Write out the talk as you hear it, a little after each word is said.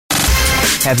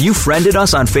Have you friended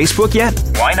us on Facebook yet?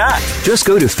 Why not? Just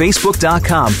go to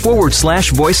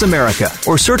facebook.com/Voice America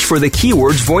or search for the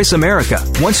keywords Voice America.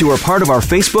 Once you are part of our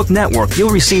Facebook network,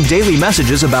 you'll receive daily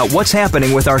messages about what's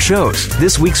happening with our shows,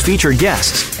 this week's featured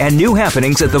guests, and new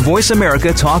happenings at the Voice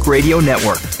America Talk Radio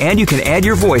Network. And you can add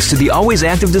your voice to the always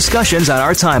active discussions on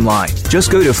our timeline. Just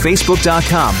go to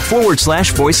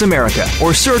facebook.com/Voice America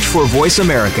or search for Voice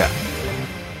America.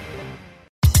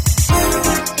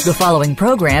 The following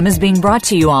program is being brought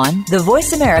to you on the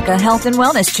Voice America Health and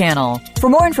Wellness Channel. For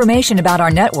more information about our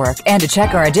network and to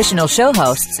check our additional show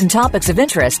hosts and topics of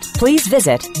interest, please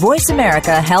visit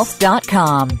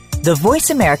voiceamericahealth.com. The Voice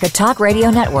America Talk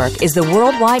Radio Network is the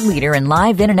worldwide leader in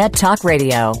live Internet talk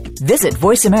radio. Visit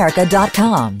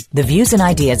voiceamerica.com. The views and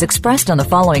ideas expressed on the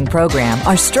following program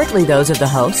are strictly those of the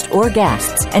host or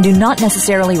guests and do not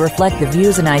necessarily reflect the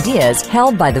views and ideas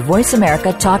held by the Voice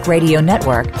America Talk Radio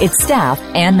Network, its staff,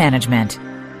 and management.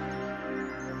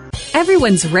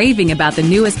 Everyone's raving about the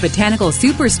newest botanical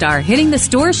superstar hitting the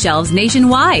store shelves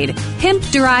nationwide.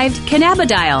 Hemp-derived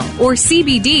cannabidiol, or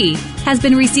CBD, has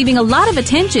been receiving a lot of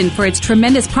attention for its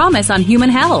tremendous promise on human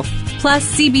health. Plus,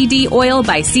 CBD Oil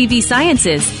by CV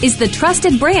Sciences is the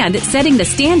trusted brand setting the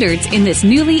standards in this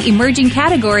newly emerging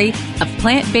category of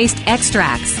plant-based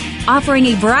extracts, offering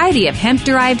a variety of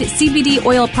hemp-derived CBD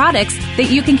oil products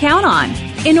that you can count on.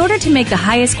 In order to make the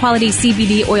highest quality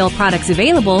CBD oil products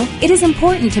available, it is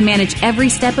important to manage every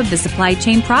step of the supply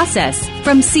chain process,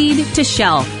 from seed to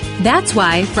shelf. That's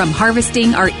why, from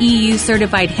harvesting our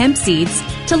EU-certified hemp seeds,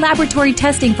 to laboratory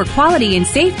testing for quality and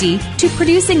safety, to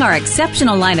producing our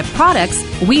exceptional line of products,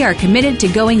 we are committed to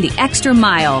going the extra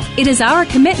mile. It is our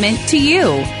commitment to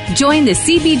you. Join the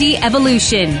CBD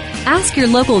evolution. Ask your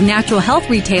local natural health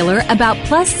retailer about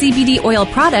Plus CBD oil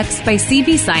products by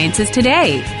CV Sciences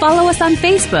today. Follow us on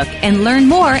Facebook and learn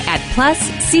more at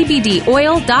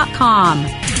pluscbdoil.com.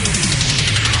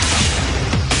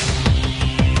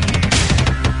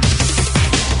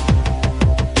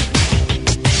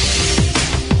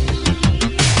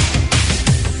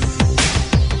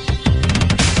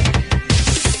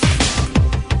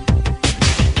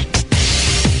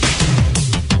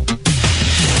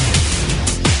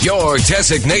 Your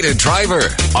designated driver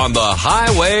on the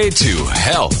highway to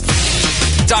health.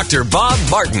 Dr. Bob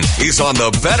Martin is on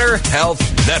the Better Health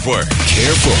Network.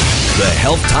 Careful. The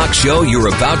health talk show you're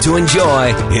about to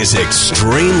enjoy is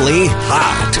extremely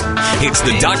hot. It's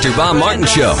the Dr. Bob Martin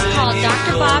Show. Call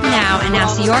Dr. Bob now and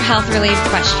ask your health-related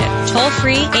question. Toll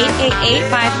free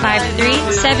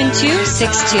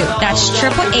 888-553-7262. That's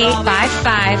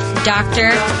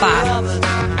 888-55-Dr. Bob.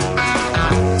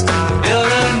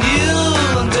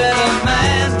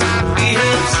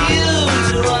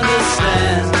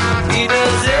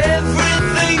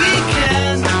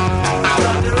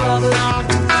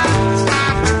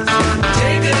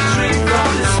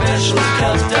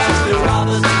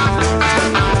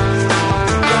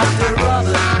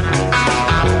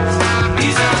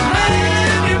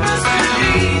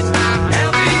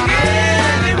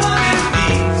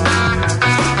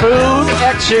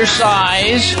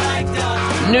 Exercise,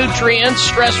 nutrients,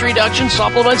 stress reduction,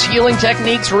 supplements, healing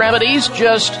techniques, remedies,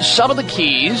 just some of the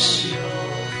keys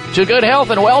to good health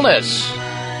and wellness.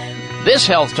 This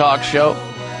health talk show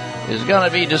is going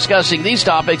to be discussing these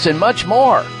topics and much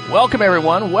more. Welcome,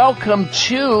 everyone. Welcome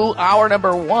to hour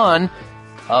number 1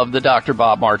 of the Dr.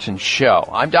 Bob Martin Show.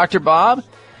 I'm Dr. Bob,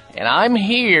 and I'm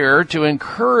here to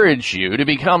encourage you to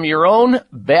become your own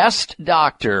best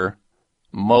doctor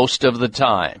most of the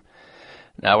time.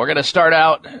 Now, we're going to start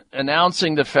out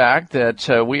announcing the fact that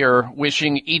we are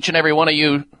wishing each and every one of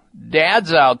you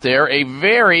dads out there a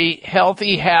very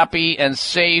healthy, happy, and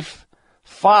safe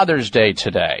Father's Day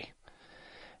today.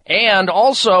 And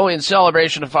also, in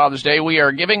celebration of Father's Day, we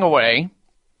are giving away,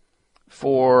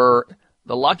 for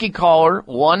the lucky caller,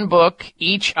 1 book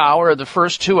each hour of the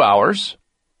first 2 hours.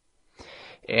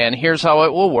 And here's how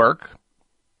it will work.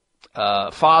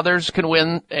 Fathers can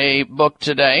win a book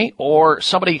today, or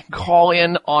somebody can call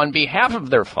in on behalf of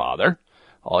their father.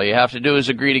 All you have to do is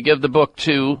agree to give the book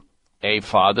to a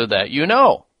father that you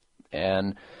know.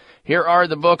 And here are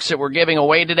the books that we're giving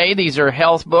away today. These are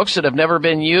health books that have never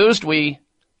been used. We,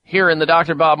 here in the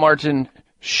Dr. Bob Martin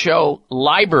Show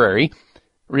library,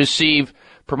 receive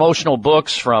promotional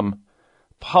books from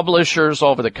publishers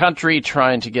all over the country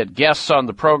trying to get guests on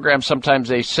the program. Sometimes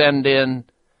they send in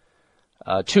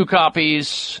 2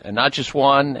 copies and not just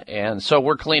 1. And so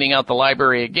we're cleaning out the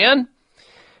library again.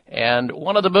 And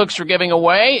one of the books we're giving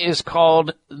away is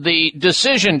called The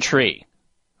Decision Tree,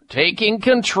 Taking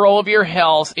Control of Your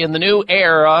Health in the New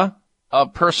Era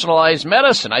of Personalized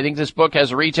Medicine. I think this book has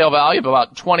a retail value of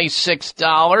about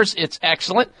 $26. It's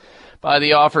excellent. by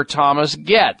the author Thomas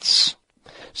Getz.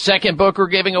 Second book we're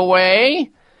giving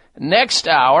away next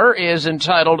hour is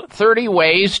entitled 30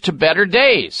 Ways to Better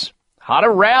Days. How to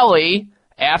Rally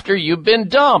After You've Been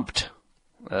Dumped.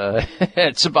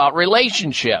 It's about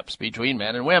relationships between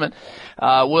men and women.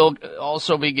 We'll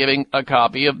also be giving a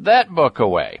copy of that book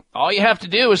away. All you have to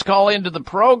do is call into the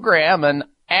program and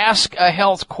ask a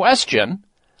health question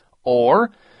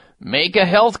or make a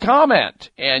health comment,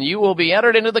 and you will be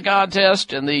entered into the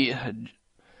contest, and the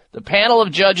panel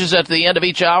of judges at the end of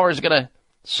each hour is going to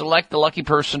select the lucky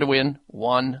person to win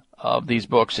one of these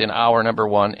books in hour number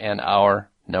 1 and hour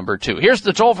number 2. Here's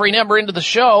the toll-free number into the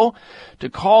show to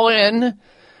call in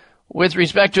with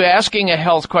respect to asking a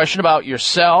health question about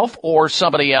yourself or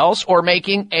somebody else or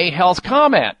making a health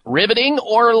comment. Riveting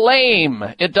or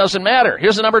lame, it doesn't matter.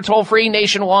 Here's the number toll-free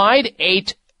nationwide,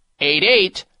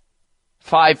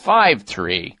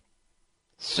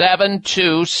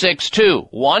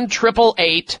 888-553-7262.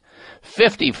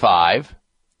 1-888-55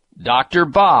 Dr.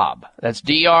 Bob. That's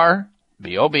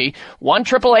D-R-B-O-B.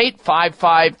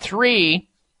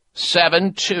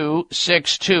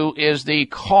 1-888-553-7262 is the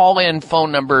call-in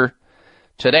phone number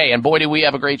today. And boy, do we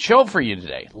have a great show for you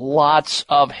today. Lots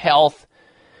of health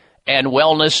and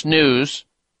wellness news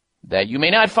that you may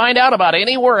not find out about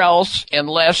anywhere else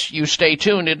unless you stay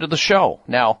tuned into the show.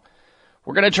 Now,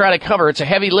 we're going to try to cover, it's a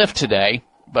heavy lift today,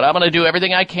 but I'm going to do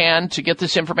everything I can to get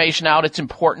this information out. It's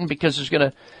important because there's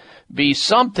going to be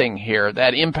something here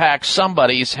that impacts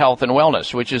somebody's health and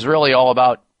wellness, which is really all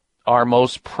about our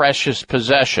most precious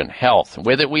possession, health.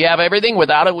 With it, we have everything.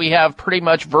 Without it, we have pretty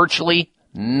much virtually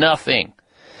nothing.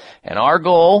 And our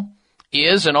goal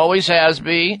is and always has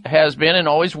been and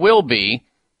always will be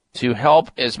to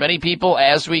help as many people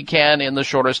as we can in the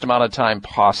shortest amount of time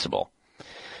possible.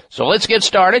 So let's get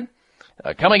started.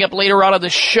 Coming up later on in the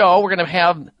show, we're going to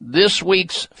have this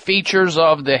week's features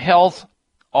of the health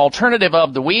alternative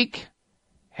of the week,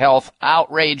 health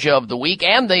outrage of the week,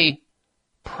 and the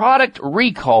product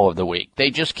recall of the week.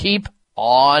 They just keep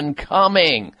on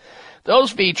coming. Those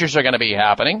features are going to be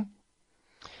happening.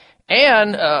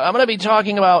 And I'm going to be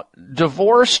talking about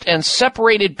divorced and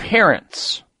separated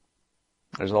parents.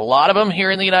 There's a lot of them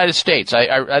here in the United States.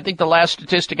 I think the last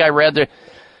statistic I read,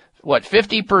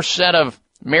 50% of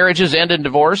marriages end in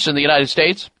divorce in the United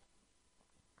States?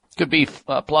 Could be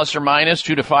plus or minus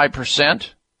 2 to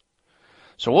 5%.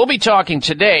 So we'll be talking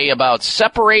today about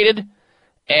separated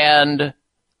and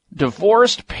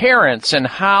divorced parents and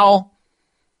how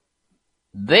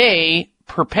they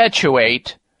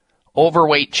perpetuate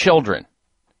overweight children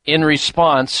in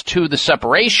response to the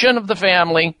separation of the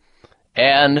family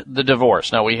and the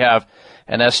divorce. Now, we have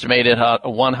an estimated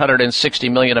 160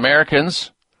 million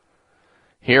Americans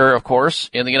here, of course,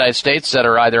 in the United States that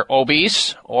are either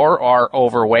obese or are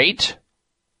overweight.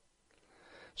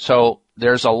 So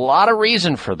there's a lot of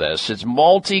reason for this. It's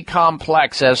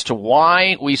multi-complex as to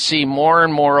why we see more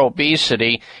and more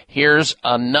obesity. Here's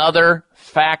another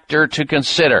factor to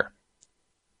consider.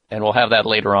 And we'll have that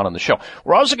later on in the show.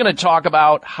 We're also going to talk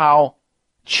about how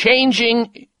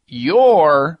changing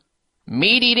your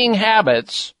meat-eating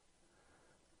habits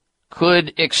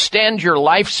could extend your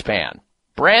lifespan.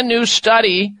 Brand new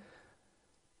study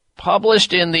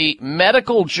published in the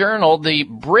medical journal, the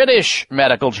British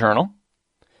Medical Journal,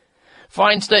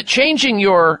 finds that changing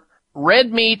your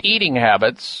red meat eating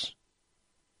habits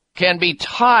can be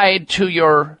tied to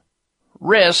your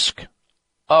risk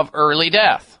of early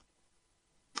death.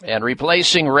 And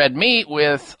replacing red meat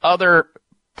with other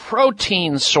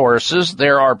protein sources,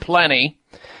 there are plenty,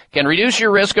 can reduce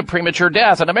your risk of premature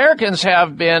death. And Americans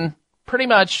have been,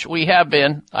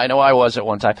 I know I was at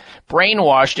one time,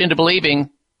 brainwashed into believing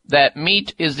that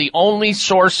meat is the only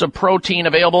source of protein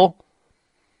available.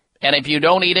 And if you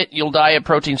don't eat it, you'll die of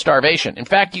protein starvation. In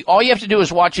fact, all you have to do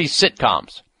is watch these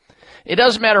sitcoms. It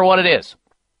doesn't matter what it is.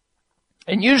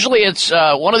 And usually it's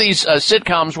one of these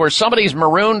sitcoms where somebody's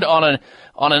marooned on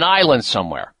an island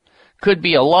somewhere. Could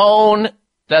be alone.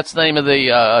 That's the name of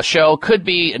the show. Could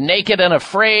be Naked and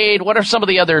Afraid. What are some of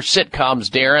the other sitcoms,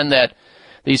 Darren, that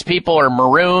these people are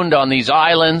marooned on these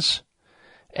islands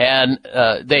and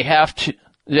they have to...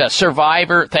 Yeah,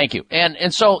 Survivor, thank you.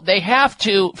 And so they have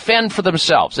to fend for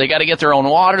themselves. They got to get their own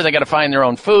water. They got to find their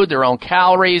own food, their own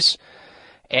calories.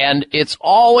 And it's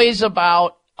always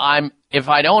about, if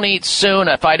I don't eat soon,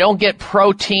 if I don't get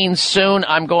protein soon,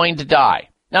 I'm going to die.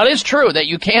 Now, it is true that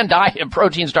you can die of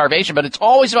protein starvation, but it's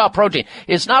always about protein.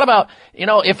 It's not about,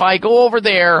 if I go over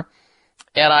there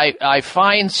and I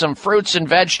find some fruits and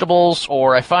vegetables,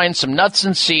 or I find some nuts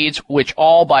and seeds, which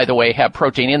all, by the way, have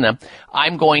protein in them,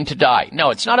 I'm going to die. No,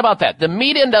 it's not about that. The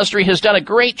meat industry has done a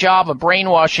great job of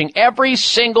brainwashing every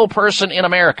single person in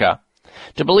America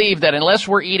to believe that unless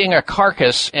we're eating a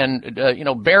carcass and,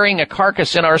 burying a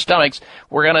carcass in our stomachs,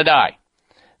 we're going to die.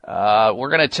 We're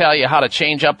going to tell you how to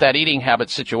change up that eating habit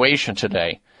situation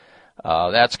today.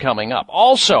 That's coming up.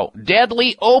 Also,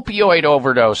 deadly opioid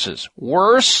overdoses.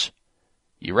 Worse,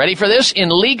 you ready for this? In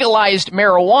legalized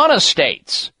marijuana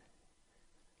states.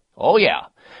 Oh, yeah.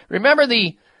 Remember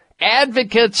the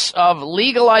advocates of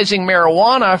legalizing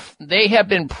marijuana, they have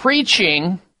been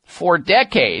preaching for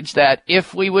decades that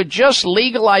if we would just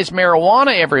legalize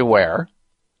marijuana everywhere,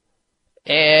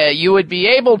 you would be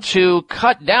able to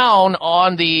cut down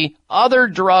on the other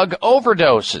drug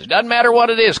overdoses. Doesn't matter what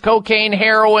it is, cocaine,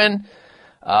 heroin,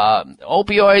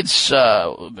 opioids,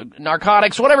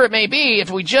 narcotics, whatever it may be.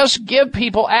 If we just give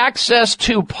people access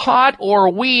to pot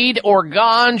or weed or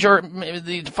ganj or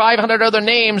the 500 other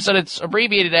names that it's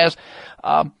abbreviated as,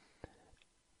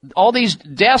 all these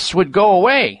deaths would go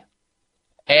away.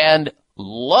 And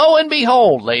lo and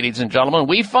behold, ladies and gentlemen,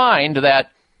 we find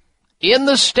that in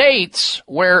the states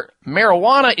where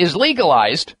marijuana is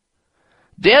legalized,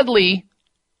 deadly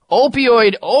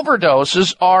opioid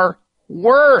overdoses are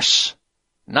worse,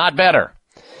 not better.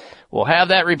 We'll have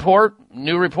that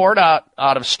new report out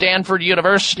of Stanford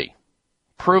University,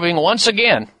 proving once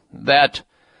again that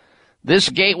this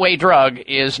gateway drug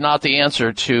is not the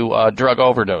answer to drug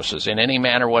overdoses in any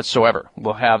manner whatsoever.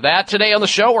 We'll have that today on the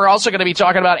show. We're also going to be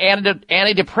talking about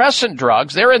antidepressant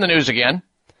drugs. They're in the news again.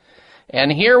 And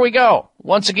here we go,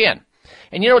 once again.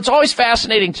 And, it's always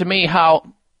fascinating to me how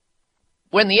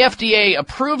when the FDA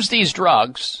approves these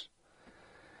drugs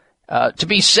to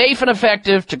be safe and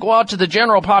effective, to go out to the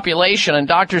general population and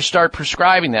doctors start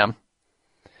prescribing them,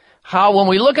 how when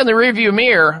we look in the rearview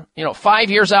mirror, 5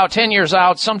 years out, 10 years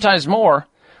out, sometimes more,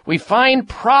 we find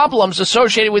problems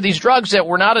associated with these drugs that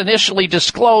were not initially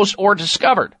disclosed or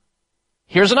discovered.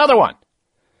 Here's another one.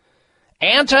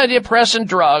 Antidepressant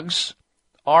drugs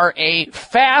are a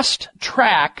fast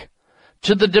track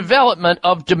to the development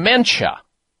of dementia,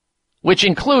 which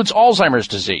includes Alzheimer's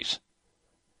disease.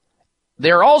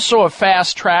 They're also a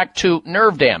fast track to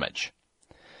nerve damage.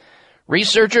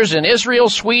 Researchers in Israel,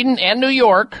 Sweden, and New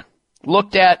York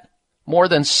looked at more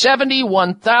than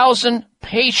 71,000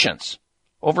 patients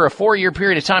over a 4-year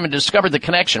period of time and discovered the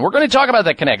connection. We're going to talk about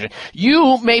that connection.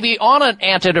 You may be on an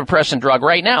antidepressant drug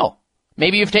right now.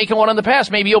 Maybe you've taken one in the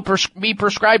past. Maybe you'll be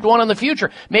prescribed one in the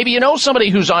future. Maybe you know somebody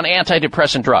who's on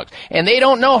antidepressant drugs, and they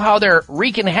don't know how they're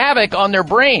wreaking havoc on their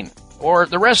brain or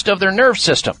the rest of their nerve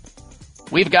system.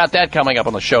 We've got that coming up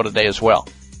on the show today as well.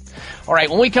 All right,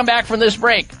 when we come back from this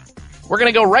break, we're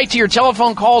going to go right to your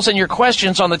telephone calls and your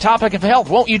questions on the topic of health.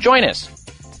 Won't you join us?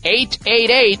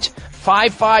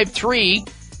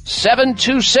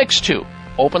 888-553-7262.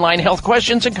 Open line health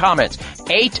questions and comments.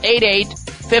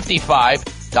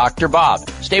 888-55-Dr. Bob.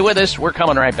 Stay with us. We're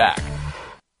coming right back.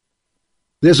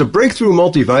 There's a breakthrough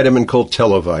multivitamin called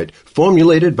Televite,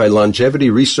 formulated by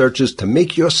longevity researchers to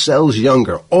make your cells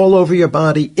younger all over your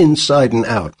body, inside and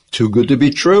out. Too good to be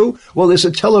true? Well, there's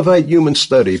a Televite human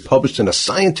study published in a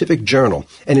scientific journal,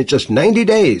 and in just 90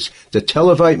 days, the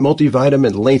Televite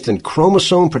multivitamin lengthened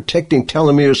chromosome-protecting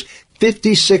telomeres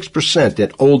 56%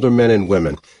 in older men and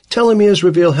women. Telomeres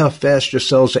reveal how fast your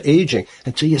cells are aging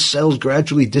until your cells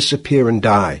gradually disappear and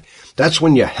die. That's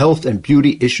when your health and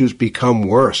beauty issues become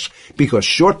worse, because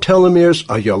short telomeres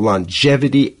are your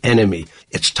longevity enemy.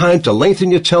 It's time to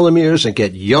lengthen your telomeres and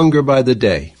get younger by the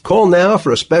day. Call now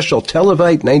for a special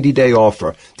Televite 90-day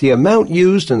offer. The amount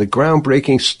used in the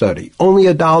groundbreaking study, only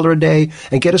 $1 a day,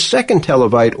 and get a second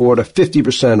Televite order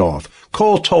 50% off.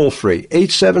 Call toll-free,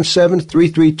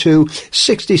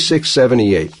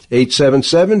 877-332-6678.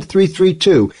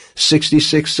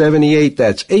 877-332-6678.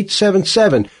 That's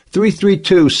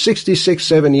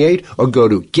 877-332-6678, or go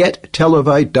to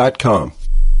gettelevite.com.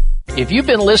 If you've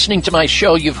been listening to my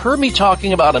show, you've heard me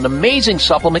talking about an amazing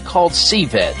supplement called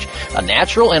C-Veg, a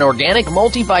natural and organic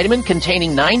multivitamin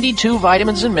containing 92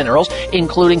 vitamins and minerals,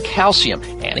 including calcium,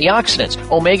 antioxidants,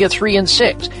 omega-3 and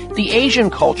 6. The Asian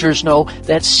cultures know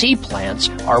that sea plants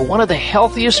are one of the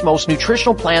healthiest, most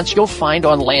nutritional plants you'll find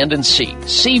on land and sea.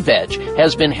 C-Veg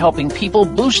has been helping people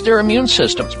boost their immune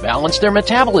systems, balance their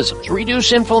metabolisms,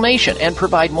 reduce inflammation, and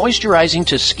provide moisturizing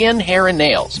to skin, hair, and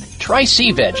nails. Try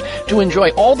C-Veg to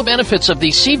enjoy all the benefits of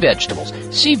these sea vegetables.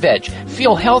 C-Veg.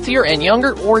 Feel healthier and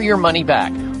younger or your money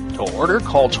back. To order,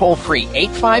 call toll-free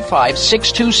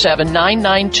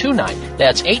 855-627-9929.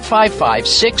 That's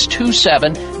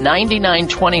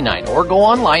 855-627-9929. Or go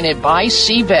online at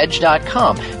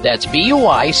buycveg.com. That's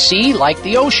BUIC like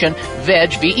the ocean,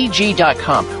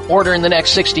 veg.com. Order in the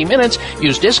next 60 minutes.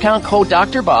 Use discount code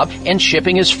Dr. Bob, and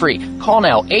shipping is free. Call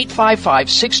now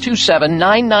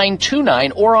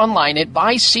 855-627-9929 or online at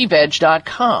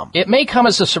buycveg.com. It may come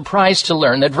as a surprise to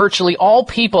learn that virtually all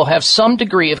people have some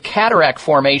degree of cataract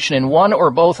formation in one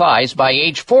or both eyes by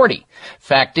age 40.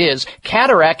 Fact is,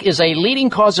 cataract is a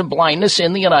leading cause of blindness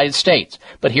in the United States.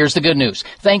 But here's the good news.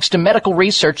 Thanks to medical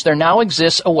research, there now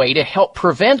exists a way to help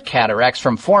prevent cataracts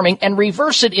from forming and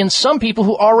reverse it in some people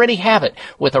who already have it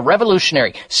with a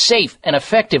revolutionary, safe, and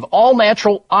effective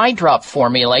all-natural eye drop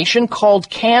formulation called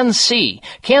Can-C.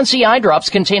 Can-C eye drops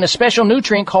contain a special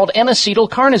nutrient called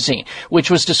N-acetylcarnosine,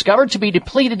 which was discovered to be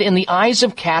depleted in the eyes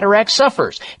of cataract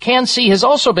sufferers. Can-C has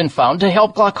also been found to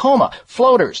help glaucoma,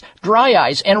 floaters, dry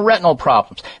eyes, and retinal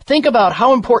problems. Think about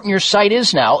how important your sight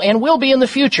is now and will be in the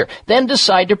future. Then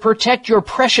decide to protect your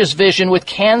precious vision with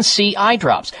Can-C eye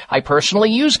drops. I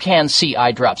personally use Can-C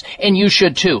eye drops, and you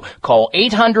should too. Call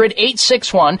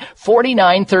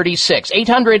 800-861-4936.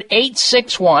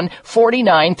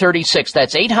 800-861-4936.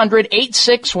 That's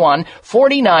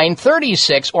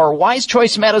 800-861-4936 or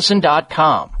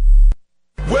wisechoicemedicine.com.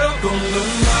 Welcome to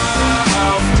my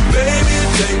house,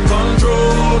 baby, take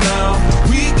control now.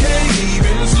 We can't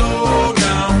even slow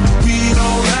down. We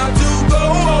don't have to go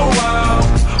a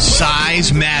while.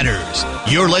 Size matters.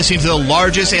 You're listening to the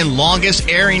largest and longest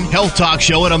airing health talk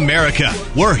show in America.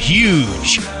 We're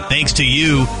huge. Thanks to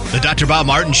you, the Dr. Bob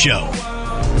Martin Show.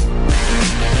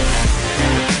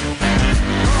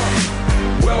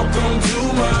 Welcome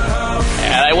to my house.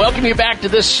 And I welcome you back to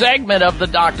this segment of the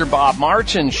Dr. Bob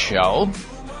Martin Show.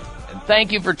 And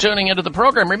thank you for tuning into the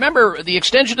program. Remember, the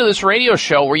extension of this radio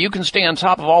show where you can stay on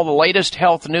top of all the latest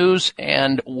health news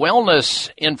and wellness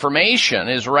information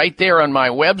is right there on my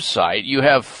website. You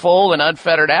have full and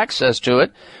unfettered access to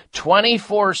it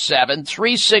 24/7,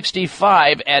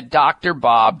 365 at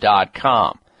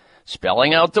drbob.com.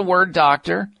 Spelling out the word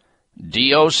doctor,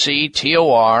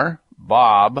 DOCTOR,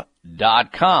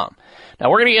 Bob.com. Now,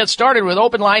 we're going to get started with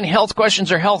open line health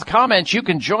questions or health comments. You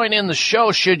can join in the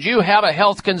show should you have a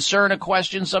health concern, a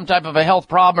question, some type of a health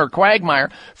problem or quagmire,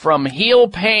 from heel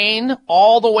pain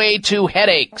all the way to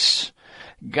headaches,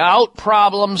 gout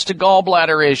problems to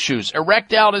gallbladder issues,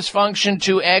 erectile dysfunction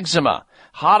to eczema,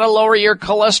 how to lower your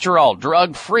cholesterol,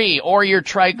 drug-free, or your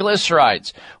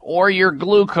triglycerides, or your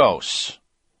glucose.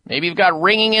 Maybe you've got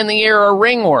ringing in the ear or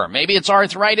ringworm. Maybe it's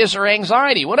arthritis or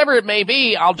anxiety. Whatever it may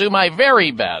be, I'll do my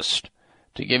very best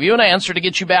to give you an answer to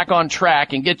get you back on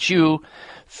track and get you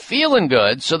feeling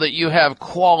good so that you have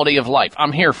quality of life.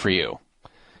 I'm here for you.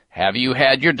 Have you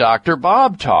had your Dr.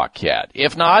 Bob talk yet?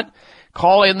 If not,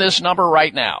 call in this number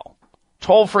right now.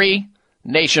 Toll free,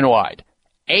 nationwide.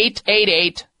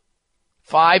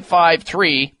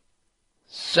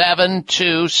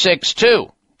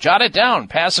 888-553-7262. Jot it down.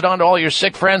 Pass it on to all your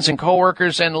sick friends and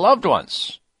coworkers and loved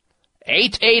ones.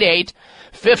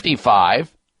 888-55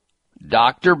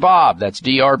 Dr. Bob. That's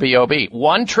D-R-B-O-B.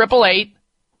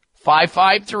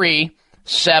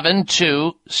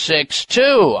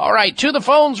 1-888-553-7262. All right, to the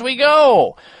phones we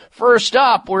go. First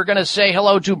up, we're going to say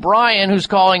hello to Brian, who's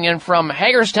calling in from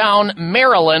Hagerstown,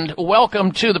 Maryland.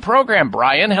 Welcome to the program,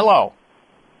 Brian. Hello.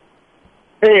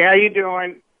 Hey, how you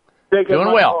doing?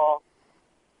 Doing well. Call.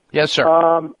 Yes, sir.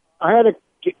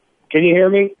 Can you hear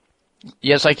me?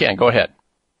 Yes, I can. Go ahead.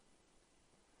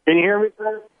 Can you hear me,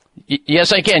 sir?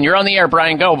 Yes, I can. You're on the air,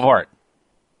 Brian. Go for it.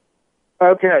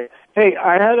 Okay. Hey,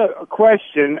 I had a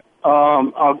question.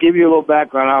 I'll give you a little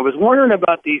background. I was wondering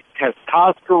about these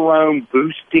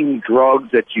testosterone-boosting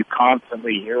drugs that you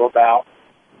constantly hear about.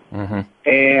 Mm-hmm.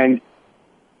 And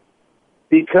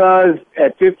because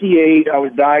at 58, I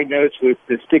was diagnosed with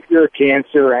testicular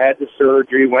cancer, had the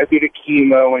surgery, went through the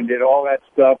chemo, and did all that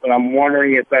stuff, and I'm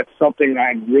wondering if that's something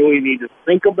I really need to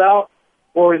think about,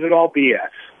 or is it all BS?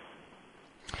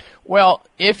 Well,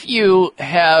 if you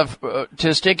have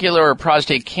testicular or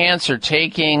prostate cancer,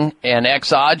 taking an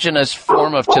exogenous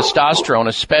form of testosterone,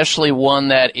 especially one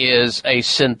that is a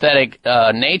synthetic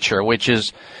nature, which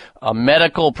is a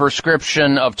medical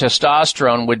prescription of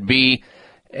testosterone, would be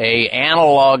a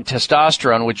analog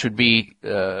testosterone, which would be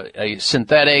a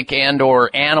synthetic and or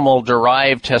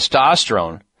animal-derived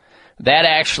testosterone. That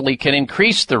actually can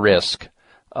increase the risk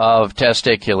of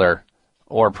testicular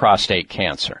or prostate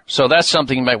cancer. So that's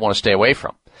something you might want to stay away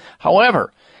from.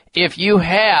 However, if you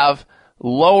have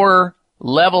lower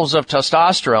levels of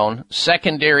testosterone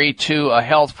secondary to a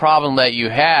health problem that you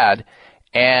had,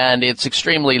 and it's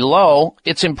extremely low,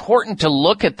 it's important to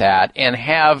look at that and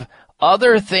have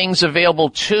other things available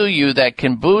to you that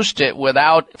can boost it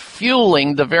without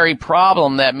fueling the very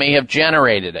problem that may have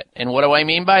generated it. And what do I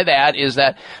mean by that is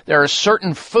that there are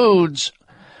certain foods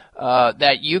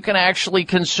that you can actually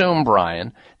consume,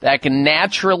 Brian, that can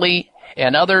naturally,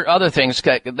 and other things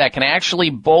that can actually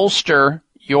bolster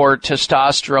your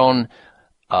testosterone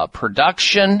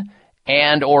production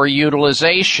and or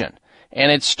utilization.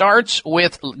 And it starts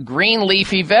with green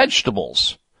leafy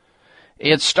vegetables.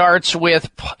 It starts with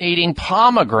eating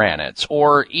pomegranates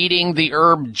or eating the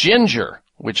herb ginger,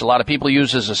 which a lot of people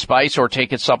use as a spice or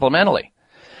take it supplementally.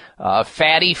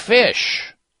 Fatty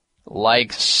fish,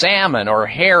 like salmon or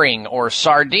herring or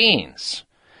sardines.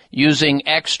 Using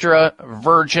extra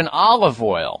virgin olive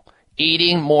oil.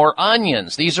 Eating more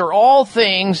onions. These are all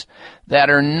things that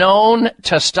are known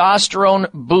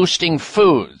testosterone-boosting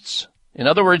foods. In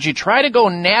other words, you try to go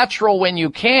natural when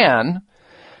you can,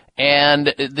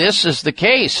 and this is the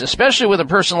case, especially with a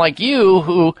person like you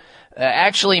who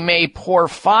actually may pour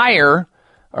fire,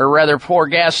 or rather pour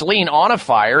gasoline on a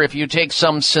fire if you take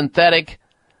some synthetic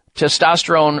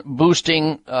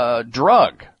testosterone-boosting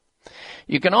drug.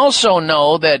 You can also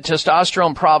know that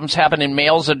testosterone problems happen in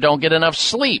males that don't get enough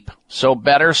sleep. So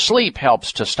better sleep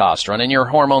helps testosterone and your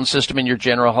hormone system and your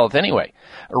general health anyway.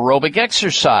 Aerobic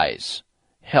exercise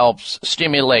helps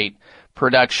stimulate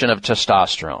production of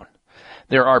testosterone.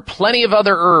 There are plenty of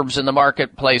other herbs in the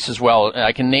marketplace as well.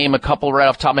 I can name a couple right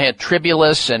off the top of my head.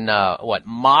 Tribulus and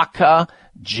maca,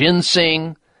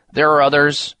 ginseng. There are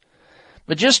others.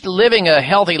 But just living a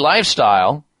healthy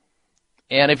lifestyle.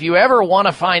 And if you ever want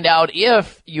to find out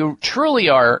if you truly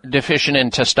are deficient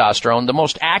in testosterone, the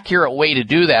most accurate way to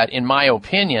do that, in my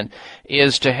opinion,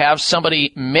 is to have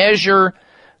somebody measure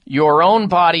your own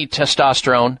body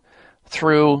testosterone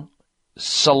through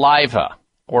saliva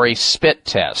or a spit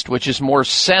test, which is more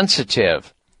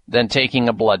sensitive than taking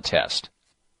a blood test.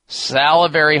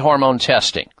 Salivary hormone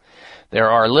testing. There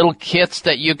are little kits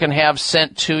that you can have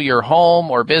sent to your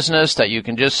home or business that you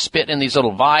can just spit in these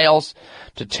little vials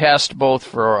to test both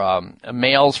for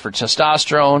males for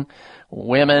testosterone,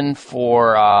 women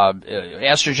for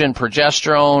estrogen,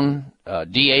 progesterone,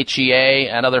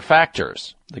 DHEA, and other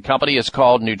factors. The company is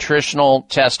called Nutritional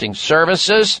Testing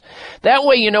Services. That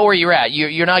way you know where you're at.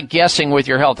 You're not guessing with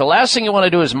your health. The last thing you want to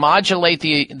do is modulate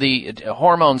the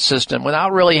hormone system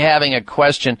without really having a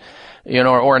question,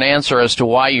 or an answer as to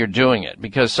why you're doing it,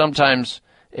 because sometimes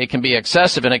it can be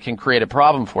excessive and it can create a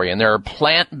problem for you. And there are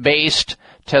plant-based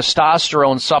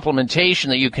testosterone supplementation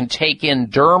that you can take in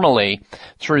dermally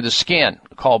through the skin,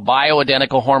 called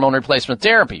bioidentical hormone replacement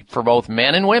therapy for both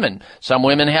men and women. Some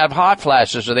women have hot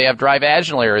flashes, or they have dry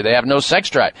vaginal area, or they have no sex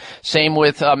drive. Same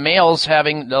with males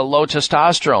having low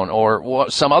testosterone or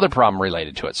some other problem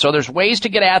related to it. So there's ways to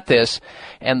get at this,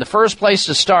 and the first place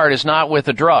to start is not with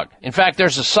a drug. In fact,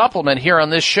 there's a supplement here on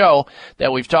this show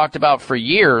that we've talked about for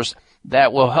years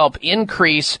that will help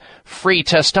increase free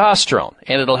testosterone,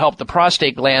 and it'll help the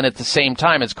prostate gland at the same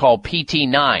time. It's called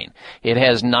PT9. It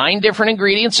has 9 different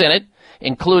ingredients in it,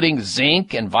 including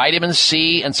zinc and vitamin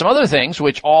C and some other things,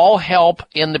 which all help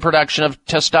in the production of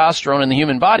testosterone in the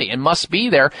human body and must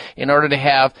be there in order to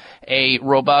have a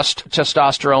robust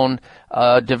testosterone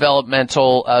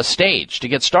developmental stage to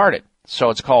get started. So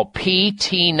it's called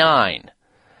PT9.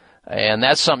 And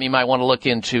that's something you might want to look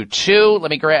into too.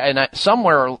 Let me grab, and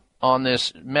somewhere on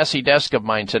this messy desk of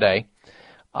mine today,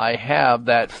 I have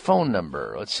that phone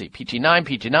number. Let's see,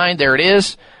 PT9, there it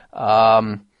is.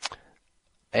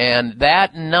 And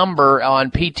that number on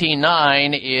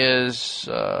PT9 is,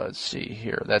 let's see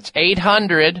here, that's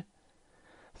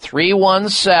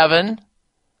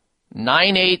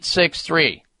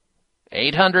 800-317-9863.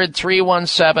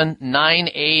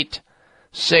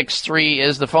 800-317-9863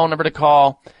 is the phone number to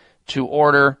call to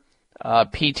order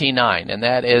PT9. And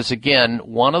that is, again,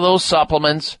 one of those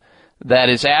supplements that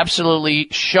is absolutely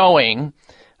showing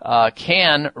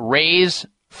can raise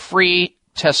free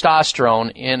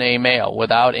testosterone in a male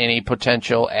without any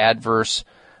potential adverse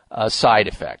side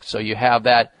effects. So you have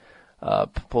that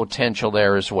potential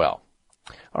there as well.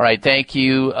 All right, thank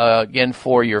you again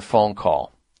for your phone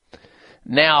call.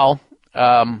 Now,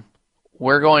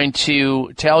 we're going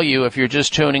to tell you, if you're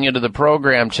just tuning into the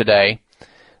program today,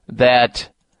 that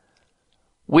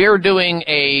we're doing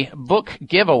a book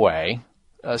giveaway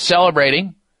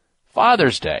celebrating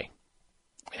Father's Day.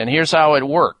 And here's how it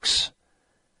works.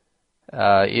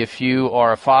 If you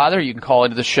are a father, you can call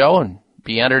into the show and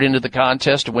be entered into the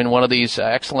contest to win one of these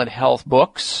excellent health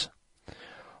books,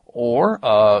 or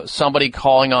somebody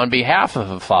calling on behalf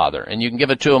of a father, and you can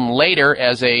give it to them later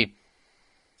as a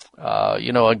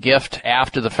gift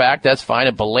after the fact. That's fine,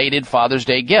 a belated Father's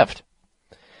Day gift.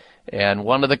 And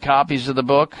one of the copies of the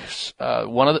book,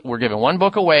 we're giving one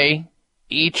book away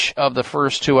each of the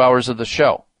first 2 hours of the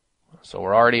show. So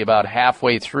we're already about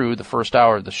halfway through the first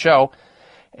hour of the show.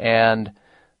 And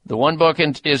the one book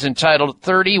is entitled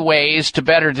 30 Ways to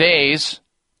Better Days,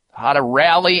 How to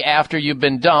Rally After You've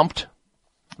Been Dumped.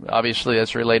 Obviously,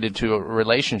 that's related to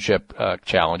relationship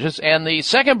challenges. And the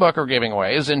second book we're giving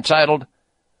away is entitled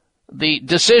The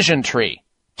Decision Tree,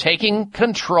 Taking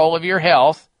Control of Your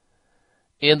Health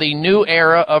in the New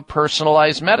Era of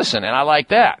Personalized Medicine. And I like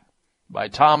that, by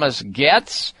Thomas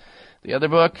Getz. The other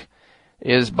book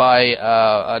is by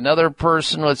another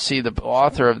person. Let's see, the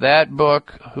author of that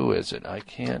book. Who is it? I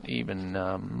can't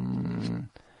even...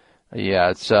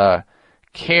 it's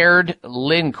Caird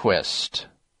Lindquist.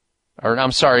 Or,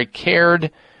 I'm sorry,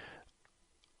 Caird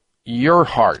Your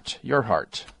Heart.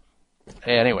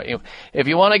 Anyway, if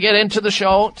you want to get into the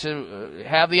show to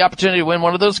have the opportunity to win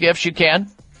one of those gifts, you can.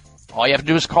 All you have to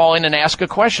do is call in and ask a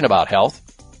question about health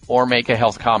or make a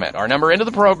health comment. Our number into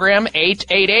the program,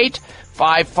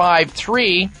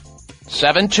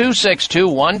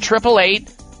 888-553-7262,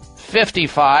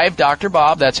 1-888-55 Dr.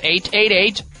 Bob. That's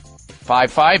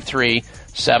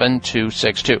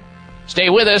 888-553-7262. Stay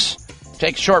with us.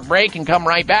 Take a short break and come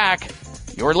right back.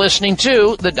 You're listening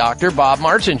to The Dr. Bob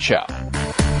Martin Show.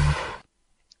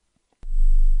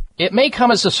 It may come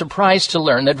as a surprise to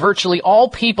learn that virtually all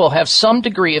people have some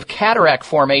degree of cataract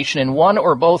formation in one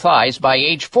or both eyes by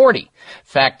age 40.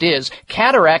 Fact is,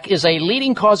 cataract is a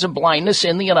leading cause of blindness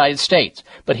in the United States.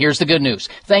 But here's the good news.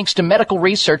 Thanks to medical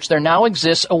research, there now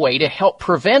exists a way to help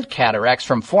prevent cataracts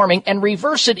from forming and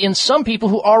reverse it in some people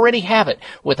who already have it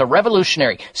with a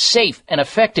revolutionary, safe, and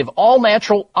effective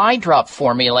all-natural eye drop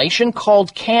formulation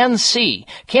called Can-C.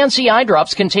 Can-C eye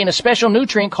drops contain a special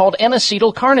nutrient called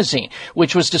N-acetylcarnosine,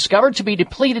 which was discovered to be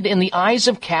depleted in the eyes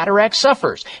of cataract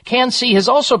sufferers. Can-C has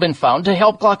also been found to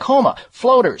help glaucoma,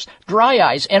 floaters, dry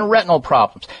eyes, and retinal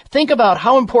problems. Think about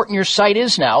how important your sight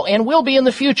is now and will be in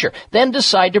the future. Then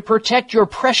decide to protect your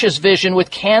precious vision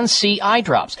with Can-C eye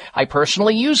drops. I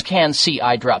personally use Can-C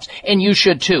eye drops, and you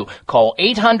should too. Call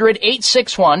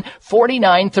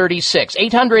 800-861-4936.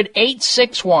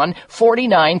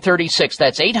 800-861-4936.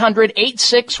 That's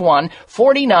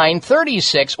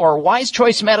 800-861-4936 or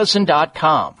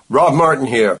wisechoicemedicine.com. Rob Martin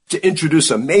here to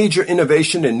introduce a major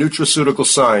innovation in nutraceutical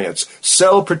science,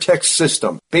 Cell Protect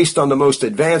System, based on the most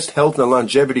advanced health and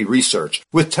longevity research.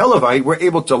 With Televite, we're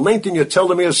able to lengthen your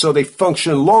telomeres so they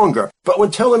function longer. But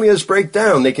when telomeres break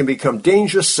down, they can become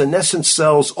dangerous senescent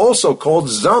cells, also called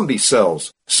zombie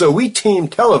cells. So we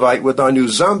teamed Televite with our new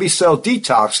Zombie Cell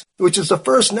Detox, which is the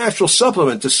first natural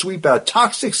supplement to sweep out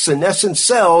toxic senescent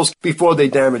cells before they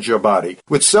damage your body.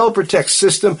 With Cell Protect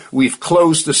System, we've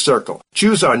closed the circle.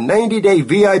 Choose our 90-day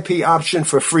VIP option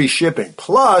for free shipping.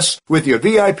 Plus, with your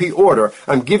VIP order,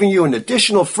 I'm giving you an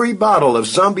additional free bottle of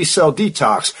Zombie Cell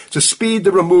Detox to speed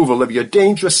the removal of your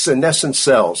dangerous senescent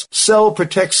cells. Cell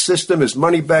Protect System is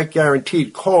money-back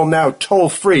guaranteed. Call now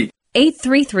toll-free.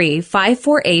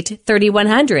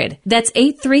 833-548-3100. That's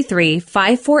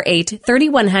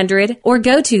 833-548-3100 or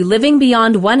go to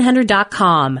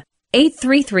livingbeyond100.com.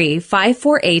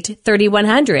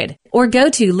 833-548-3100 or go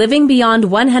to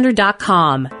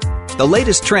livingbeyond100.com. The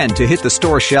latest trend to hit the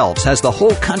store shelves has the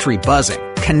whole country buzzing.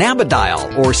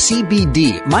 Cannabidiol, or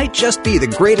CBD, might just be the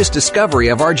greatest discovery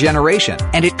of our generation,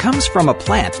 and it comes from a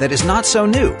plant that is not so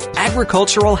new,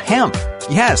 agricultural hemp.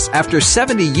 Yes, after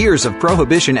 70 years of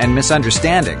prohibition and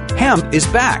misunderstanding, hemp is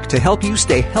back to help you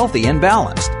stay healthy and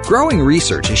balanced. Growing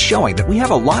research is showing that we have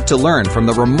a lot to learn from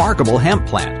the remarkable hemp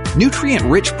plant.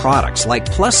 Nutrient-rich products like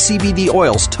Plus CBD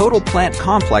Oil's Total Plant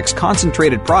Complex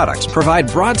concentrated products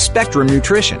provide broad-spectrum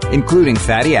nutrition, including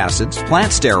fatty acids,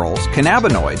 plant sterols,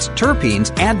 cannabinoids, terpenes,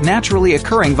 and naturally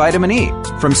occurring vitamin E.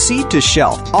 From seed to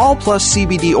shelf, all Plus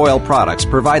CBD Oil products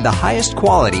provide the highest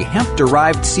quality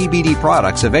hemp-derived CBD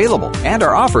products available and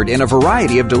are offered in a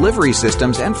variety of delivery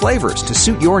systems and flavors to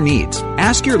suit your needs.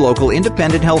 Ask your local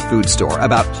independent health food store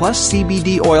about Plus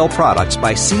CBD Oil products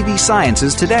by CV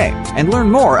Sciences today and learn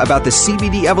more about the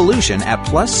CBD evolution at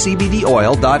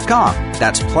pluscbdoil.com.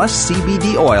 That's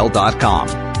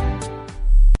pluscbdoil.com.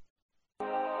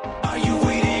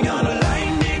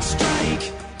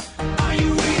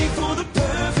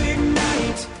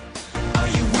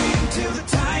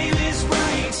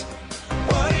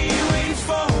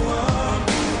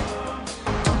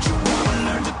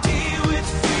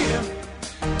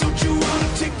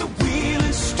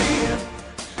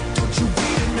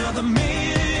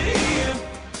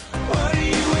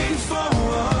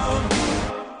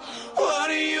 What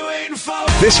are you waiting for?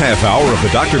 This half hour of the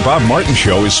Dr. Bob Martin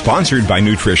Show is sponsored by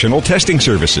Nutritional Testing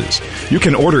Services. You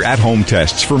can order at-home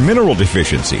tests for mineral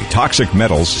deficiency, toxic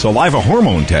metals, saliva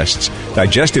hormone tests,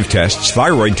 digestive tests,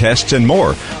 thyroid tests, and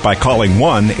more by calling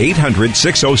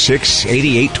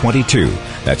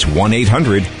 1-800-606-8822. That's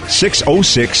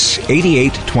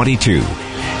 1-800-606-8822.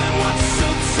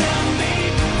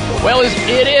 Well,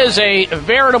 it is a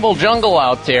veritable jungle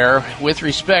out there with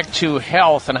respect to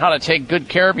health and how to take good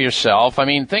care of yourself. I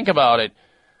mean, think about it.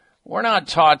 We're not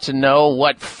taught to know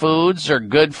what foods are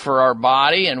good for our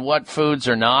body and what foods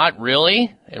are not,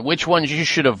 really, and which ones you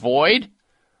should avoid.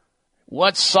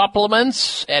 What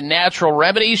supplements and natural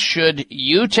remedies should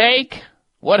you take?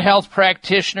 What health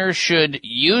practitioners should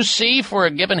you see for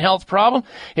a given health problem?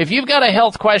 If you've got a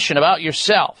health question about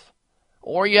yourself,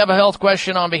 or you have a health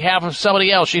question on behalf of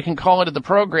somebody else, you can call into the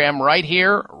program right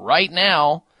here, right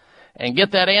now, and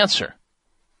get that answer.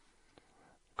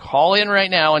 Call in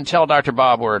right now and tell Dr.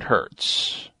 Bob where it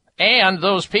hurts. And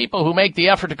those people who make the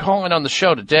effort to call in on the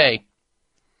show today,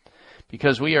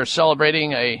 because we are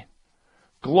celebrating a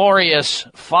glorious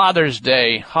Father's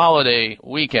Day holiday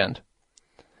weekend,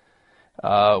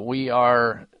 we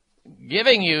are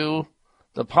giving you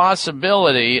the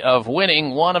possibility of winning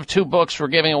one of two books we're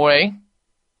giving away.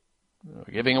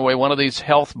 We're giving away one of these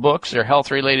health books. They're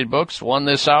health-related books, one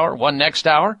this hour, one next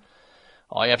hour.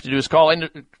 All you have to do is call in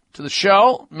to the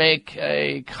show, make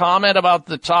a comment about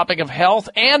the topic of health,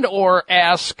 and or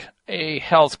ask a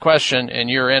health question, and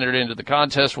you're entered into the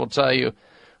contest. We'll tell you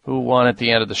who won at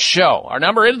the end of the show. Our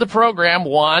number into the program,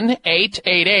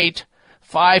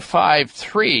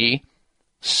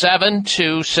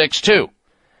 1-888-553-7262.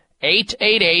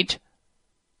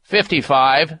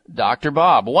 888-55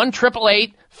 Bob.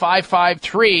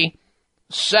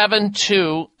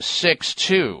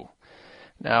 1-888-553-7262.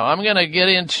 Now, I'm going to get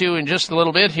into, in just a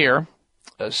little bit here,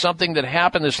 something that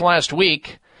happened this last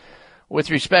week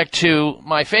with respect to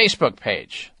my Facebook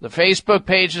page. The Facebook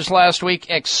page this last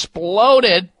week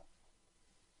exploded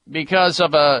because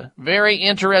of a very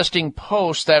interesting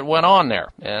post that went on there.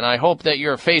 And I hope that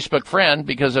you're a Facebook friend,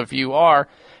 because if you are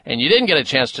and you didn't get a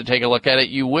chance to take a look at it,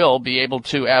 you will be able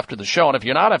to after the show. And if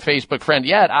you're not a Facebook friend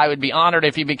yet, I would be honored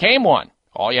if you became one.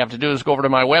 All you have to do is go over to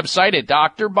my website at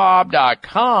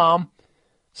drbob.com.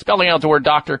 Spelling out the word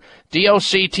doctor,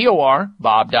 D-O-C-T-O-R,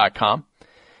 bob.com.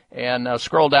 And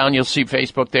scroll down, you'll see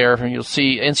Facebook there, and you'll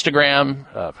see Instagram,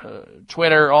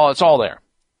 Twitter, it's all there.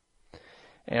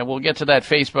 And we'll get to that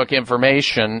Facebook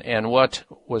information and what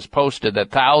was posted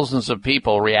that thousands of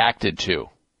people reacted to.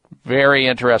 Very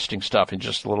interesting stuff in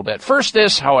just a little bit. First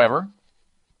this, however,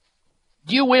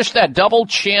 do you wish that double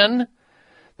chin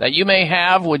that you may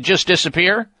have would just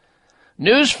disappear?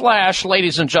 Newsflash,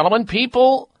 ladies and gentlemen,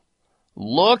 people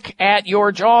look at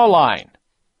your jawline.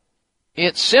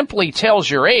 It simply tells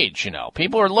your age, you know.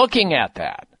 People are looking at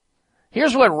that.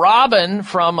 Here's what Robin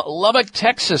from Lubbock,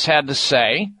 Texas had to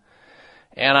say,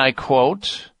 and I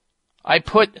quote, "I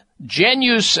put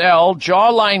Genucel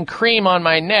jawline cream on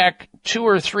my neck 2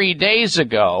 or 3 days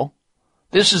ago.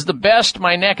 This is the best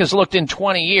my neck has looked in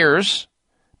 20 years.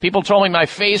 People told me my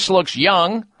face looks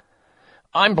young.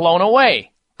 I'm blown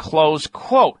away." Close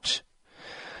quote.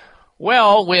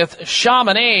 Well, with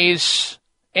Chamonix's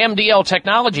MDL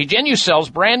technology,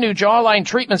 Genucel's brand new jawline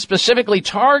treatment specifically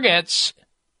targets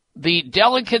the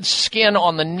delicate skin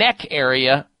on the neck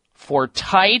area for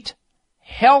tight,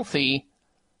 healthy,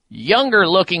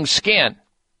 younger-looking skin.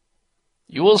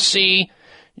 You will see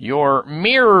your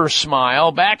mirror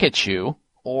smile back at you,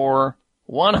 or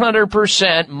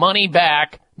 100% money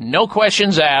back, no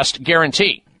questions asked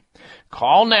guarantee.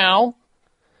 Call now.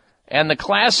 And the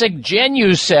classic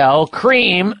Genucel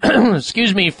cream,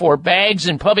 for bags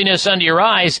and puffiness under your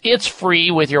eyes, it's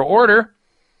free with your order.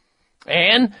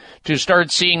 And to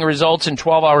start seeing results in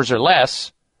 12 hours or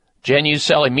less,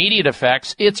 Genucel Immediate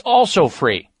Effects, it's also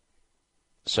free.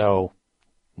 So,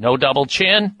 no double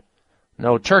chin,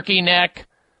 no turkey neck,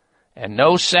 and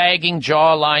no sagging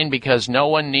jawline, because no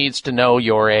one needs to know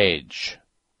your age.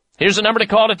 Here's the number to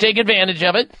call to take advantage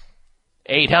of it.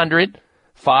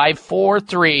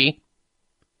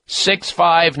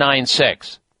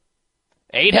 800-543-6596.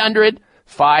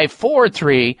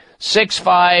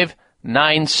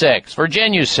 800-543-6596 for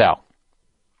Genucel.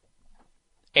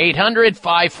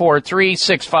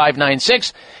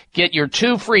 800-543-6596. Get your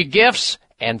 2 free gifts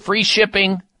and free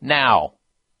shipping now.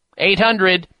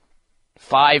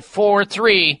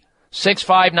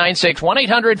 800-543-6596.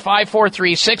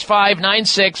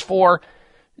 1-800-543-6596 for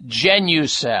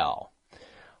Genucel.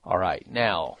 All right,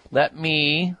 now let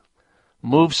me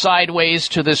move sideways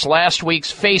to this last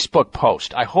week's Facebook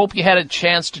post. I hope you had a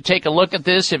chance to take a look at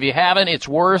this. If you haven't, it's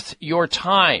worth your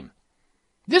time.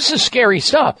 This is scary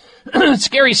stuff.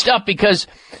 Scary stuff because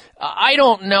I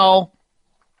don't know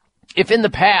if in the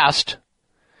past,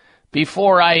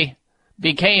 before I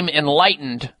became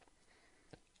enlightened,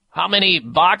 how many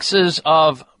boxes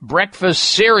of breakfast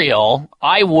cereal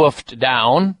I woofed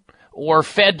down or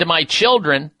fed to my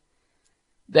children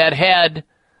that had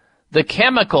the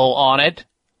chemical on it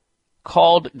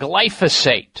called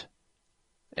glyphosate.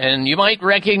 And you might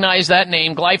recognize that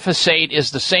name. Glyphosate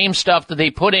is the same stuff that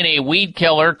they put in a weed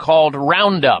killer called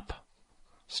Roundup.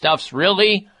 Stuff's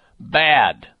really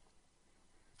bad.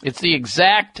 It's the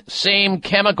exact same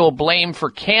chemical blamed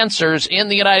for cancers in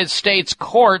the United States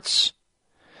courts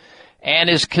and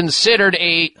is considered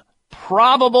a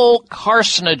probable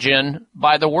carcinogen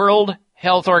by the World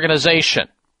Health Organization.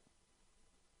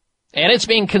 And it's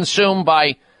being consumed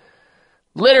by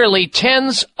literally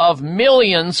tens of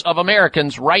millions of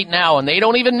Americans right now, and they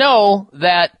don't even know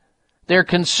that they're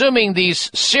consuming these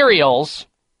cereals,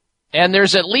 and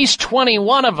there's at least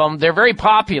 21 of them. They're very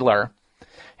popular,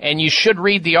 and you should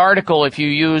read the article if you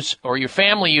use or your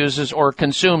family uses or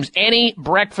consumes any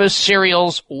breakfast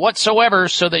cereals whatsoever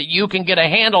so that you can get a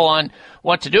handle on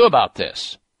what to do about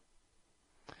this.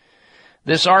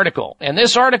 This article. And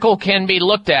this article can be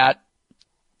looked at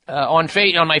on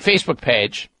my Facebook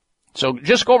page. So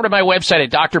just go over to my website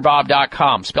at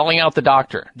drbob.com, spelling out the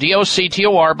doctor,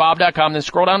 DOCTOR, bob.com, then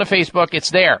scroll down to Facebook.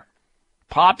 It's there.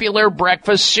 Popular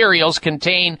breakfast cereals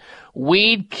contain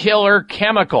weed killer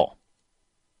chemical.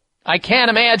 I can't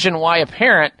imagine why a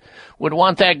parent would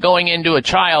want that going into a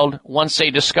child once they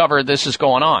discover this is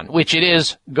going on, which it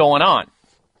is going on.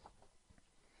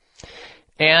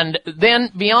 And then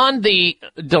beyond the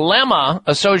dilemma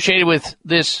associated with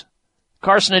this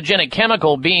carcinogenic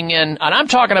chemical being in, and I'm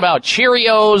talking about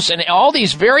Cheerios and all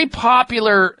these very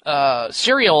popular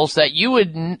cereals that you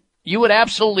would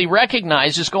absolutely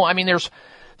recognize as going. I mean,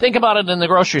 think about it in the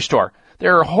grocery store.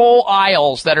 There are whole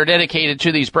aisles that are dedicated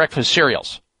to these breakfast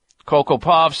cereals. Cocoa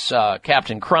Puffs,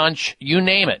 Captain Crunch, you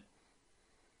name it.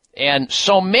 And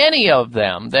so many of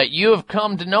them that you have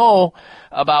come to know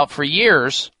about for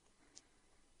years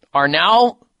are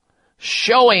now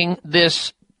showing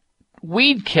this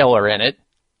weed killer in it,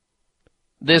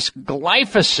 this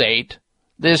glyphosate,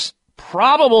 this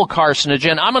probable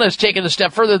carcinogen. I'm going to take it a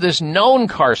step further, this known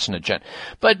carcinogen.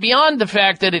 But beyond the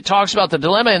fact that it talks about the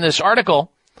dilemma in this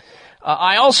article,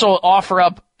 I also offer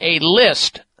up a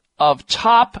list of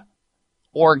top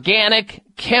organic,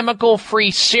 chemical-free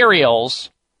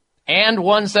cereals and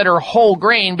ones that are whole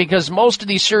grain, because most of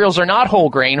these cereals are not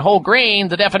whole grain. Whole grain,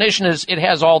 the definition is it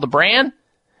has all the bran,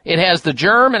 it has the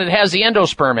germ, and it has the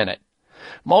endosperm in it.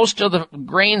 Most of the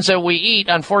grains that we eat,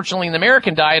 unfortunately, in the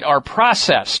American diet are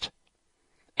processed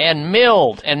and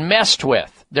milled and messed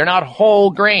with. They're not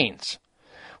whole grains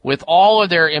with all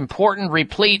of their important,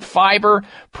 replete fiber,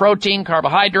 protein,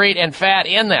 carbohydrate, and fat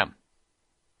in them.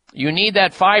 You need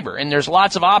that fiber, and there's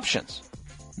lots of options.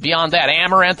 Beyond that,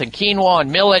 amaranth and quinoa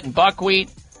and millet and buckwheat.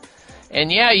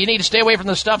 And yeah, you need to stay away from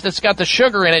the stuff that's got the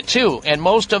sugar in it too. And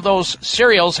most of those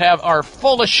cereals are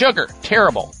full of sugar.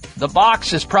 Terrible. The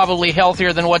box is probably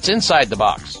healthier than what's inside the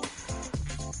box.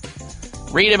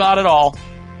 Read about it all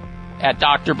at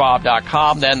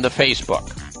drbob.com, then the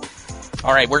Facebook.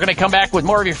 All right, we're going to come back with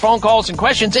more of your phone calls and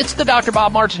questions. It's the Dr.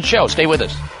 Bob Martin Show. Stay with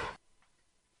us.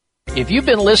 If you've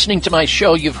been listening to my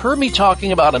show, you've heard me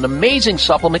talking about an amazing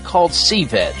supplement called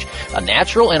C-Veg, a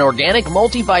natural and organic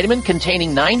multivitamin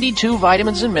containing 92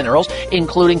 vitamins and minerals,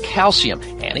 including calcium,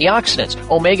 antioxidants,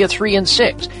 omega-3 and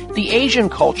 6. The Asian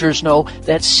cultures know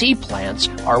that sea plants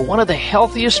are one of the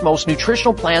healthiest, most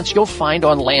nutritional plants you'll find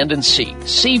on land and sea.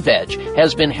 C-Veg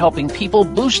has been helping people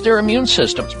boost their immune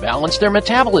systems, balance their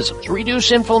metabolisms,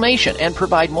 reduce inflammation, and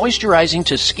provide moisturizing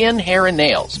to skin, hair, and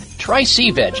nails. Try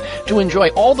C-Veg to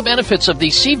enjoy all the benefits of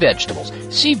these sea vegetables.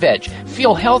 C-Veg,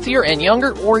 feel healthier and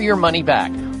younger or your money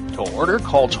back. To order,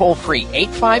 call toll-free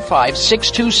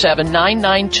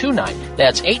 855-627-9929.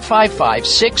 That's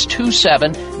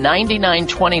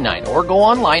 855-627-9929. Or go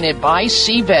online at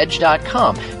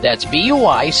buycveg.com. That's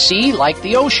B-U-I-C like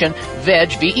the ocean,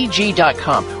 veg,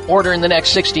 V-E-G.com. Order in the next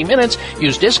 60 minutes.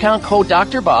 Use discount code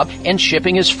Dr. Bob and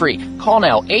shipping is free. Call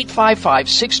now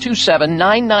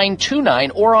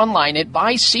 855-627-9929 or online at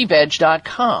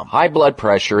buycveg.com. High blood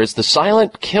pressure is the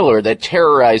silent killer that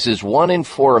terrorizes 1 in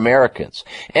 4 Americans.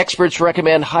 Experts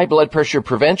recommend high blood pressure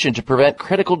prevention to prevent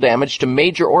critical damage to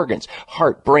major organs,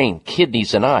 heart, brain,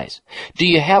 kidneys, and eyes. Do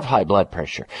you have high blood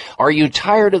pressure? Are you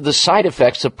tired of the side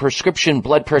effects of prescription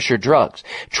blood pressure drugs?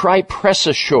 Try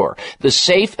PressAssure, the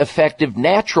safe, effective,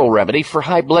 natural remedy for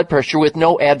high blood pressure with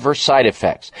no adverse side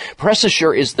effects.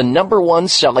 PressAssure is the #1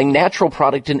 selling natural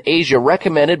product in Asia,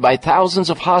 recommended by thousands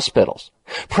of hospitals.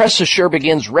 Press Assure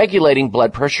begins regulating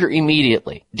blood pressure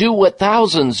immediately. Do what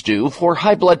thousands do for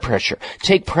high blood pressure.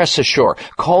 Take Press Assure.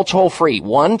 Call toll-free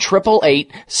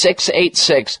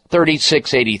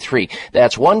 1-888-686-3683.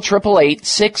 That's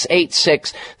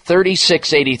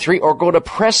 1-888-686-3683, or go to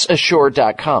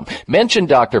PressAssure.com. Mention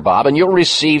Dr. Bob and you'll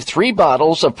receive 3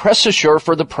 bottles of Press Assure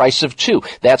for the price of 2.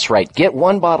 That's right. Get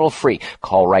 1 bottle free.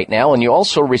 Call right now and you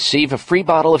also receive a free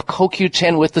bottle of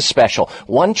CoQ10 with the special.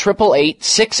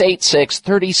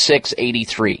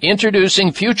 1-888-686-3683.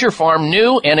 Introducing Future Farm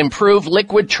new and improved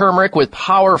liquid turmeric with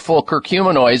powerful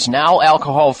curcuminoids, now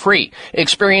alcohol-free.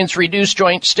 Experience reduced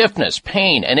joint stiffness,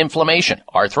 pain, and inflammation,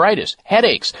 arthritis,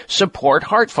 headaches, support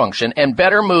heart function, and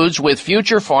better moods with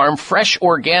Future Farm fresh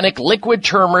organic liquid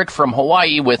turmeric from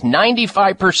Hawaii with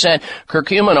 95%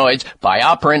 curcuminoids,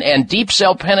 bioperin, and deep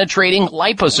cell penetrating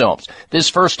liposomes. This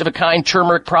first-of-a-kind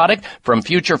turmeric product from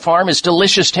Future Farm is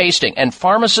delicious tasting and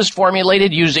pharmacist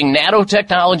formulated using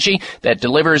nanotechnology that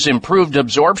delivers improved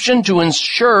absorption to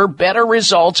ensure better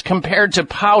results compared to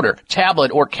powder,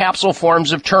 tablet, or capsule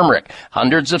forms of turmeric.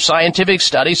 Hundreds of scientific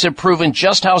studies have proven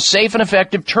just how safe and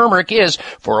effective turmeric is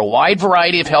for a wide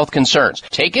variety of health concerns.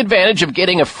 Take advantage of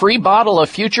getting a free bottle of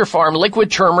Future Farm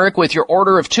liquid turmeric with your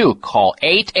order of 2. Call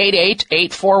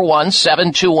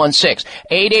 888-841-7216.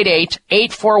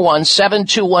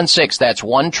 888-841-7216. That's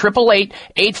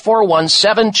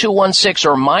 1-888-841-7216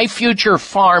 or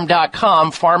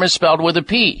myfuturefarm.com. Farm is spelled with a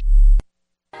P.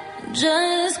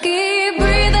 Just keep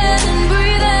breathing and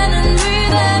breathing and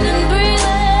breathing and breathing.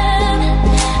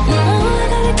 No, I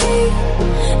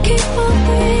gotta keep on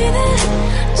breathing.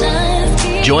 Just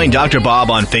keep. Join Dr. Bob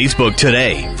on Facebook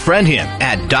today. Friend him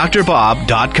at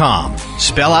drbob.com.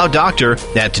 Spell out doctor,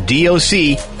 that's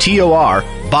DOCTOR,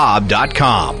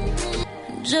 Bob.com.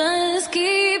 Just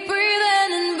keep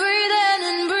breathing and breathing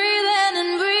and breathing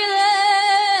and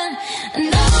breathing.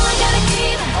 And now I gotta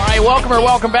keep. All right,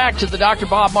 welcome back to the Dr.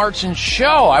 Bob Martin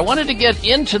Show. I wanted to get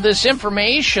into this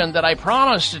information that I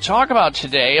promised to talk about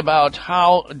today about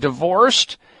how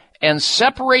divorced and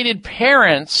separated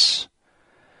parents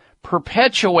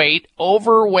perpetuate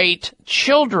overweight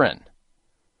children.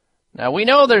 Now, we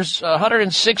know there's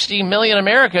 160 million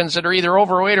Americans that are either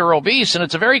overweight or obese, and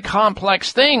it's a very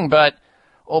complex thing, but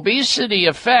obesity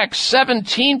affects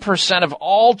 17% of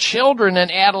all children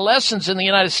and adolescents in the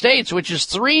United States, which is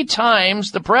 3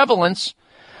 times the prevalence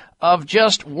of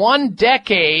just 1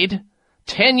 decade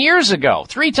 10 years ago.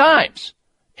 3 times.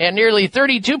 And nearly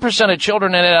 32% of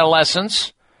children and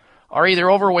adolescents are either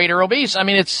overweight or obese. I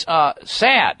mean, it's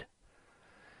sad.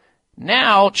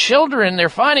 Now, they're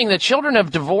finding that children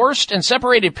of divorced and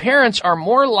separated parents are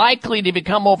more likely to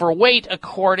become overweight,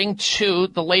 according to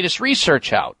the latest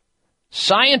research out.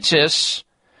 Scientists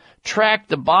tracked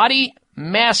the body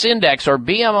mass index, or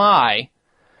BMI,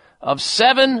 of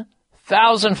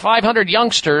 7,500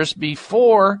 youngsters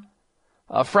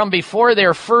from before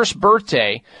their first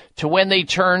birthday to when they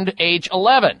turned age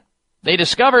 11. They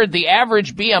discovered the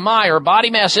average BMI, or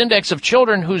body mass index, of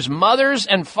children whose mothers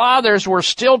and fathers were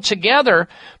still together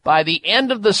by the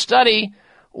end of the study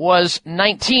was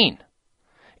 19.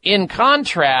 In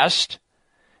contrast,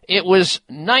 it was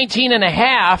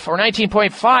 19.5 or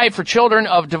 19.5 for children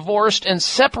of divorced and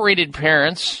separated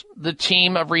parents, the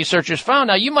team of researchers found.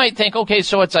 Now, you might think, okay,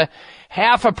 so it's a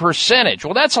 0.5%.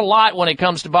 Well, that's a lot when it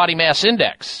comes to body mass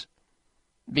index.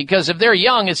 Because if they're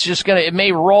young, it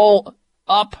may roll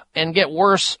up and get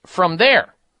worse from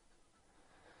there.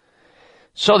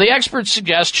 So the experts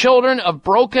suggest children of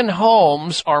broken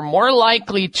homes are more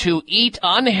likely to eat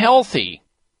unhealthy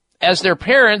as their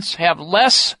parents have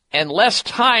less and less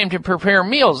time to prepare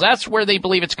meals. That's where they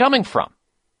believe it's coming from.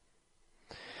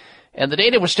 And the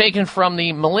data was taken from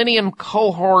the Millennium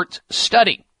Cohort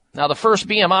Study. Now, the first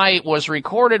BMI was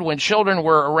recorded when children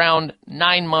were around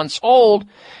 9 months old.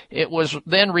 It was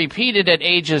then repeated at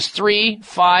ages 3,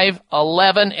 5,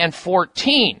 11, and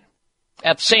 14.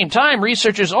 At the same time,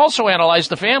 researchers also analyzed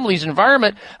the family's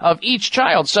environment of each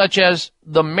child, such as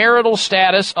the marital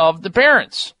status of the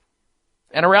parents.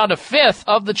 And around 1/5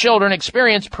 of the children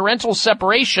experienced parental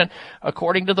separation,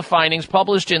 according to the findings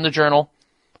published in the Journal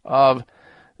of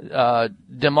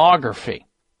Demography.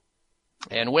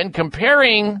 And when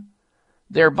comparing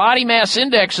their body mass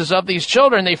indexes of these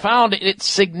children, they found it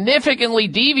significantly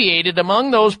deviated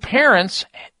among those parents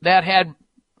that had,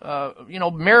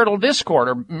 marital discord,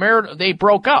 or they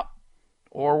broke up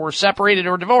or were separated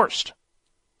or divorced.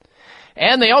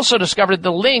 And they also discovered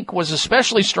the link was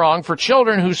especially strong for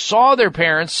children who saw their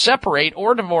parents separate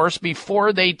or divorce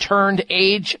before they turned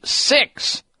age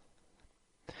 6.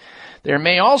 There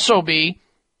may also be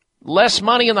less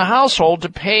money in the household to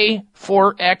pay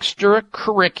for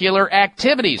extracurricular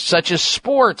activities such as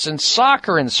sports and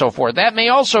soccer and so forth. That may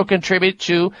also contribute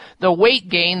to the weight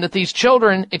gain that these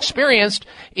children experienced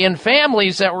in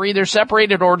families that were either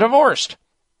separated or divorced.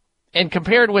 And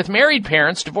compared with married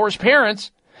parents, divorced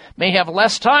parents may have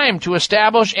less time to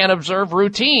establish and observe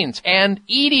routines and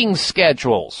eating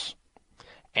schedules.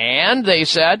 And they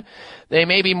said they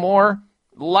may be more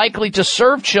likely to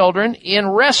serve children in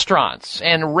restaurants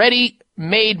and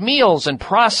ready-made meals and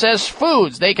processed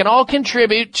foods. They can all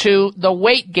contribute to the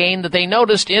weight gain that they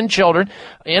noticed in children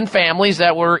in families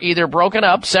that were either broken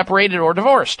up, separated, or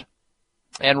divorced.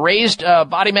 And raised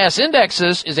body mass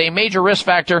indexes is a major risk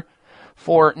factor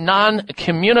for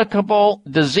non-communicable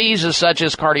diseases such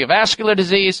as cardiovascular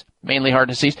disease, mainly heart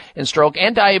disease, and stroke,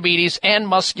 and diabetes, and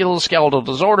musculoskeletal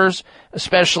disorders,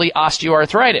 especially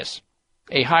osteoarthritis,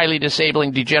 a highly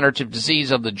disabling degenerative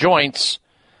disease of the joints,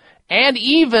 and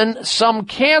even some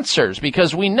cancers,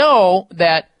 because we know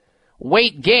that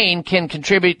weight gain can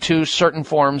contribute to certain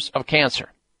forms of cancer.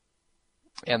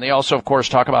 And they also, of course,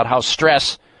 talk about how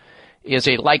stress is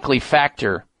a likely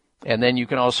factor. And then you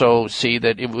can also see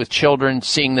that with children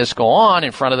seeing this go on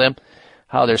in front of them,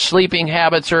 how their sleeping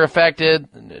habits are affected,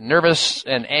 nervous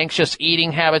and anxious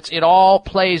eating habits, it all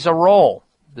plays a role.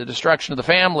 The destruction of the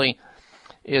family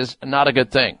is not a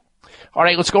good thing. All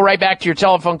right, let's go right back to your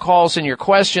telephone calls and your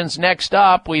questions. Next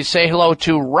up, we say hello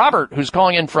to Robert, who's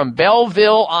calling in from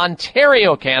Belleville,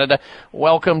 Ontario, Canada.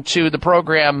 Welcome to the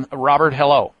program, Robert.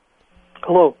 Hello.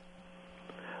 Hello.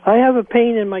 I have a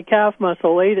pain in my calf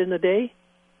muscle late in the day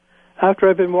after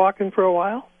I've been walking for a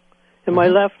while in my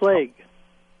left leg.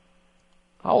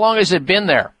 How long has it been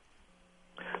there?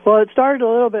 Well, it started a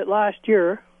little bit last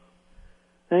year,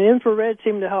 and infrared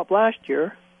seemed to help last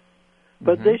year.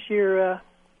 But this year,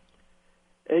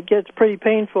 it gets pretty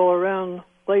painful around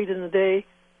late in the day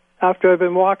after I've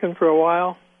been walking for a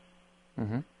while.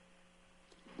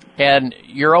 And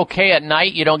you're okay at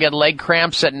night? You don't get leg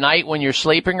cramps at night when you're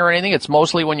sleeping or anything? It's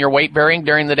mostly when you're weight-bearing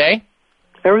during the day?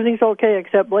 Everything's okay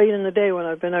except late in the day when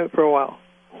I've been out for a while.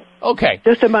 Okay.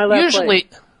 Just in my left leg.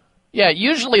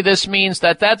 Usually this means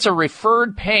that that's a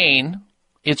referred pain.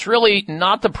 It's really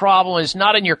not the problem. It's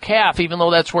not in your calf, even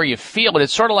though that's where you feel it.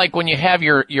 It's sort of like when you have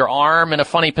your arm in a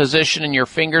funny position and your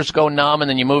fingers go numb, and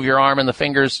then you move your arm and the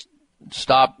fingers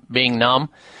stop being numb.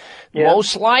 Yeah.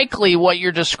 Most likely what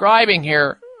you're describing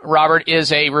here, Robert,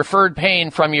 is a referred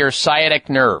pain from your sciatic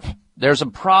nerve. There's a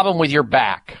problem with your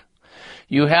back.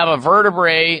 You have a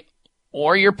vertebrae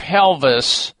or your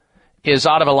pelvis is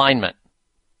out of alignment.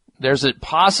 There's a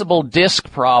possible disc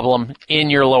problem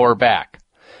in your lower back.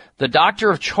 The doctor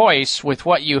of choice with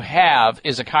what you have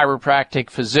is a chiropractic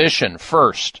physician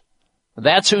first.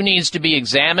 That's who needs to be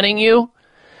examining you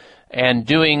and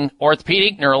doing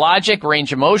orthopedic, neurologic,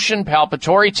 range of motion,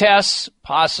 palpatory tests,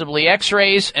 possibly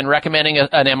x-rays, and recommending an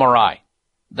MRI.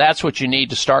 That's what you need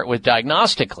to start with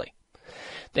diagnostically.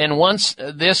 Then once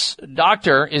this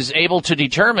doctor is able to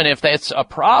determine if that's a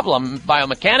problem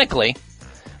biomechanically,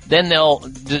 then they'll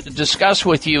discuss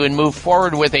with you and move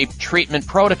forward with a treatment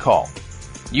protocol.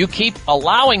 You keep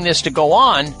allowing this to go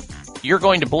on, you're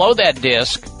going to blow that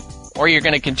disc, or you're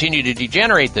going to continue to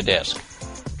degenerate the disc.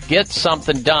 Get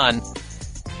something done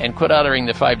and quit uttering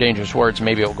the 5 dangerous words.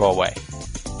 Maybe it will go away.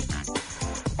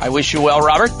 I wish you well,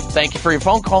 Robert. Thank you for your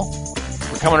phone call.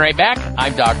 We're coming right back.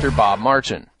 I'm Dr. Bob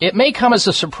Martin. It may come as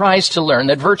a surprise to learn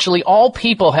that virtually all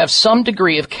people have some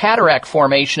degree of cataract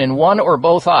formation in one or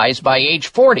both eyes by age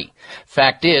 40.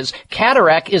 Fact is,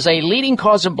 cataract is a leading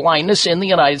cause of blindness in the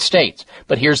United States.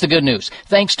 But here's the good news.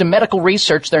 Thanks to medical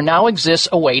research, there now exists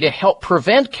a way to help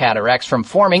prevent cataracts from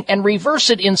forming and reverse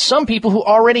it in some people who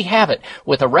already have it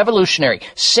with a revolutionary,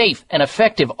 safe, and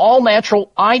effective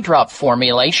all-natural eye drop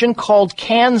formulation called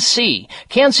Can-C.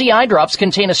 Can-C eye drops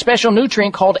contain a special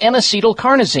nutrient called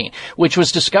N-acetylcarnosine, which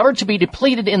was discovered to be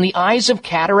depleted in the eyes of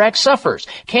cataract sufferers.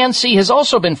 Can-C has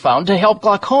also been found to help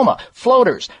glaucoma,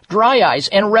 floaters, dry eyes,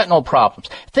 and retinal problems.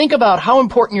 Think about how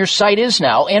important your sight is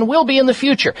now and will be in the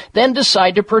future. Then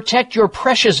decide to protect your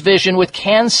precious vision with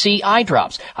Can-C eye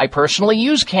drops. I personally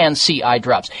use Can-C eye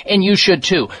drops, and you should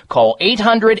too. Call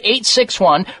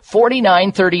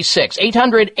 800-861-4936.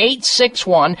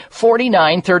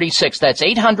 800-861-4936. That's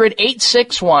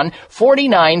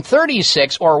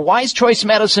 800-861-4936 or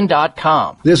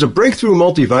wisechoicemedicine.com. There's a breakthrough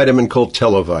multivitamin called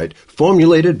Televite,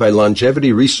 formulated by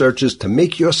longevity researchers to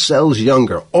make your cells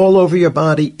younger all over your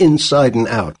body, inside and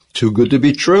out. Too good to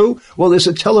be true? Well, there's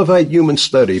a Televite human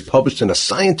study published in a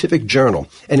scientific journal,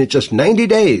 and in just 90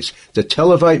 days, the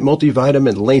Televite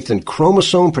multivitamin lengthened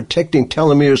chromosome-protecting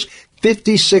telomeres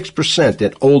 56%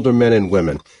 in older men and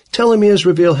women. Telomeres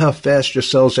reveal how fast your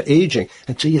cells are aging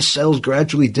until your cells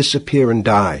gradually disappear and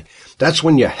die. That's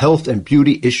when your health and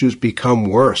beauty issues become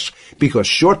worse, because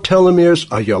short telomeres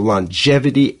are your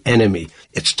longevity enemy.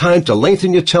 It's time to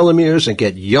lengthen your telomeres and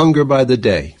get younger by the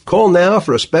day. Call now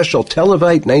for a special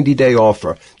Telovite 90-day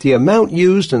offer. The amount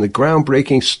used in the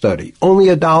groundbreaking study, only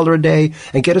 $1 a day,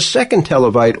 and get a second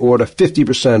Telovite order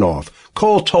 50% off.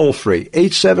 Call toll-free,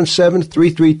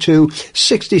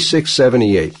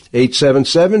 877-332-6678.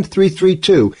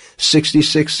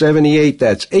 877-332-6678.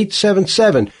 That's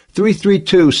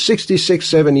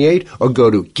 877-332-6678, or go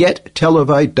to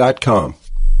gettelovite.com.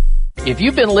 If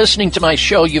you've been listening to my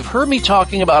show, you've heard me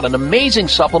talking about an amazing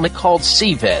supplement called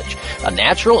C-Veg, a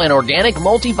natural and organic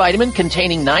multivitamin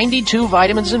containing 92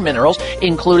 vitamins and minerals,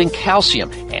 including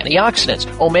calcium, antioxidants,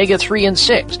 omega-3 and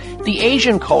 6. The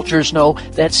Asian cultures know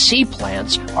that sea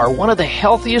plants are one of the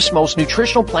healthiest, most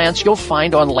nutritional plants you'll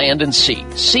find on land and sea.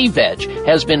 C-Veg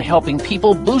has been helping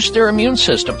people boost their immune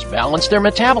systems, balance their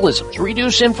metabolisms,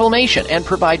 reduce inflammation, and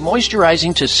provide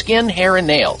moisturizing to skin, hair, and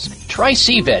nails. Try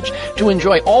C-Veg to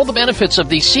enjoy all the benefits of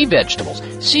these sea vegetables.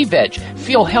 C-Veg.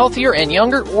 Feel healthier and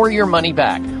younger or your money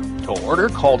back. To order,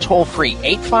 call toll-free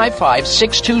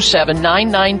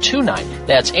 855-627-9929.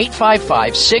 That's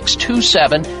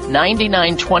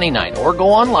 855-627-9929. Or go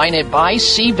online at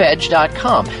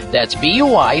buycveg.com. That's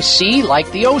B-U-I-C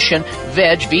like the ocean,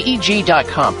 veg,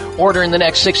 V-E-G.com. Order in the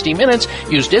next 60 minutes.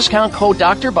 Use discount code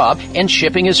Dr. Bob and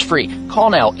shipping is free.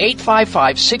 Call now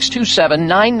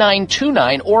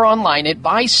 855-627-9929 or online at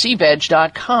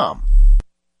buycveg.com.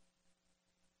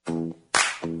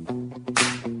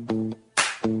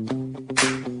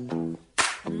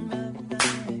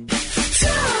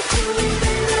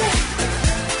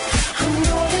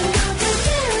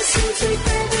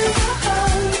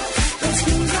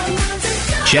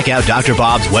 Check out Dr.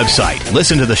 Bob's website.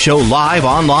 Listen to the show live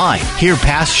online. Hear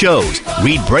past shows.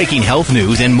 Read breaking health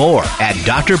news and more at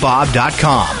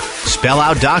drbob.com. Spell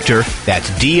out doctor. That's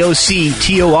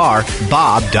D-O-C-T-O-R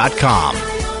Bob.com.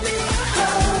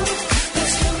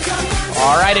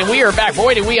 All right, and we are back.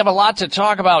 Boy, do we have a lot to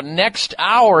talk about next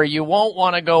hour. You won't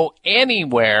want to go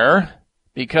anywhere,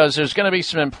 because there's going to be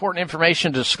some important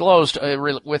information disclosed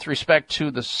with respect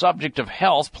to the subject of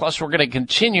health. Plus, we're going to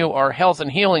continue our health and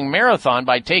healing marathon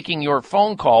by taking your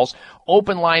phone calls,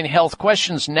 open line health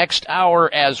questions next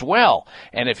hour as well.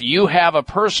 And if you have a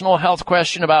personal health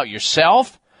question about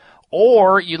yourself,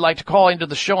 or you'd like to call into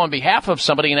the show on behalf of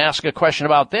somebody and ask a question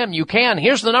about them, you can.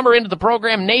 Here's the number into the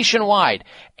program nationwide,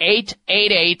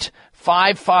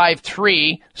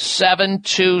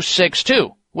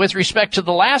 888-553-7262. With respect to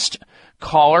the last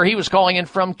caller, he was calling in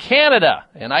from Canada,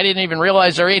 and I didn't even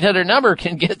realize our 800 number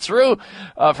can get through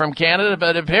from Canada,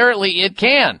 but apparently it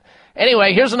can.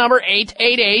 Anyway, here's the number,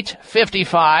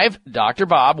 888-55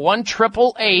 Bob,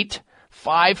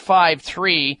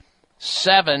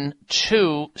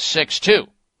 1-888-553-7262.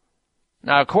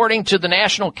 Now, according to the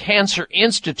National Cancer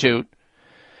Institute,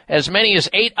 as many as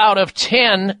 8 out of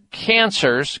 10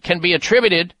 cancers can be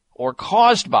attributed or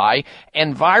caused by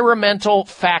environmental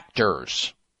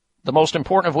factors, the most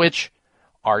important of which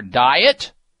are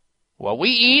diet, what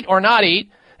we eat or not eat,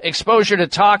 exposure to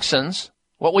toxins,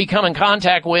 what we come in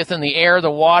contact with in the air, the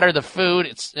water, the food,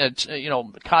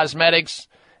 cosmetics,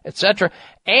 etc.,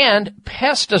 and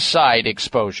pesticide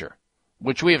exposure,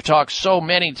 which we have talked so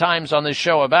many times on this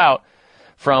show about,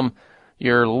 from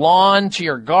your lawn to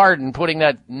your garden, putting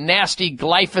that nasty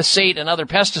glyphosate and other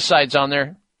pesticides on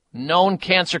there, known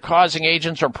cancer-causing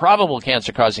agents or probable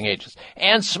cancer-causing agents,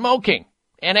 and smoking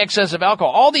and excess of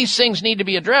alcohol. All these things need to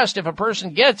be addressed if a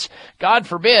person gets, God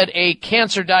forbid, a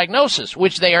cancer diagnosis,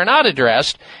 which they are not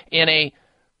addressed in a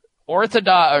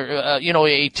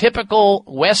a typical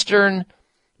Western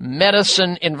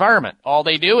medicine environment. All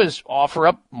they do is offer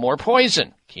up more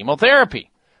poison, chemotherapy,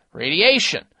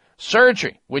 radiation,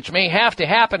 surgery, which may have to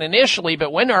happen initially,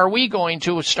 but when are we going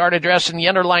to start addressing the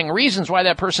underlying reasons why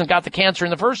that person got the cancer in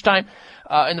the first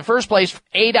place?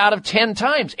 8 out of 10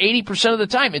 times, 80% of the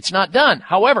time, it's not done.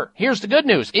 However, here's the good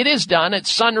news. It is done at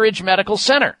Sunridge Medical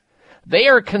Center. They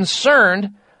are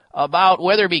concerned about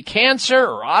whether it be cancer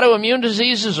or autoimmune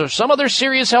diseases or some other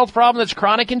serious health problem that's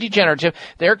chronic and degenerative.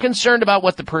 They're concerned about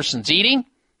what the person's eating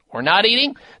or not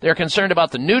eating. They're concerned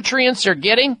about the nutrients they're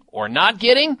getting or not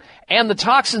getting, and the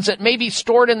toxins that may be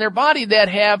stored in their body that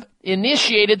have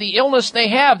initiated the illness they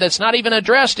have that's not even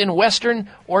addressed in Western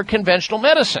or conventional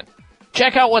medicine.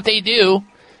 Check out what they do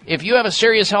if you have a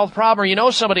serious health problem, or you know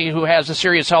somebody who has a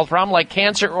serious health problem like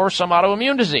cancer or some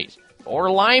autoimmune disease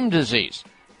or Lyme disease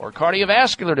or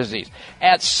cardiovascular disease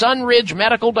at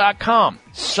sunridgemedical.com.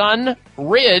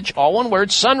 Sunridge, all one word,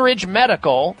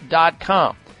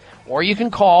 sunridgemedical.com. Or you can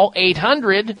call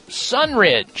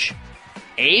 800-SUNRIDGE.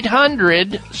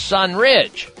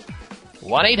 800-SUNRIDGE.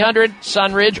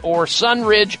 1-800-SUNRIDGE or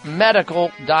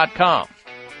sunridgemedical.com.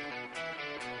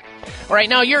 All right,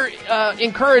 now you're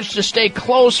encouraged to stay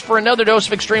close for another dose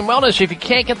of Extreme Wellness. If you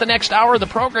can't get the next hour of the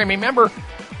program, remember,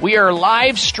 we are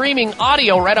live streaming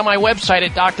audio right on my website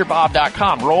at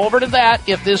drbob.com. Roll over to that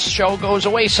if this show goes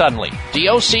away suddenly.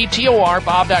 DOCTOR,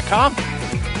 Bob.com.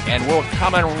 And we're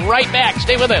coming right back.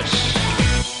 Stay with us.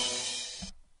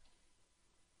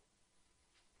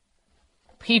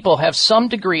 People have some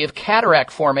degree of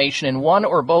cataract formation in one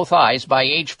or both eyes by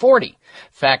age 40.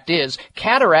 Fact is,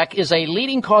 cataract is a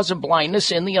leading cause of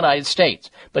blindness in the United States.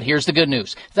 But here's the good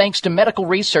news. Thanks to medical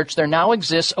research, there now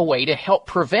exists a way to help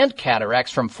prevent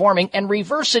cataracts from forming and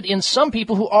reverse it in some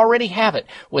people who already have it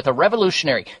with a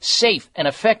revolutionary, safe, and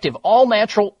effective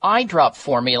all-natural eye drop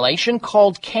formulation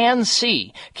called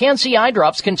Can-C. Can-C eye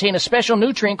drops contain a special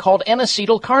nutrient called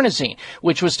N-acetylcarnosine,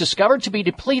 which was discovered to be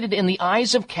depleted in the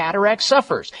eyes of cataract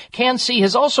sufferers. Can-C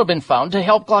has also been found to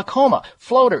help glaucoma,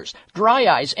 floaters, dry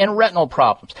eyes, and retinal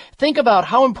problems. Think about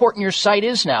how important your sight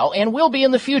is now and will be in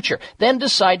the future. Then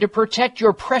decide to protect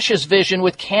your precious vision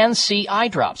with Can-C eye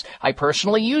drops. I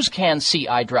personally use Can-C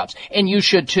eye drops, and you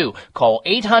should too. Call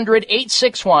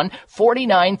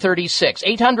 800-861-4936.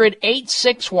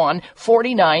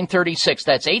 800-861-4936.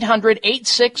 That's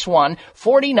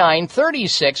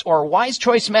 800-861-4936 or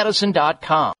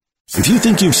wisechoicemedicine.com. If you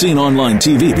think you've seen online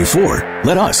TV before,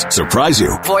 let us surprise you.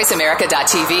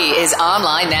 VoiceAmerica.tv is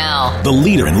online now. The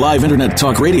leader in live internet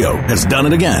talk radio has done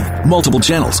it again. Multiple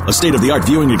channels, a state-of-the-art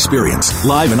viewing experience,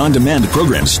 live and on-demand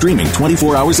programs streaming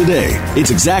 24 hours a day.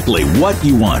 It's exactly what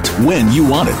you want, when you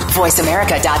want it.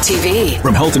 VoiceAmerica.tv.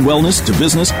 From health and wellness to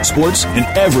business, sports, and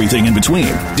everything in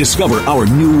between. Discover our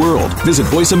new world. Visit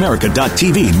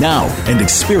VoiceAmerica.tv now and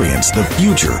experience the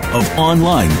future of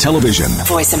online television.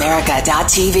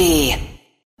 VoiceAmerica.tv.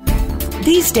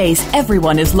 These days,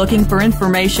 everyone is looking for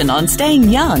information on staying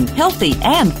young, healthy,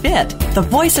 and fit. The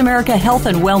Voice America Health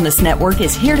and Wellness Network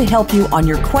is here to help you on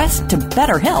your quest to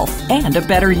better health and a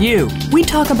better you. We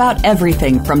talk about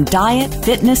everything from diet,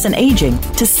 fitness, and aging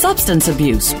to substance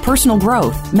abuse, personal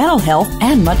growth, mental health,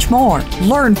 and much more.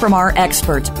 Learn from our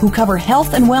experts who cover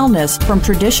health and wellness from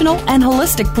traditional and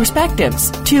holistic perspectives.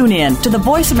 Tune in to the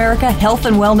Voice America Health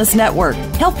and Wellness Network.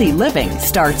 Healthy living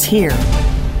starts here.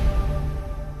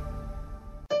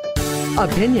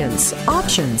 Opinions,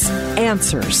 options,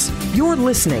 answers. You're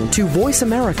listening to Voice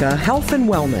America Health and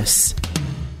Wellness.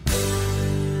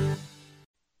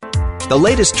 The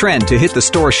latest trend to hit the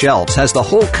store shelves has the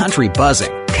whole country buzzing.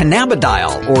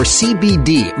 Cannabidiol, or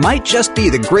CBD, might just be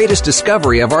the greatest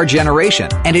discovery of our generation,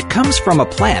 and it comes from a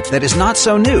plant that is not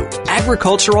so new,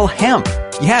 agricultural hemp.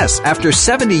 Yes, after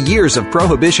 70 years of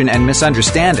prohibition and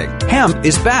misunderstanding, hemp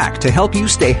is back to help you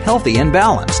stay healthy and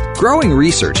balanced. Growing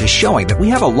research is showing that we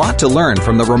have a lot to learn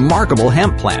from the remarkable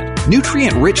hemp plant.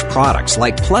 Nutrient-rich products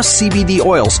like Plus CBD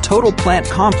Oil's Total Plant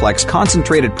Complex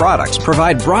concentrated products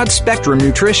provide broad-spectrum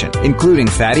nutrition, including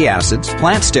fatty acids,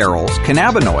 plant sterols,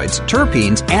 cannabinoids,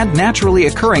 terpenes, and naturally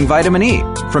occurring vitamin E.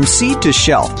 From seed to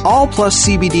shelf, all Plus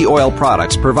CBD Oil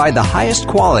products provide the highest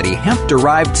quality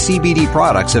hemp-derived CBD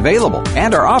products available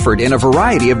and are offered in a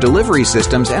variety of delivery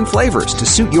systems and flavors to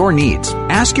suit your needs.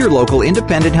 Ask your local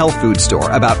independent health food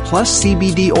store about Plus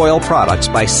CBD Oil products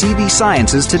by CV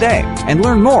Sciences today and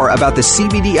learn more about the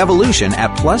CBD evolution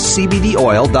at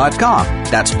pluscbdoil.com.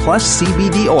 That's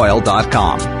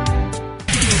pluscbdoil.com.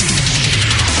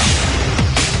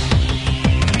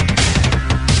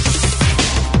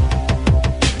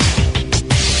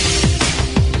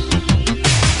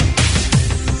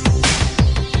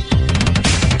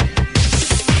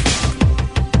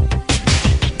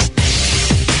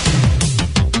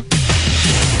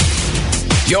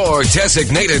 Your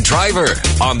designated driver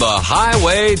on the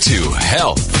highway to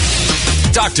health.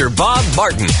 Dr. Bob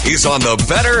Martin is on the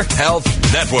Better Health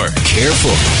Network.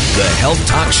 Careful. The health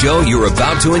talk show you're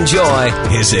about to enjoy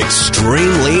is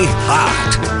extremely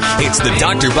hot. It's the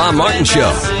Dr. Bob Martin Show.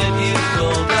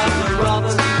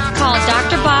 Call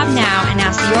Dr. Bob now and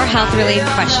ask your health-related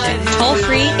question. Toll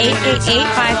free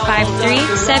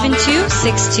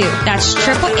 888-553-7262. That's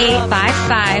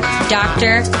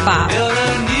 888-55-Dr. Bob.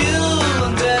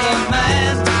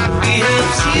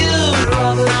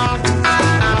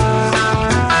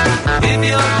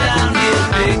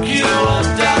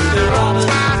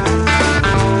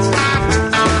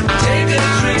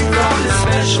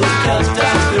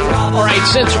 All right,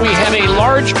 since we have a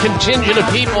large contingent of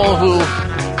people who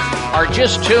are are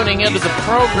just tuning into the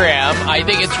program, I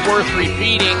think it's worth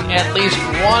repeating at least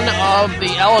one of the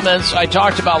elements I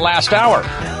talked about last hour.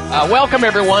 Welcome,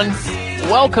 everyone.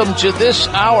 Welcome to this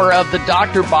hour of the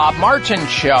Dr. Bob Martin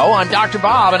Show. I'm Dr.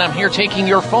 Bob, and I'm here taking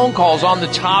your phone calls on the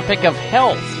topic of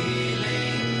health.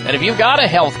 And if you've got a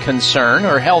health concern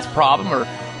or health problem or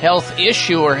health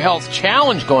issue or health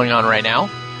challenge going on right now,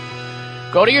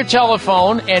 go to your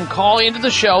telephone and call into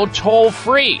the show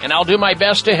toll-free, and I'll do my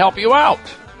best to help you out.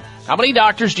 How many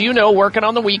doctors do you know working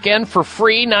on the weekend for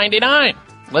free 99?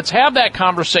 Let's have that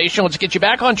conversation. Let's get you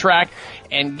back on track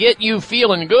and get you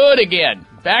feeling good again.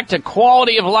 Back to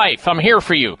quality of life. I'm here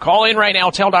for you. Call in right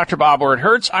now. Tell Dr. Bob where it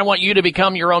hurts. I want you to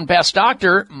become your own best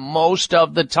doctor most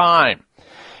of the time.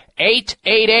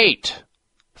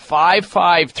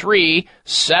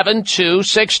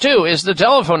 888-553-7262 is the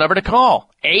telephone number to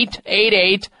call.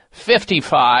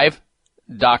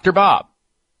 888-55-Dr. Bob.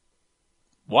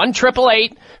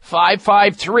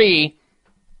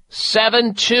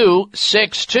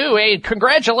 1-888-553-7262. Hey,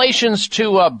 congratulations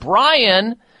to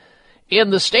Brian in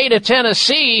the state of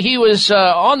Tennessee. He was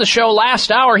on the show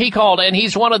last hour. He called, and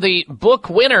he's one of the book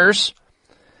winners.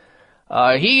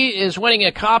 He is winning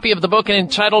a copy of the book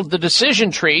entitled The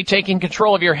Decision Tree, Taking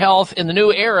Control of Your Health in the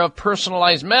New Era of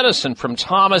Personalized Medicine from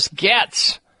Thomas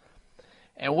Getz.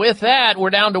 And with that, we're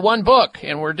down to one book,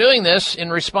 and we're doing this in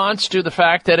response to the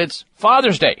fact that it's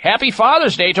Father's Day. Happy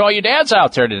Father's Day to all you dads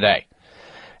out there today.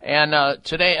 And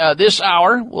today, this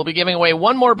hour, we'll be giving away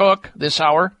one more book this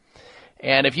hour.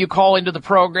 And if you call into the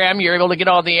program, you're able to get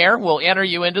on the air. We'll enter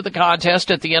you into the contest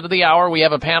at the end of the hour. We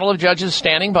have a panel of judges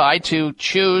standing by to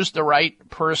choose the right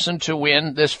person to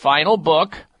win this final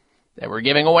book that we're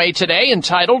giving away today,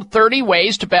 entitled 30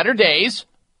 Ways to Better Days,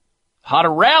 How to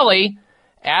Rally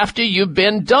After You've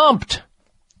Been Dumped.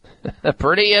 A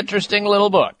pretty interesting little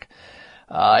book.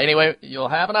 Anyway, you'll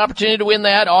have an opportunity to win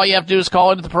that. All you have to do is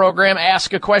call into the program,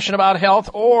 ask a question about health,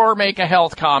 or make a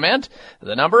health comment.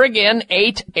 The number again,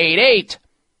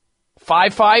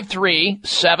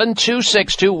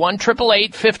 888-553-7262,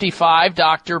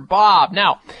 1-888-55-Dr. Bob.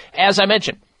 Now, as I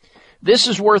mentioned, this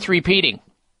is worth repeating.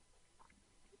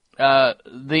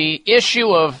 The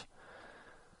issue of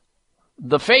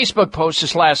the Facebook post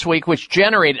this last week, which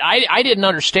generated, I didn't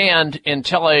understand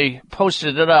until I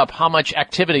posted it up how much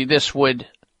activity this would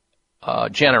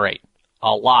generate.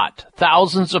 A lot.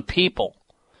 Thousands of people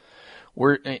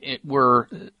were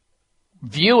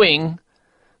viewing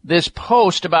this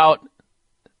post about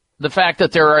the fact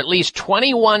that there are at least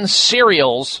 21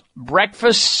 cereals,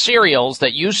 breakfast cereals,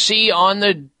 that you see on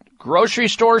the grocery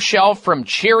store shelf, from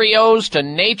Cheerios to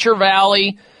Nature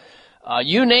Valley,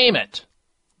 you name it.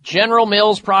 General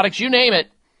Mills products, you name it,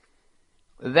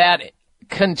 that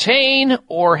contain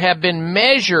or have been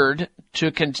measured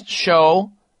to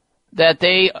show that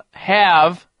they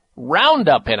have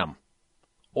Roundup in them,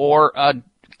 or a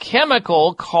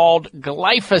chemical called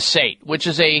glyphosate, which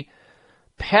is a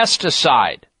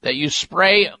pesticide that you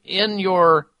spray in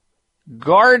your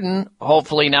garden,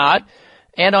 hopefully not,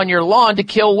 and on your lawn to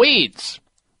kill weeds.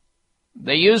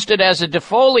 They used it as a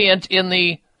defoliant in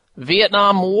the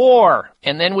Vietnam War,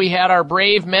 and then we had our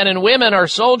brave men and women, our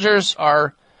soldiers,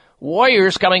 our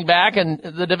warriors coming back, and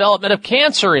the development of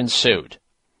cancer ensued.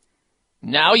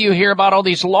 Now you hear about all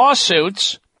these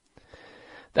lawsuits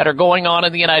that are going on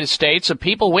in the United States, of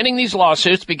people winning these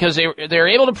lawsuits because they're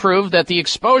able to prove that the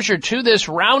exposure to this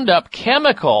Roundup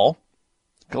chemical,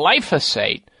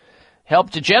 glyphosate,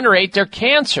 helped to generate their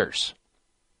cancers.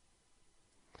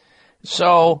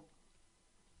 So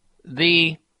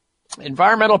the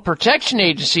Environmental Protection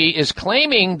Agency is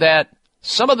claiming that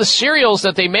some of the cereals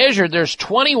that they measured, there's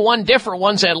 21 different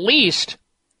ones at least,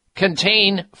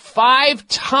 contain 5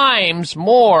 times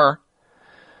more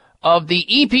of the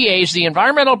EPA's, the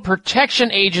Environmental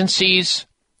Protection Agency's,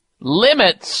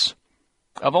 limits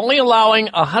of only allowing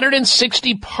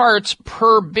 160 parts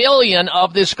per billion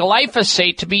of this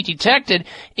glyphosate to be detected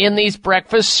in these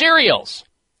breakfast cereals.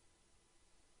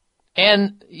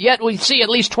 And yet we see at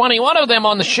least 21 of them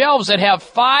on the shelves that have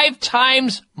 5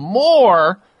 times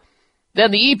more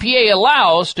than the EPA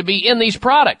allows to be in these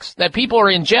products that people are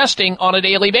ingesting on a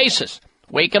daily basis.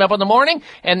 Waking up in the morning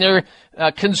and they're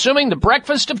consuming the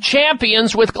breakfast of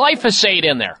champions with glyphosate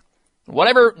in there.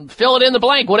 Whatever, fill it in the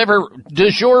blank, whatever du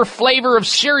jour flavor of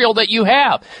cereal that you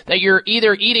have, that you're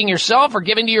either eating yourself or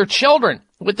giving to your children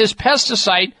with this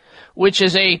pesticide, which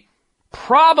is a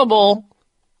probable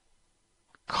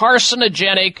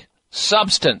carcinogenic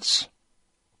substance.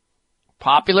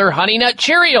 Popular Honey Nut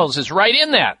Cheerios is right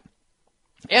in that.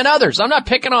 And others. I'm not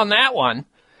picking on that one.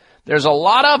 There's a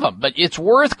lot of them, but it's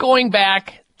worth going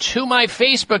back to my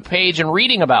Facebook page and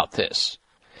reading about this.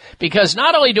 because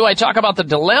not only do I talk about the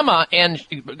dilemma and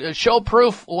show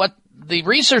proof what the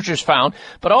researchers found,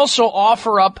 but also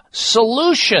offer up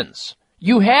solutions.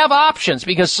 You have options,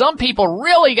 because some people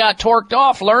really got torqued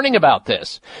off learning about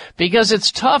this, because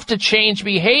it's tough to change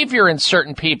behavior in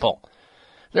certain people.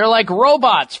 They're like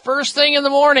robots. First thing in the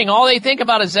morning, all they think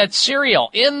about is that cereal.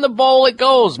 In the bowl it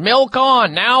goes, milk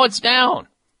on, now it's down.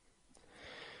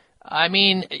 I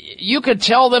mean, you could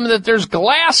tell them that there's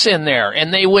glass in there,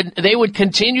 and they would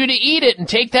continue to eat it and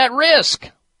take that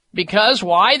risk. Because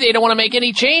why? They don't want to make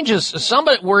any changes.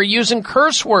 Somebody were using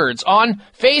curse words on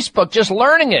Facebook, just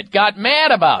learning it, got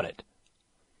mad about it.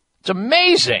 It's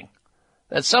amazing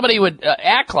that somebody would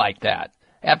act like that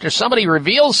after somebody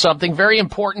reveals something very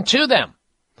important to them.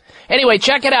 Anyway,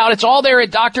 check it out. It's all there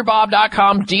at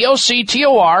drbob.com,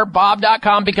 DOCTOR,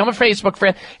 bob.com. Become a Facebook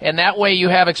friend, and that way you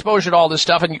have exposure to all this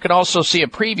stuff, and you can also see a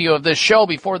preview of this show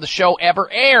before the show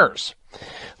ever airs.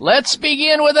 Let's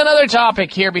begin with another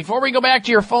topic here before we go back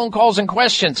to your phone calls and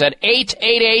questions at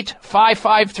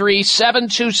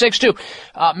 888-553-7262.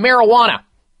 Marijuana.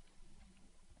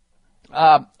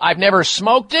 I've never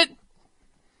smoked it,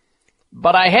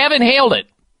 but I have inhaled it.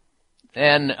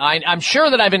 And I'm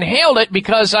sure that I've inhaled it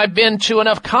because I've been to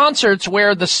enough concerts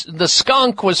where the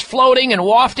skunk was floating and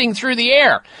wafting through the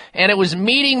air, and it was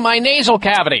meeting my nasal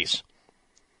cavities.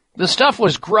 The stuff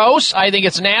was gross. I think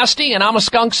it's nasty, and I'm a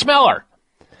skunk smeller.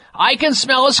 I can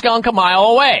smell a skunk a mile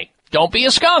away. Don't be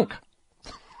a skunk.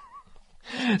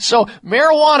 So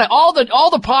marijuana, all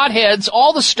the potheads,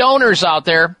 all the stoners out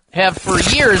there have for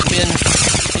years been,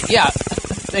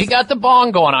 they got the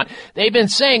bong going on. They've been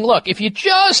saying, look, if you'll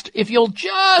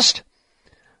just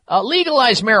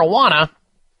legalize marijuana,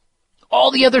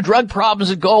 all the other drug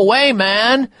problems would go away,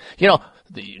 man. You know,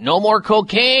 no more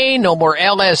cocaine, no more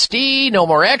LSD, no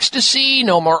more ecstasy,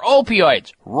 no more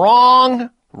opioids.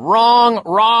 Wrong.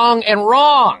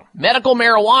 Medical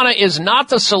marijuana is not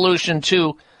the solution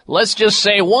to, let's just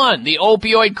say, the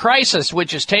opioid crisis,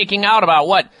 which is taking out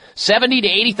about, 70 to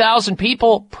 80,000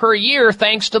 people per year,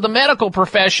 thanks to the medical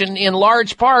profession, in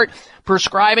large part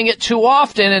prescribing it too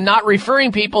often and not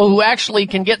referring people who actually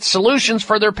can get solutions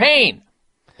for their pain.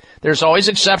 There's always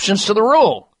exceptions to the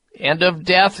rule. End of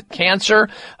death, cancer,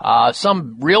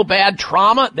 some real bad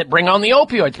trauma that bring on the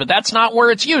opioids, but that's not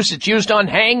where it's used. It's used on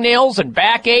hangnails and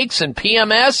backaches and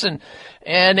PMS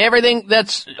and everything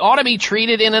that's ought to be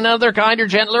treated in another kinder,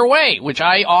 gentler way, which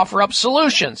I offer up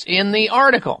solutions in the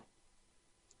article.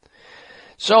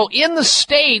 So in the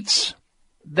states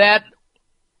that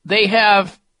they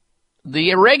have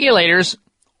the regulators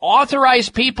authorize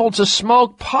people to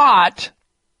smoke pot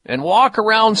and walk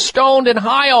around stoned and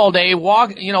high all day,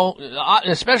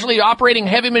 especially operating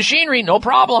heavy machinery, no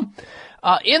problem.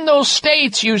 In those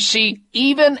states, you see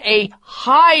even a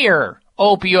higher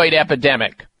opioid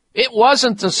epidemic. It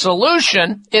wasn't the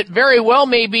solution. It very well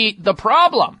may be the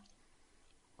problem.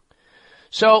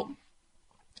 So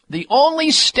the only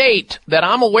state that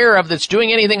I'm aware of that's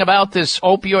doing anything about this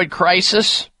opioid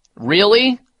crisis,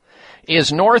 really,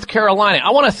 is North Carolina. I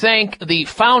want to thank the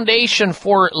Foundation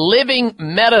for Living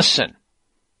Medicine,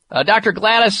 Dr.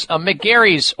 Gladys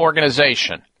McGarry's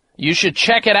organization. You should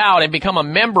check it out and become a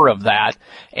member of that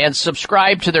and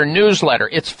subscribe to their newsletter.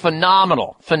 It's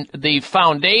phenomenal. The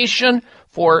Foundation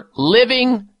for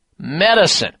Living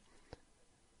Medicine.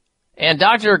 And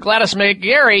Dr. Gladys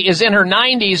McGarry is in her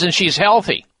 90s and she's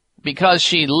healthy because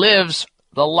she lives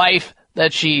the life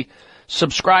that she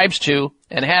subscribes to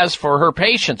and has for her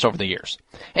patients over the years.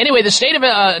 Anyway, the state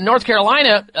of North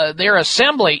Carolina, their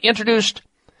assembly introduced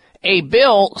a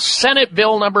bill, Senate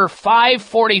Bill number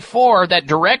 544, that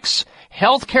directs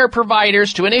healthcare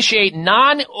providers to initiate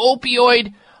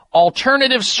non-opioid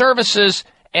alternative services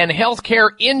and healthcare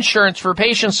insurance for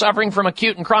patients suffering from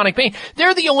acute and chronic pain.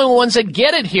 They're the only ones that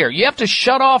get it here. You have to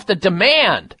shut off the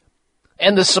demand,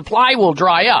 and the supply will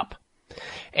dry up.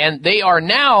 And they are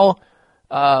now,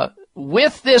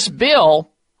 with this bill,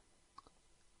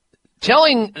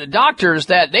 telling doctors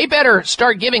that they better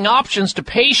start giving options to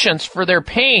patients for their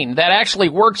pain that actually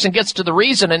works and gets to the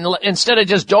reason instead of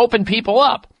just doping people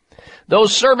up.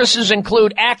 Those services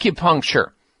include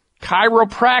acupuncture,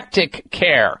 chiropractic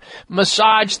care,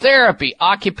 massage therapy,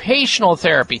 occupational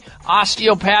therapy,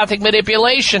 osteopathic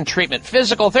manipulation treatment,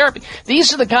 physical therapy.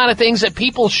 These are the kind of things that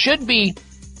people should be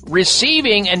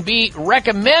receiving and be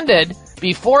recommended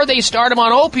before they start them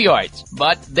on opioids,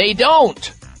 but they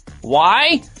don't.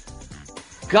 Why?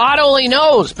 God only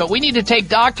knows, but we need to take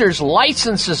doctors'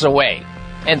 licenses away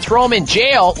and throw them in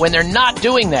jail when they're not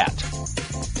doing that.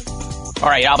 All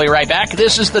right, I'll be right back.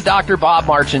 This is the Dr. Bob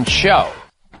Martin Show.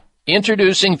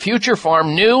 Introducing Future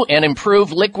Farm new and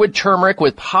improved liquid turmeric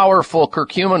with powerful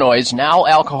curcuminoids, now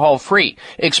alcohol-free.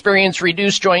 Experience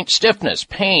reduced joint stiffness,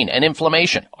 pain and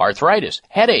inflammation, arthritis,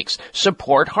 headaches,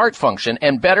 support heart function,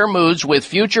 and better moods with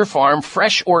Future Farm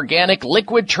fresh organic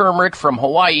liquid turmeric from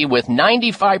Hawaii with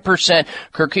 95%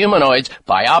 curcuminoids,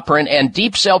 bioperin, and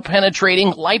deep cell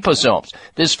penetrating liposomes.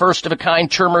 This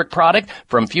first-of-a-kind turmeric product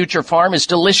from Future Farm is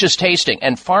delicious tasting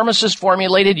and pharmacist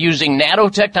formulated using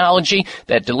nanotechnology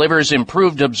that delivers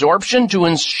improved absorption to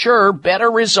ensure better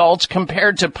results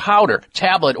compared to powder,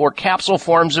 tablet, or capsule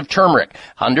forms of turmeric.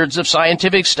 Hundreds of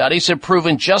scientific studies have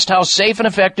proven just how safe and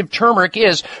effective turmeric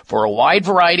is for a wide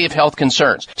variety of health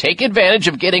concerns. Take advantage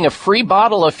of getting a free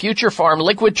bottle of Future Farm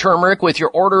liquid turmeric with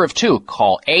your order of 2.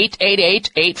 Call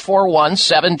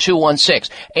 888-841-7216.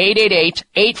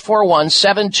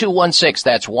 888-841-7216.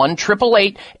 That's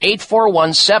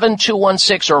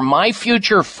 1-888-841-7216 or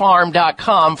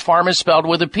myfuturefarm.com. Farm is spelled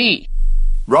with a P.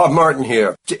 Rob Martin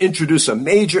here to introduce a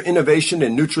major innovation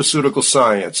in nutraceutical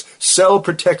science, Cell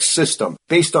Protect System,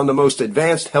 based on the most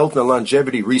advanced health and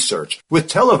longevity research. With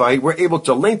Televite, we're able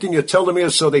to lengthen your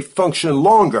telomeres so they function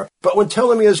longer. But when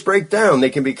telomeres break down,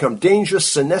 they can become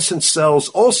dangerous senescent cells,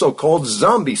 also called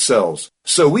zombie cells.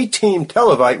 So we teamed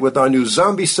Televite with our new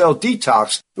Zombie Cell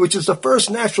Detox, which is the first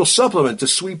natural supplement to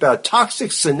sweep out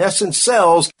toxic senescent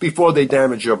cells before they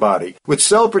damage your body. With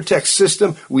Cell Protect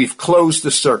System, we've closed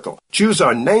the circle. Choose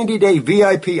our 90-day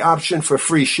VIP option for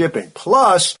free shipping.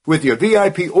 Plus, with your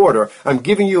VIP order, I'm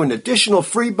giving you an additional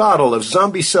free bottle of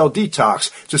Zombie Cell Detox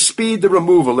to speed the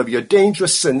removal of your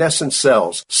dangerous senescent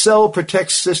cells. Cell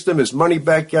Protect System is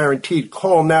money-back guaranteed.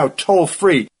 Call now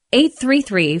toll-free.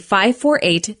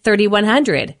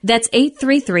 833-548-3100. That's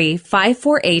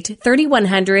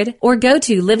 833-548-3100 or go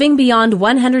to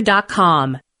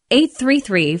livingbeyond100.com.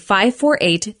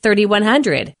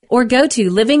 833-548-3100 or go to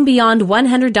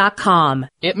livingbeyond100.com.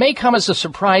 It may come as a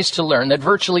surprise to learn that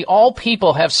virtually all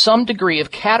people have some degree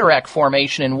of cataract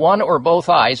formation in one or both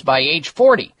eyes by age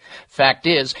 40. Fact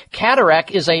is,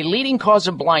 cataract is a leading cause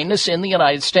of blindness in the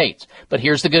United States. But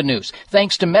here's the good news.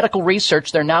 Thanks to medical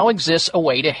research, there now exists a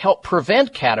way to help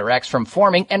prevent cataracts from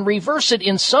forming and reverse it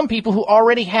in some people who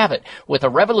already have it with a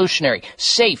revolutionary,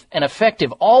 safe, and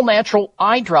effective all-natural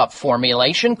eye drop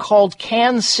formulation called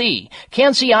Can-C.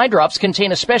 Can-C eye drops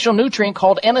contain a special nutrient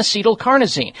called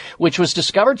N-acetylcarnosine, which was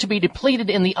discovered to be depleted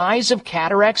in the eyes of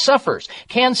cataract sufferers.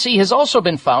 Can-C has also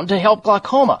been found to help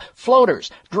glaucoma,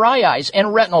 floaters, dry eyes,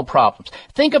 and retinal problems.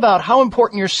 Think about how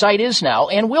important your sight is now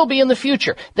and will be in the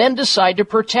future. Then decide to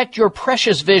protect your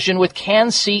precious vision with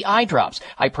Can-C eye drops.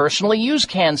 I personally use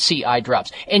Can-C eye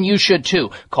drops, and you should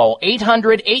too. Call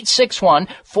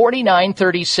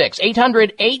 800-861-4936.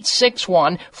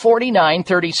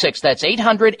 800-861-4936. That's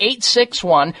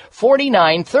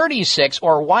 800-861-4936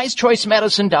 or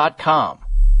wisechoicemedicine.com.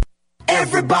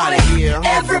 Everybody,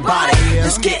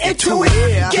 let's get into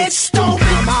it. Get stoked,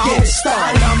 get it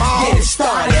started, get it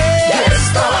started, get it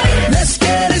started. Let's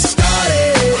get it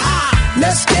started.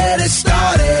 Let's get it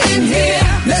started in here.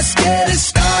 Let's get it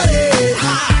started.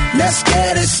 Let's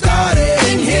get it started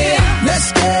in here.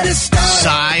 Let's get it started.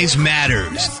 Size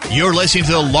matters. You're listening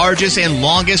to the largest and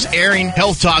longest airing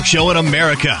health talk show in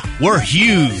America. We're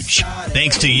huge.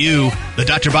 Thanks to you, the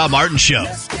Dr. Bob Martin Show.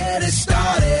 Let's get it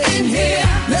started in here.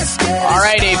 All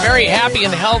right, a very happy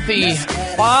and healthy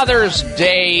Father's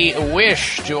Day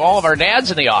wish to all of our dads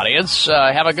in the audience.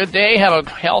 Have a good day, have a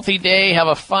healthy day, have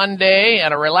a fun day,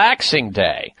 and a relaxing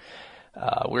day.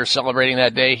 We're celebrating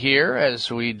that day here as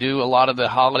we do a lot of the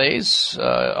holidays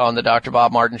on the Dr.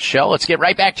 Bob Martin Show. Let's get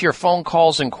right back to your phone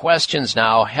calls and questions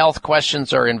now. Health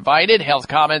questions are invited. Health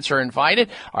comments are invited.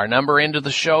 Our number into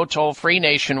the show, toll-free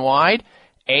nationwide,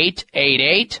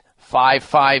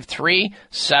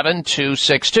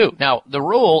 888-553-7262. Now, the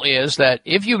rule is that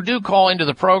if you do call into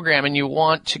the program and you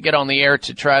want to get on the air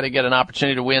to try to get an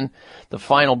opportunity to win the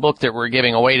final book that we're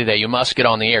giving away today, you must get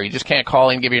on the air. You just can't call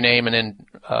in, give your name, and then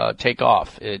take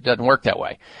off. It doesn't work that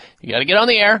way. You got to get on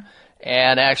the air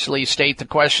and actually state the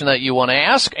question that you want to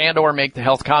ask and or make the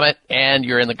health comment, and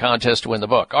you're in the contest to win the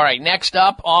book. All right, next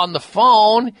up on the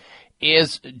phone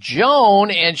is Joan,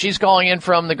 and she's calling in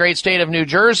from the great state of New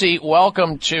Jersey.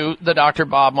 Welcome to the Dr.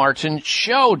 Bob Martin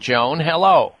Show, Joan.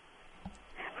 Hello.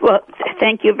 Well,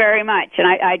 thank you very much, and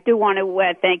I do want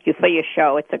to thank you for your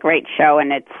show. It's a great show,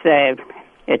 and it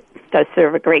does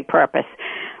serve a great purpose.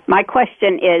 My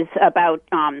question is about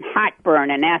heartburn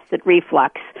and acid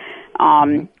reflux.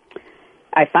 I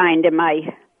find in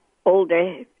my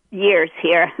older years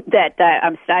here that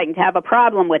I'm starting to have a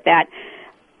problem with that.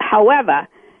 However,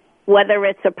 whether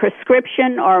it's a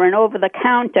prescription or an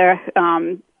over-the-counter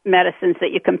medicines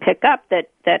that you can pick up that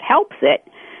helps it,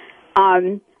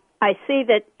 I see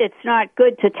that it's not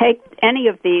good to take any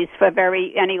of these for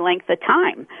any length of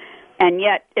time. And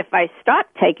yet, if I stop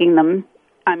taking them,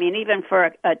 I mean, even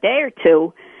for a day or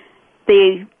two,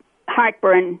 the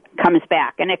heartburn comes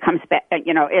back, and it comes back.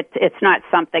 It's not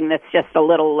something that's just a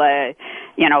little, a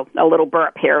little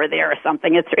burp here or there or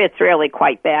something. It's really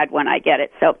quite bad when I get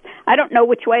it. So I don't know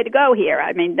which way to go here.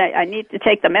 I mean, I need to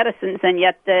take the medicines, and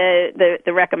yet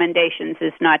the recommendations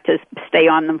is not to stay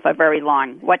on them for very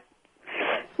long. What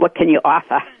can you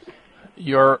offer?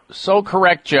 You're so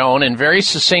correct, Joan, and very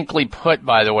succinctly put,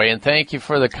 by the way, and thank you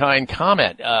for the kind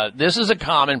comment. This is a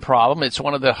common problem. It's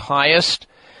one of the highest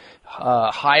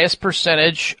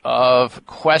percentage of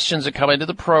questions that come into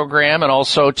the program and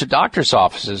also to doctors'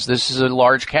 offices. This is a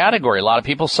large category. A lot of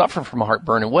people suffer from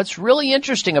heartburn. And what's really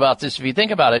interesting about this, if you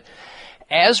think about it,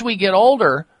 as we get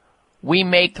older, we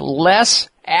make less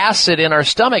acid in our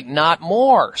stomach, not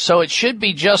more. So it should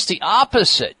be just the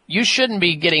opposite. You shouldn't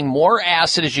be getting more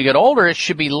acid as you get older. It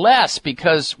should be less,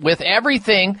 because with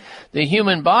everything, the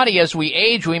human body, as we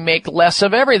age, we make less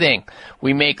of everything.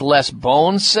 We make less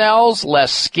bone cells,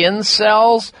 less skin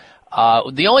cells.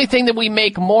 The only thing that we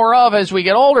make more of as we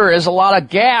get older is a lot of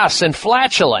gas and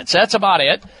flatulence. That's about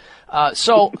it.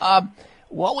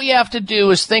 What we have to do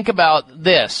is think about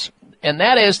this, and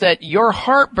that is that your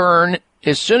heartburn,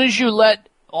 as soon as you let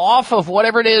off of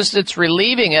whatever it is that's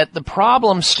relieving it, the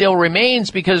problem still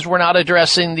remains because we're not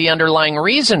addressing the underlying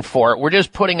reason for it. We're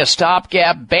just putting a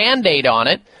stopgap Band-Aid on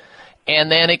it, and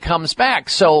then it comes back.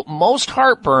 So most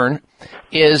heartburn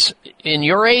is, in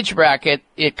your age bracket,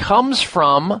 it comes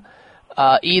from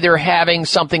either having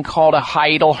something called a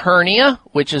hiatal hernia,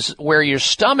 which is where your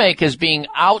stomach is being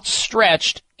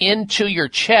outstretched into your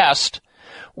chest,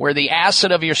 where the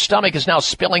acid of your stomach is now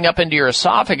spilling up into your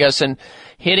esophagus and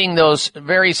hitting those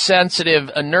very sensitive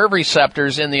nerve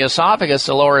receptors in the esophagus,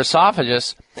 the lower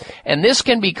esophagus. And this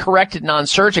can be corrected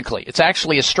non-surgically. It's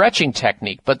actually a stretching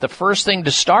technique. But the first thing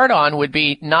to start on would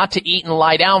be not to eat and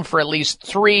lie down for at least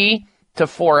 3 to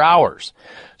 4 hours.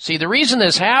 See, the reason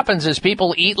this happens is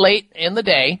people eat late in the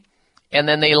day, and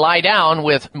then they lie down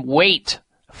with weight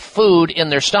food in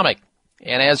their stomach.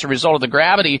 And as a result of the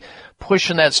gravity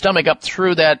pushing that stomach up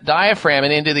through that diaphragm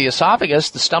and into the esophagus,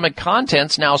 the stomach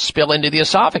contents now spill into the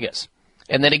esophagus.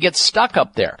 And then it gets stuck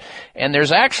up there. And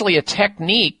there's actually a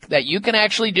technique that you can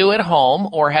actually do at home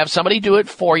or have somebody do it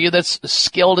for you that's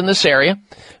skilled in this area.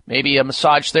 Maybe a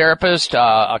massage therapist,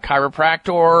 a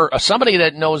chiropractor, or somebody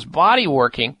that knows body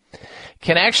working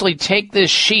can actually take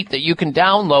this sheet that you can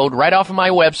download right off of my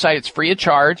website. It's free of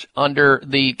charge. Under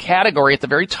the category at the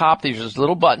very top, there's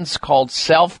little buttons called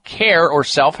self-care or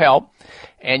self-help.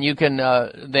 And you can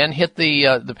then hit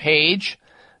the page,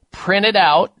 print it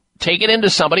out, take it into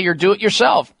somebody, or do it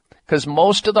yourself. Because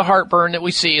most of the heartburn that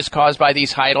we see is caused by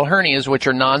these hiatal hernias, which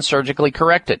are non-surgically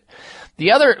corrected.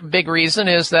 The other big reason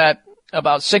is that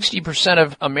about 60%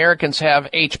 of Americans have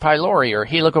H. pylori or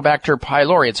Helicobacter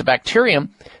pylori. It's a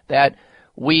bacterium that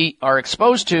we are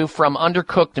exposed to from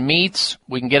undercooked meats.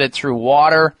 We can get it through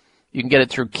water. You can get it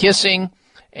through kissing,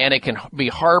 and it can be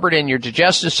harbored in your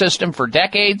digestive system for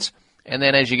decades. And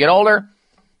then as you get older,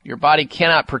 your body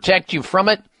cannot protect you from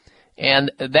it,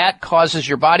 and that causes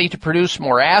your body to produce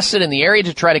more acid in the area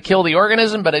to try to kill the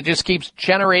organism, but it just keeps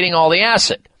generating all the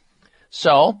acid.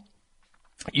 So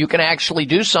you can actually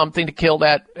do something to kill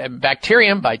that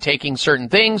bacterium by taking certain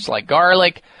things like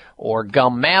garlic or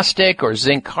gum mastic or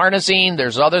zinc carnosine.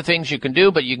 There's other things you can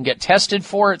do, but you can get tested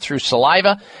for it through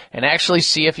saliva and actually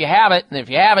see if you have it. And if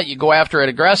you have it, you go after it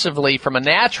aggressively from a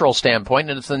natural standpoint.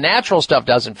 And if the natural stuff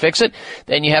doesn't fix it,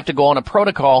 then you have to go on a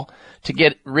protocol to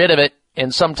get rid of it.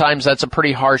 And sometimes that's a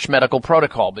pretty harsh medical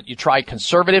protocol. But you try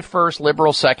conservative first,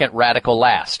 liberal second, radical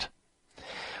last.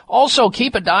 Also,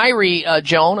 keep a diary,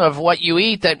 Joan, of what you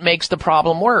eat that makes the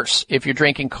problem worse. If you're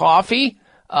drinking coffee,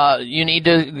 you need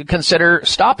to consider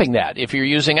stopping that. If you're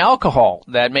using alcohol,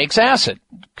 that makes acid.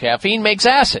 Caffeine makes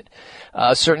acid.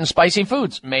 Certain spicy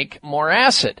foods make more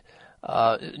acid.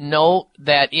 Know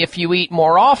that if you eat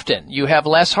more often, you have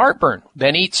less heartburn.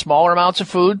 Then eat smaller amounts of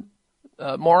food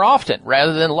more often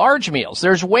rather than large meals.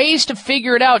 There's ways to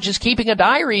figure it out, just keeping a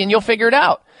diary, and you'll figure it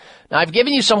out. Now, I've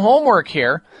given you some homework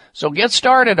here, so get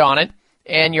started on it,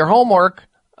 and your homework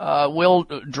will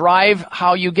drive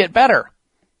how you get better.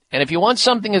 And if you want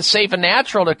something that's safe and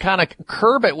natural to kind of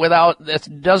curb it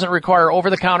that doesn't require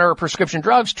over-the-counter or prescription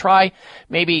drugs, try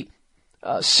maybe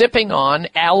sipping on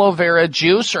aloe vera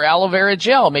juice or aloe vera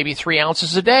gel, maybe 3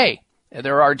 ounces a day.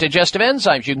 There are digestive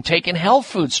enzymes you can take in health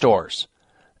food stores.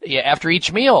 After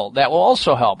each meal, that will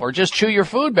also help. Or just chew your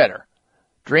food better.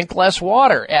 Drink less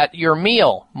water at your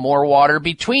meal, more water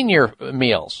between your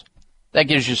meals. That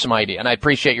gives you some idea, and I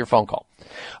appreciate your phone call.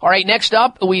 All right, next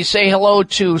up, we say hello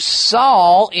to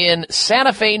Saul in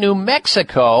Santa Fe, New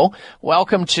Mexico.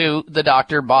 Welcome to the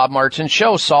Dr. Bob Martin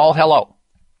Show. Saul, hello.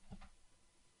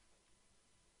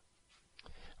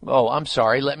 Oh, I'm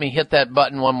sorry. Let me hit that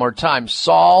button one more time.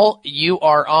 Saul, you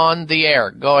are on the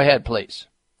air. Go ahead, please.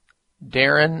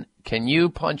 Darren, can you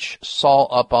punch Saul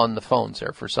up on the phones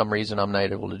there? For some reason, I'm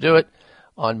not able to do it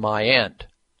on my end.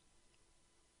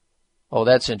 Oh,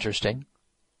 that's interesting.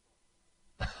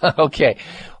 Okay.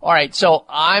 All right. So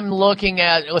I'm looking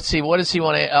at, let's see, what does he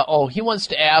want to, he wants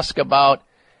to ask about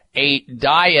a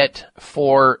diet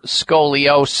for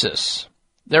scoliosis.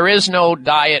 There is no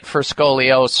diet for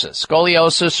scoliosis.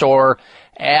 Scoliosis or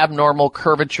abnormal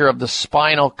curvature of the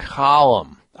spinal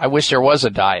column. I wish there was a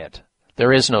diet.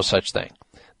 There is no such thing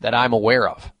that I'm aware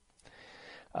of.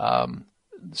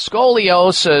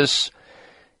 Scoliosis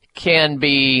can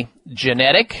be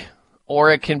genetic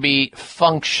or it can be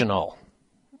functional.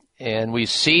 And we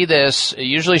see this, it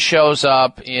usually shows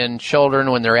up in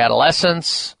children when they're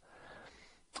adolescents.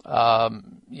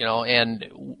 And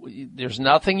there's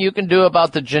nothing you can do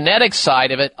about the genetic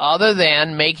side of it other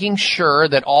than making sure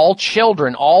that all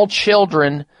children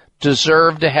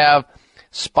deserve to have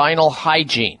spinal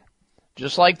hygiene,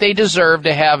 just like they deserve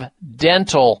to have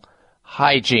dental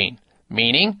hygiene,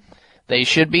 meaning they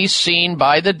should be seen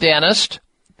by the dentist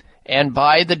and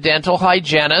by the dental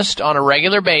hygienist on a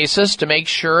regular basis to make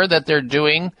sure that they're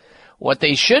doing what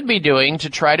they should be doing to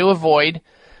try to avoid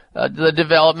the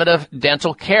development of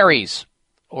dental caries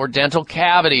or dental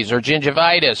cavities or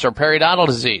gingivitis or periodontal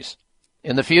disease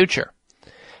in the future.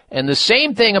 And the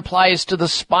same thing applies to the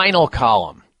spinal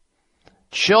column.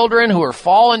 Children who are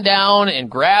falling down and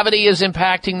gravity is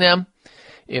impacting them,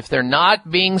 if they're not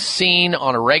being seen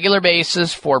on a regular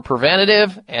basis for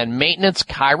preventative and maintenance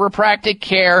chiropractic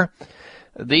care,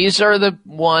 these are the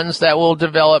ones that will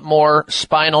develop more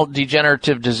spinal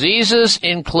degenerative diseases,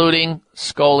 including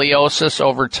scoliosis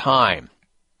over time.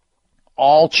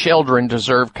 All children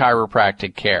deserve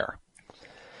chiropractic care.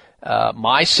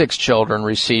 My 6 children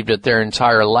received it their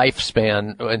entire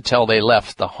lifespan until they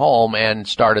left the home and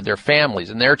started their families,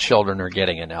 and their children are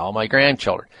getting it now, my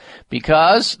grandchildren,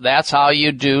 because that's how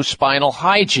you do spinal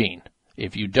hygiene.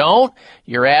 If you don't,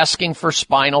 you're asking for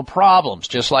spinal problems.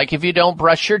 Just like if you don't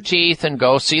brush your teeth and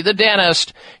go see the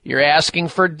dentist, you're asking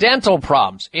for dental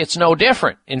problems. It's no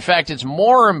different. In fact, it's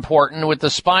more important with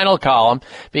the spinal column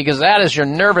because that is your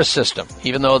nervous system,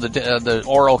 even though the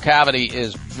oral cavity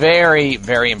is very,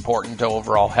 very important to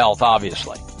overall health,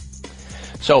 obviously.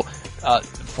 So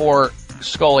for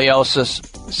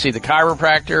scoliosis, see the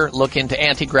chiropractor, look into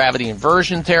anti-gravity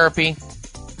inversion therapy,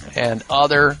 and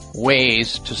other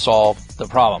ways to solve the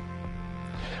problem.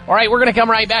 All right, we're going to come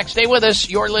right back. Stay with us.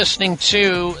 You're listening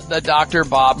to the Dr.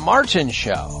 Bob Martin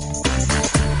Show.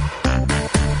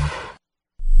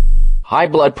 High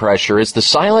blood pressure is the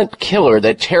silent killer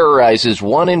that terrorizes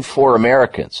 1 in 4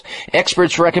 Americans.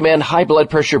 Experts recommend high blood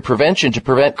pressure prevention to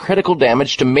prevent critical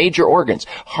damage to major organs,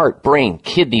 heart, brain,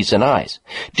 kidneys, and eyes.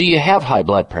 Do you have high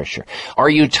blood pressure? Are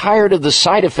you tired of the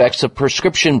side effects of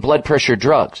prescription blood pressure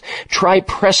drugs? Try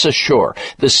PressAssure,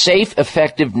 the safe,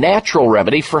 effective, natural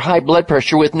remedy for high blood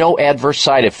pressure with no adverse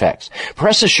side effects.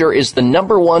 PressAssure is the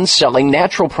 #1 selling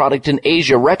natural product in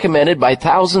Asia, recommended by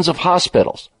thousands of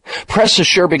hospitals.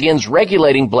 PressAssure begins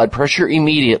regulating blood pressure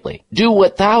immediately. Do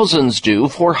what thousands do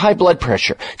for high blood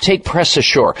pressure. Take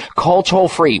PressAssure. Call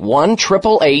toll-free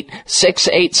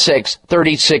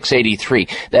 1-888-686-3683.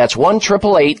 That's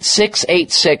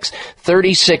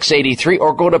 1-888-686-3683,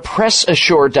 or go to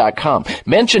PressAssure.com.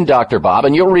 Mention Dr. Bob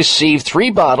and you'll receive 3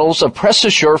 bottles of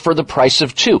PressAssure for the price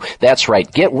of 2. That's right.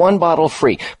 Get 1 bottle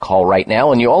free. Call right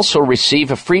now and you also receive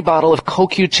a free bottle of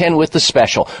CoQ10 with the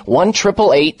special.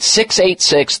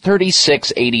 1-888-686-3683.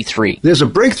 There's a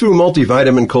breakthrough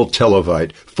multivitamin called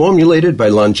Televite, formulated by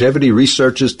longevity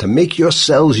researchers to make your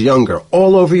cells younger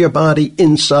all over your body,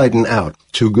 inside and out.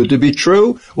 Too good to be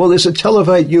true? Well, there's a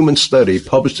Televite human study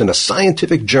published in a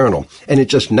scientific journal, and in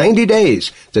just 90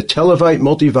 days, the Televite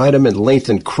multivitamin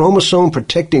lengthened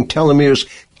chromosome-protecting telomeres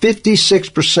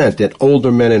 56% in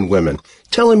older men and women.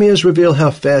 Telomeres reveal how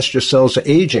fast your cells are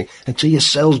aging until your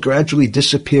cells gradually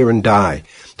disappear and die.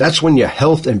 That's when your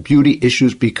health and beauty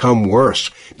issues become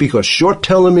worse, because short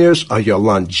telomeres are your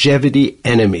longevity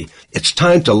enemy. It's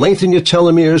time to lengthen your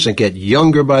telomeres and get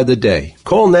younger by the day.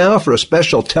 Call now for a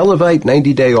special Televite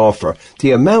 90-day offer.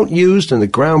 The amount used in the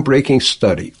groundbreaking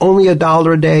study, only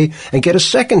 $1 a day, and get a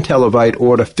second Televite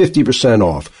order 50%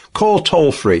 off. Call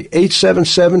toll-free,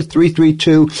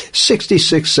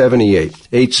 877-332-6678.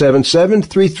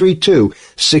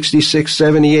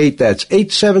 877-332-6678. That's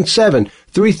 877-332-6678.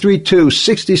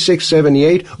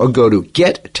 332-6678 or go to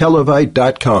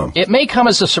GetTelevite.com. It may come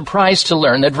as a surprise to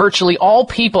learn that virtually all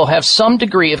people have some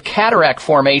degree of cataract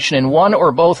formation in one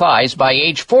or both eyes by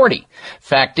age 40.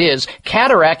 Fact is,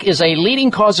 cataract is a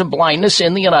leading cause of blindness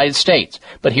in the United States.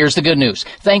 But here's the good news.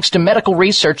 Thanks to medical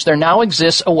research, there now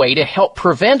exists a way to help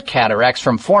prevent cataracts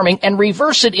from forming and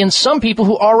reverse it in some people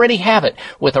who already have it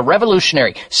with a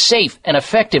revolutionary, safe, and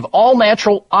effective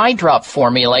all-natural eye drop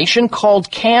formulation called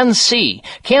Can-C.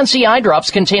 Can-C eye drops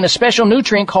contain a special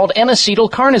nutrient called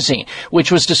N-acetylcarnosine,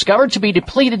 which was discovered to be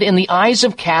depleted in the eyes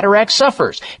of cataract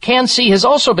sufferers. Can-C has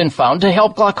also been found to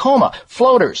help glaucoma,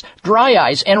 floaters, dry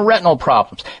eyes, and retinal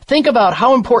problems. Think about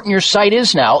how important your sight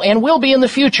is now and will be in the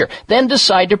future. Then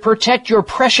decide to protect your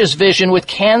precious vision with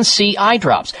Can-C eye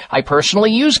drops. I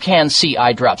personally use Can-C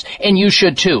eye drops, and you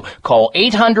should too. Call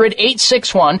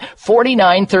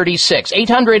 800-861-4936.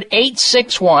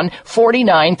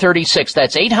 800-861-4936.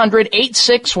 That's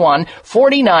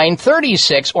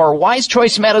 800-861-4936 or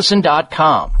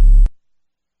wisechoicemedicine.com.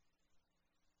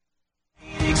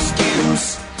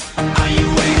 Excuse, are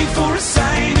you waiting for a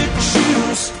sign to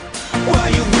choose?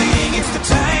 While you're waiting, it's the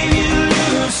time you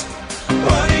lose.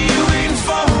 What are you waiting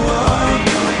for?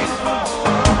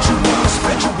 Don't you want to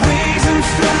spread your wings and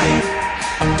fly?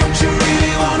 Don't you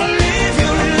really want to live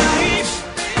your life?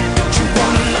 Don't you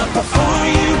want to love before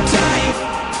you die?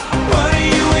 What are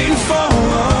you waiting for?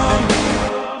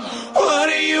 What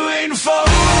are you waiting for?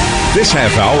 This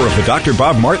half hour of the Dr.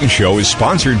 Bob Martin Show is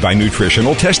sponsored by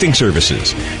Nutritional Testing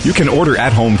Services. You can order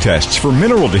at-home tests for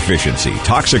mineral deficiency,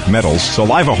 toxic metals,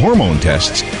 saliva hormone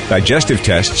tests, digestive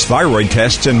tests, thyroid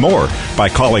tests, and more by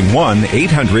calling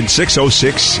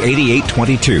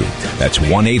 1-800-606-8822. That's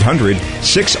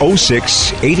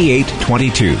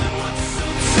 1-800-606-8822.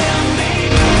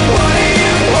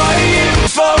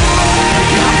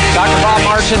 Dr. Bob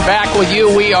Martin back with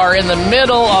you. We are in the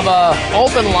middle of a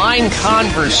open line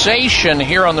conversation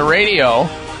here on the radio.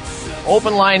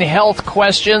 Open line health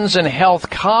questions and health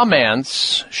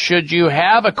comments. Should you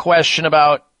have a question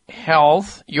about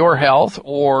health, your health,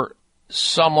 or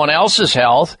someone else's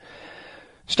health,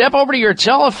 step over to your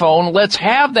telephone. Let's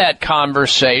have that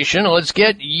conversation. Let's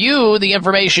get you the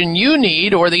information you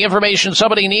need or the information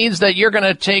somebody needs that you're going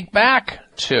to take back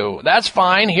to. That's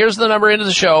fine. Here's the number into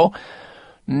the show.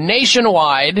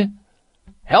 Nationwide,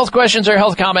 health questions or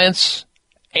health comments,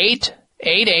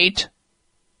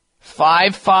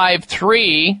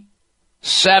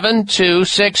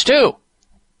 888-553-7262.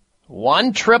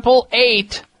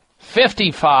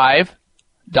 1-888-55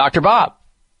 Dr. Bob.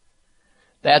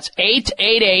 That's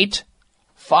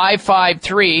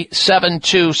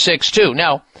 888-553-7262.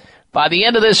 Now, by the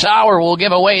end of this hour, we'll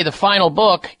give away the final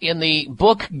book in the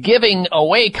book giving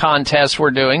away contest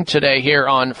we're doing today here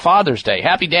on Father's Day.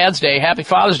 Happy Dad's Day, happy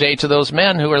Father's Day to those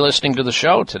men who are listening to the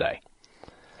show today.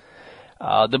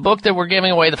 The book that we're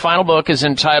giving away, the final book, is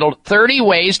entitled 30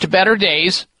 Ways to Better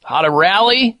Days, How to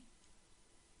Rally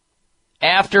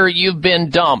After You've Been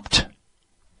Dumped.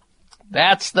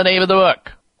 That's the name of the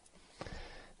book.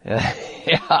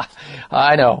 Yeah,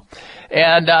 I know.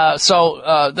 And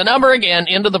so the number again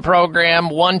into the program,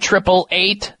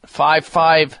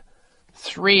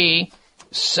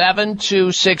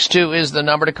 1-888-553-7262 is the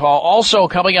number to call. Also,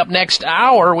 coming up next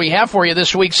hour, we have for you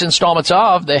this week's installments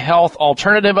of the Health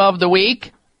Alternative of the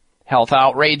Week, Health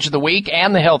Outrage of the Week,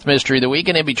 and the Health Mystery of the Week.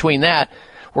 And in between that,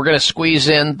 we're going to squeeze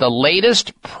in the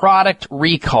latest product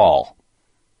recall.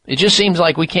 It just seems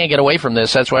like we can't get away from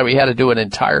this. That's why we had to do an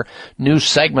entire new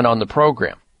segment on the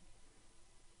program.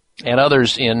 And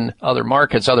others in other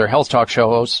markets, other health talk show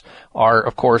hosts are,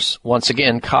 of course, once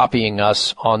again, copying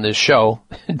us on this show,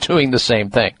 doing the same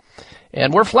thing.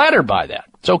 And we're flattered by that.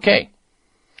 It's okay.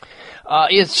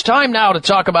 It's time now to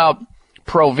talk about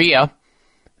Provia.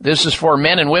 This is for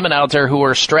men and women out there who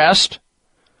are stressed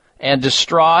and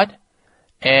distraught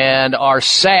and are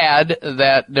sad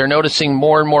that they're noticing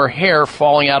more and more hair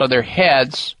falling out of their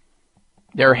heads.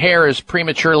 Their hair is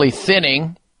prematurely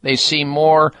thinning. They see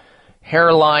more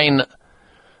hairline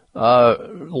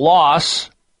loss,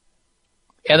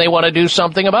 and they want to do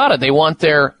something about it. They want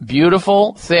their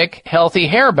beautiful, thick, healthy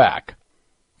hair back.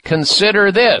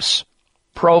 Consider this,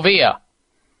 Provia,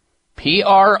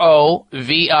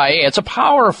 P-R-O-V-I-A. It's a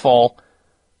powerful,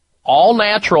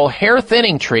 all-natural hair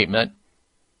thinning treatment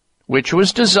which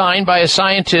was designed by a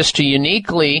scientist to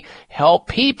uniquely help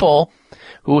people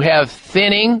who have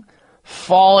thinning,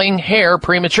 falling hair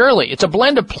prematurely. It's a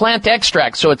blend of plant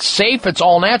extracts, so it's safe, it's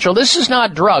all natural. This is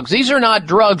not drugs. These are not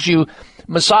drugs you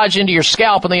massage into your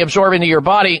scalp and they absorb into your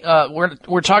body.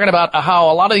 We're talking about how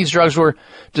a lot of these drugs were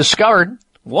discovered.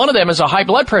 One of them is a high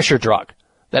blood pressure drug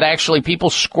that actually people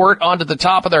squirt onto the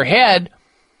top of their head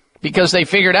because they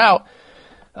figured out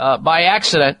by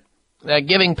accident that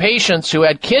giving patients who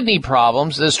had kidney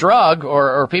problems this drug,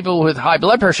 or people with high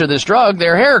blood pressure this drug,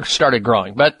 their hair started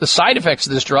growing. But the side effects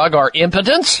of this drug are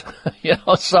impotence,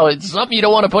 so it's something you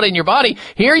don't want to put in your body.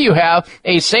 Here you have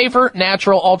a safer,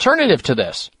 natural alternative to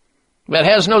this that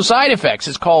has no side effects.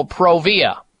 It's called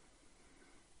Provia.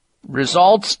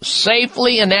 Results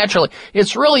safely and naturally.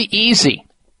 It's really easy.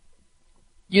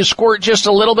 You squirt just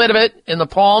a little bit of it in the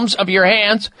palms of your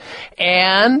hands,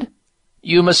 and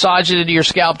you massage it into your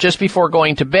scalp just before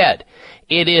going to bed.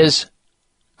 It is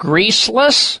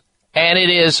greaseless, and it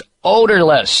is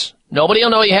odorless. Nobody will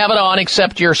know you have it on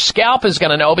except your scalp is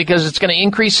going to know, because it's going to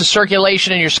increase the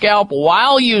circulation in your scalp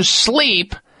while you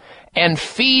sleep and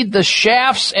feed the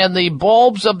shafts and the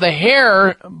bulbs of the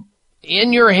hair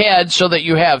in your head so that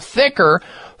you have thicker,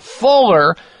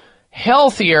 fuller,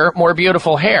 healthier, more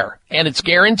beautiful hair. And it's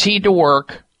guaranteed to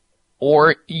work,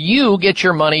 or you get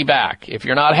your money back if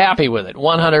you're not happy with it,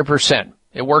 100%.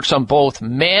 It works on both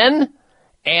men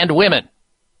and women.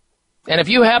 And if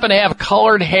you happen to have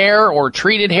colored hair or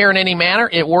treated hair in any manner,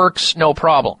 it works no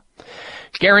problem.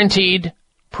 Guaranteed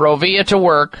Provia to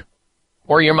work,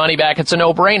 or your money back. It's a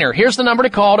no-brainer. Here's the number to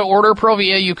call to order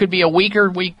Provia. You could be a week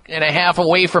and a half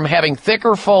away from having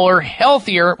thicker, fuller,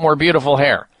 healthier, more beautiful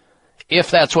hair, if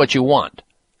that's what you want.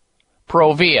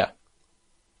 Provia.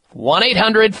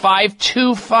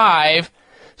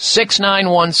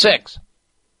 1-800-525-6916.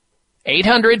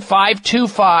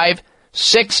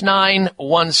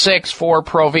 800-525-6916 for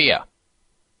Provia.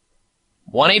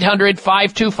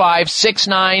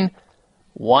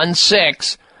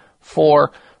 1-800-525-6916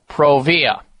 for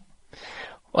Provia.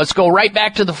 Let's go right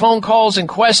back to the phone calls and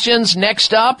questions.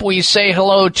 Next up, we say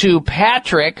hello to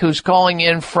Patrick, who's calling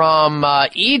in from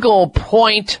Eagle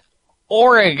Point,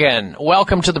 Oregon.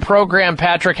 Welcome to the program,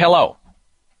 Patrick. Hello.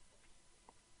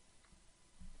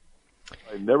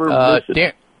 I never miss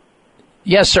it.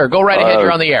 Yes, sir. Go right ahead.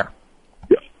 You're on the air.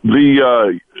 You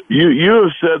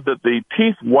have said that the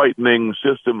teeth whitening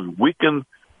systems weaken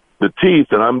the teeth,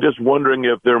 and I'm just wondering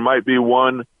if there might be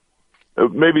one.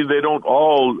 Maybe they don't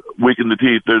all weaken the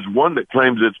teeth. There's one that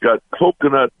claims it's got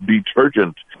coconut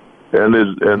detergent, and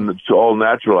it's all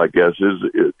natural, I guess.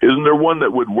 Isn't there one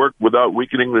that would work without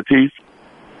weakening the teeth?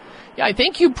 Yeah, I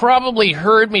think you probably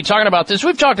heard me talking about this.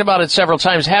 We've talked about it several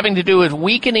times, having to do with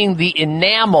weakening the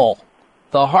enamel,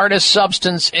 the hardest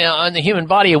substance in the human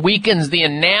body. It weakens the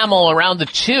enamel around the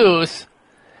tooth.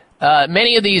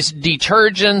 Many of these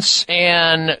detergents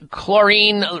and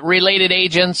chlorine-related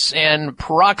agents and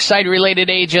peroxide-related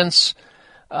agents,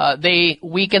 they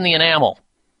weaken the enamel.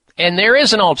 And there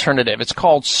is an alternative. It's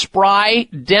called Spry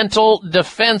Dental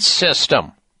Defense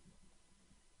System.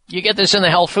 You get this in the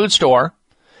health food store.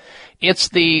 It's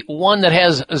the one that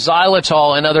has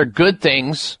xylitol and other good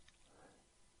things,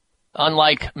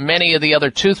 unlike many of the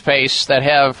other toothpastes that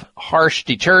have harsh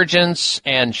detergents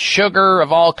and sugar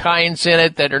of all kinds in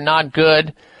it that are not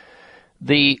good.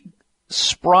 The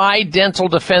Spry Dental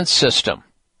Defense System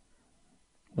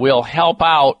will help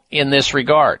out in this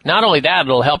regard. Not only that,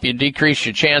 it'll help you decrease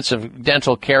your chance of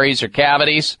dental caries or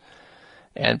cavities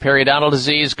and periodontal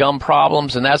disease, gum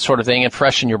problems, and that sort of thing, and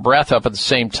freshen your breath up at the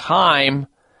same time.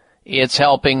 It's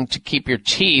helping to keep your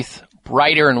teeth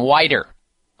brighter and whiter.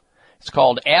 It's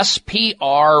called SPRY,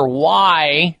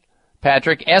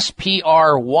 Patrick,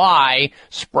 SPRY,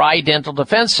 Spry Dental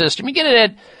Defense System. You get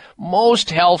it at most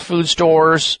health food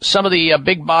stores. Some of the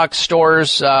big box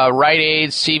stores, Rite Aid,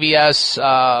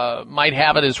 CVS, might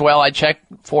have it as well. I checked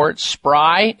for it.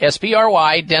 Spry,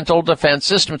 SPRY, Dental Defense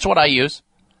System. It's what I use.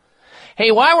 Hey,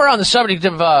 while we're on the subject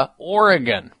of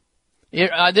Oregon,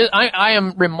 I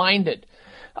am reminded.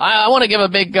 I want to give a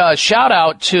big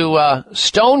shout-out to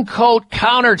Stone Coat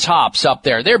Countertops up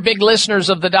there. They're big listeners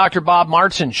of the Dr. Bob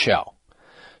Martin Show.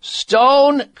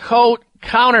 Stone Coat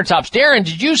Countertops. Darren,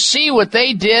 did you see what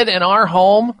they did in our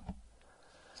home?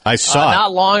 I saw it.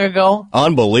 Not long ago.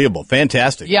 Unbelievable.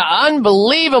 Fantastic. Yeah,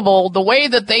 unbelievable the way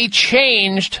that they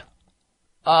changed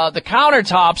the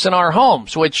countertops in our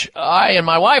homes, which I and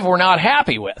my wife were not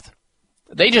happy with.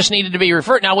 They just needed to be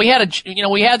referred. Now, we had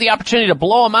the opportunity to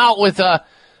blow them out with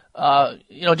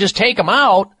just take them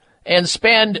out and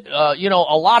spend, a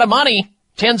lot of money,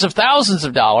 tens of thousands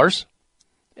of dollars,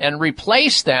 and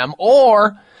replace them,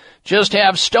 or just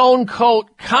have Stone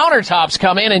Coat Countertops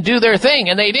come in and do their thing,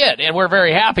 and they did, and we're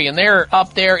very happy. And they're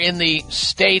up there in the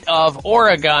state of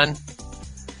Oregon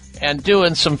and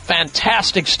doing some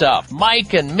fantastic stuff.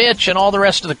 Mike and Mitch and all the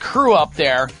rest of the crew up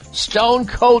there, Stone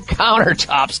Coat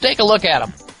Countertops. Take a look at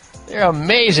them. They're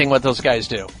amazing what those guys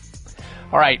do.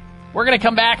 All right. We're going to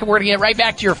come back, and we're going to get right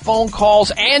back to your phone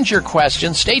calls and your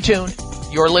questions. Stay tuned.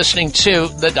 You're listening to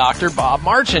the Dr. Bob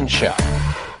Martin Show.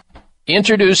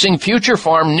 Introducing Future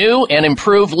Farm new and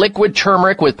improved liquid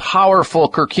turmeric with powerful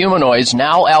curcuminoids,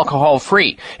 now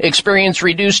alcohol-free. Experience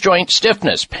reduced joint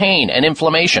stiffness, pain and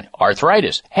inflammation,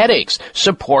 arthritis, headaches,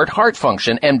 support heart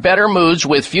function, and better moods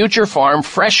with Future Farm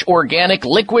fresh organic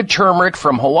liquid turmeric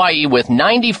from Hawaii with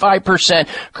 95%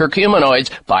 curcuminoids,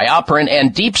 bioperin,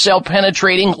 and deep cell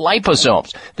penetrating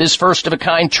liposomes. This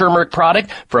first-of-a-kind turmeric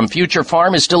product from Future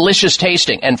Farm is delicious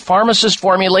tasting and pharmacist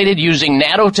formulated using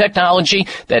nanotechnology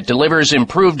that delivers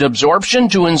improved absorption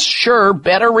to ensure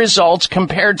better results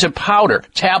compared to powder,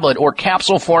 tablet, or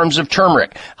capsule forms of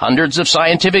turmeric. Hundreds of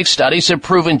scientific studies have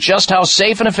proven just how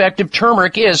safe and effective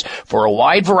turmeric is for a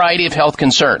wide variety of health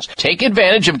concerns. Take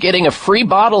advantage of getting a free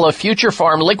bottle of Future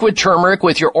Farm liquid turmeric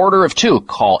with your order of 2.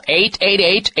 Call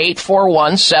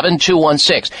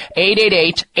 888-841-7216.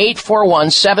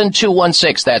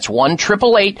 888-841-7216. That's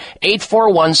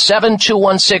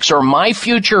 1-888-841-7216 or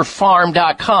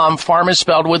myfuturefarm.com. Farm is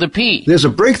spelled with a P. There's a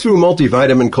breakthrough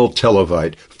multivitamin called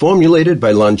Televite, formulated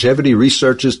by longevity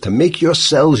researchers to make your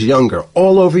cells younger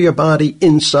all over your body,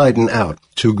 inside and out.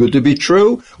 Too good to be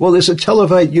true? Well, there's a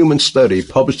Televite human study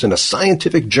published in a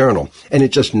scientific journal, and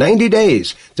in just 90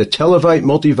 days, the Televite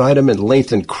multivitamin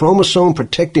lengthened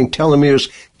chromosome-protecting telomeres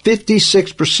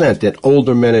 56% in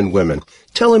older men and women.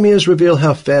 Telomeres reveal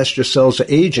how fast your cells are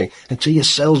aging until your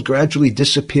cells gradually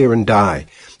disappear and die.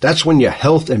 That's when your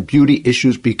health and beauty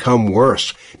issues become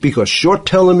worse, because short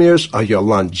telomeres are your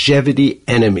longevity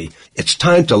enemy. It's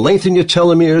time to lengthen your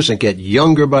telomeres and get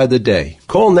younger by the day.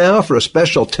 Call now for a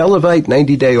special Televite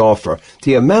 90-day offer.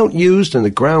 The amount used in the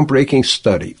groundbreaking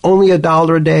study, only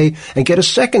 $1 a day, and get a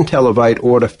second Televite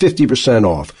order 50%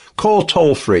 off. Call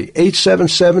toll-free,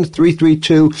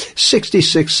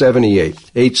 877-332-6678.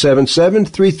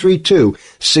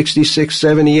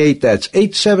 877-332-6678. That's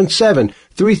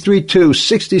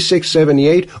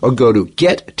 877-332-6678, or go to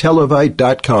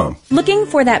gettelevite.com. Looking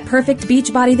for that perfect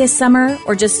beach body this summer,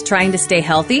 or just trying to stay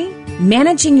healthy?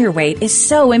 Managing your weight is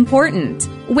so important.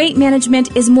 Weight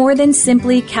management is more than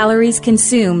simply calories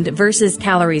consumed versus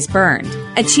calories burned.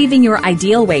 Achieving your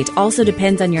ideal weight also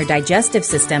depends on your digestive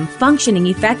system functioning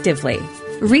effectively.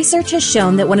 Research has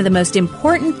shown that one of the most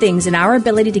important things in our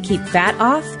ability to keep fat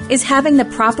off is having the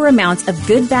proper amounts of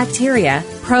good bacteria,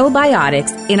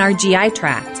 probiotics, in our GI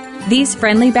tract. These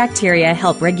friendly bacteria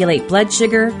help regulate blood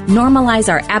sugar, normalize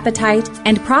our appetite,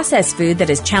 and process food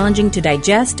that is challenging to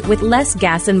digest with less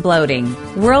gas and bloating.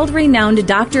 World-renowned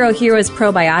Dr. Ohhira's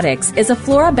Probiotics is a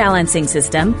flora balancing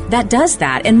system that does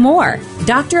that and more.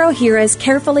 Dr. Ohhira's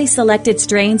carefully selected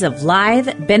strains of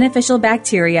live, beneficial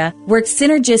bacteria work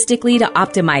synergistically to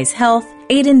optimize health,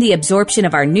 aid in the absorption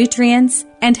of our nutrients,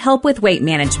 and help with weight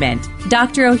management.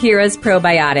 Dr. Ohhira's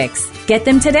Probiotics. Get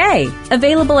them today.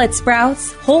 Available at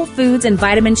Sprouts, Whole Foods and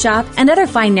Vitamin Shop, and other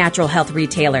fine natural health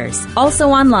retailers. Also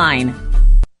online.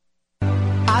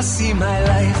 I see my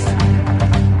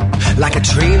life like a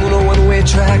train on a one-way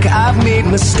track. I've made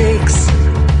mistakes,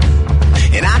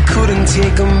 and I couldn't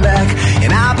take them back.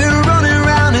 And I've been running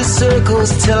around in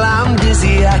circles till I'm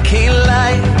dizzy, I can't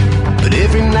lie. But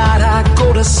every night I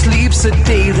go to sleep's a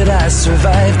day that I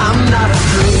survive. I'm not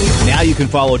afraid. Now you can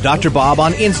follow Dr. Bob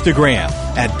on Instagram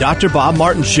at Dr. Bob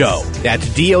Martin Show. That's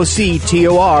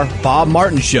DOCTOR Bob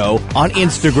Martin Show on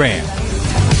Instagram.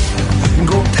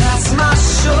 Go past my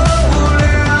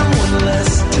shoulder, I'm one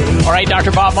less day. All right,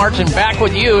 Dr. Bob Martin back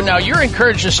with you. Now, you're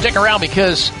encouraged to stick around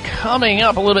because coming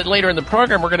up a little bit later in the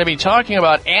program, we're going to be talking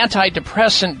about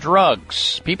antidepressant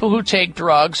drugs. People who take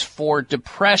drugs for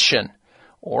depression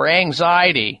or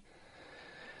anxiety,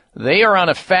 they are on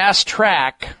a fast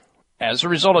track as a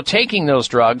result of taking those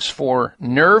drugs for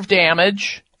nerve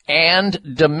damage and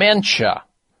dementia.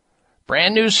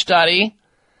 Brand new study,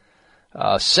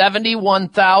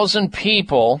 71,000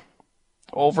 people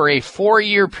over a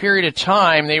 4-year period of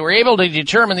time. They were able to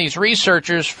determine, these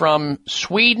researchers from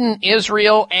Sweden,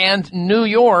 Israel, and New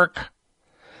York,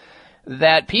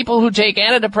 that people who take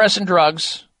antidepressant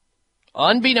drugs,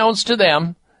 unbeknownst to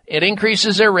them, it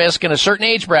increases their risk in a certain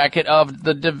age bracket of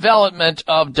the development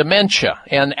of dementia.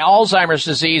 And Alzheimer's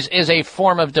disease is a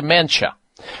form of dementia.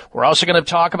 We're also going to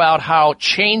talk about how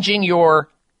changing your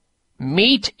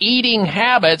meat-eating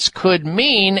habits could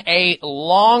mean a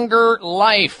longer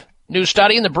life. New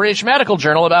study in the British Medical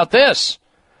Journal about this.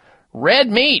 Red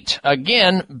meat,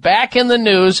 again, back in the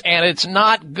news, and it's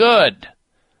not good.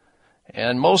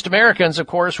 And most Americans, of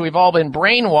course, we've all been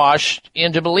brainwashed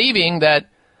into believing that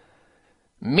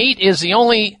meat is the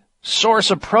only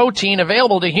source of protein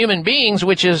available to human beings,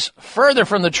 which is further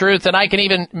from the truth than I can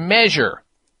even measure.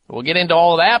 We'll get into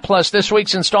all of that, plus this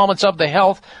week's installments of the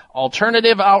Health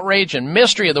Alternative Outrage and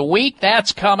Mystery of the Week.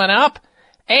 That's coming up.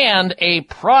 And a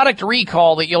product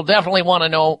recall that you'll definitely want to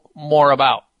know more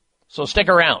about. So stick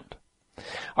around.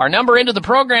 Our number into the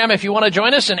program, if you want to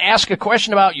join us and ask a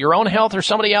question about your own health or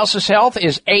somebody else's health,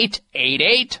 is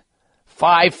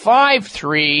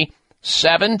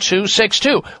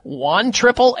 888-553-7262.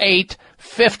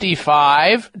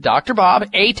 1-888-55 Dr. Bob,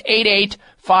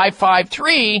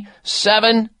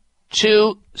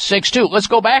 888-553-7262. Let's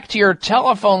go back to your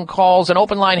telephone calls and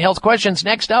open line health questions.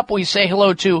 Next up, we say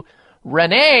hello to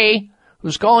Renee,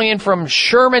 who's calling in from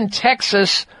Sherman,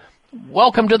 Texas.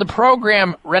 Welcome to the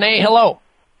program. Renee, hello.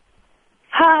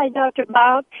 Hi, Dr.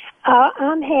 Bob.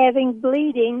 I'm having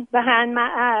bleeding behind my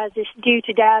eyes. It's due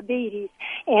to diabetes.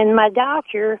 And my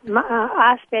doctor, my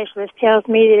eye specialist, tells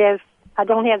me that if I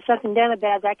don't have something done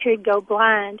about it, I could go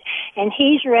blind. And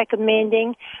he's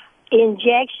recommending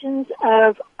injections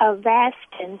of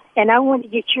Avastin. And I want to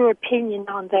get your opinion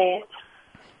on that.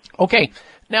 Okay.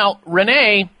 Now,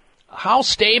 Renee, how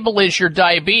stable is your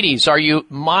diabetes? Are you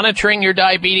monitoring your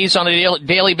diabetes on a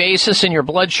daily basis and your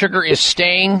blood sugar is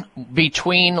staying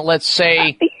between, let's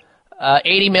say,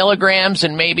 80 milligrams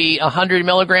and maybe 100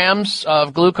 milligrams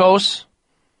of glucose?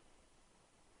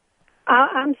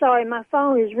 I'm sorry, my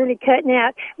phone is really cutting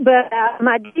out, but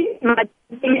my diabetes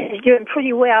is doing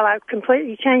pretty well. I've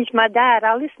completely changed my diet.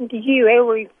 I listen to you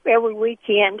every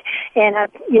weekend, and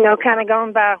I've kind of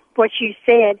gone by what you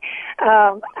said.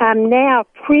 I'm now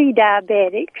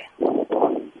pre-diabetic.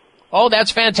 Oh,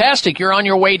 that's fantastic. You're on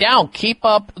your way down. Keep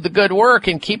up the good work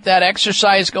and keep that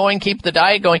exercise going, keep the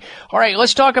diet going. All right,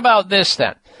 let's talk about this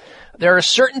then. There are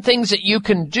certain things that you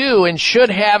can do and should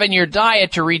have in your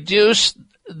diet to reduce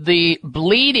the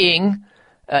bleeding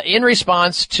in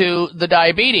response to the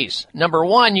diabetes. Number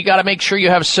one, you got to make sure you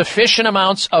have sufficient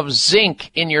amounts of zinc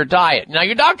in your diet. Now,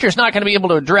 your doctor's not going to be able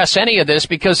to address any of this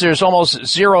because there's almost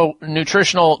zero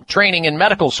nutritional training in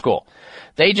medical school.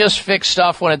 They just fix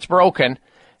stuff when it's broken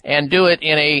and do it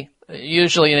in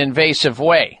usually an invasive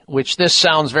way, which this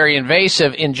sounds very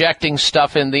invasive, injecting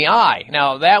stuff in the eye.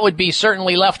 Now, that would be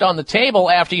certainly left on the table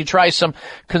after you try some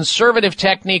conservative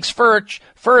techniques first,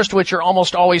 which are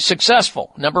almost always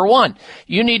successful. Number one,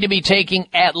 you need to be taking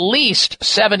at least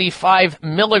 75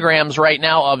 milligrams right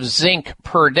now of zinc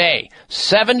per day.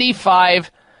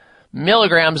 75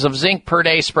 milligrams of zinc per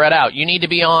day spread out. You need to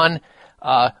be on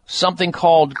something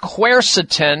called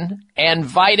quercetin and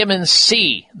vitamin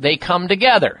C. They come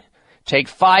together. Take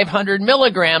 500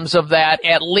 milligrams of that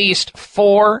at least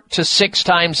 4 to 6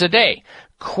 times a day.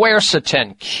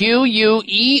 Quercetin,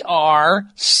 Quercitin.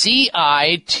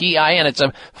 It's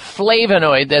a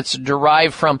flavonoid that's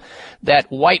derived from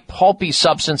that white pulpy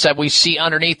substance that we see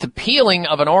underneath the peeling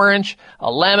of an orange, a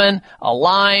lemon, a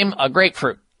lime, a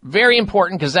grapefruit. Very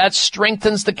important because that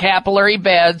strengthens the capillary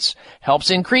beds, helps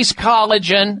increase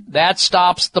collagen, that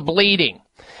stops the bleeding.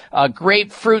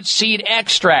 Grapefruit seed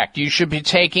extract, you should be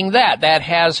taking that. That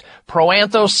has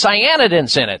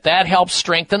proanthocyanidins in it. That helps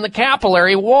strengthen the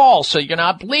capillary wall so you're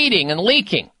not bleeding and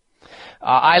leaking.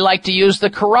 I like to use the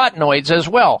carotenoids as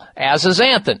well.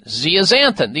 Azaxanthin,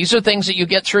 zeaxanthin. These are things that you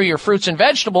get through your fruits and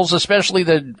vegetables, especially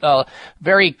the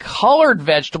very colored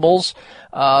vegetables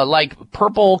like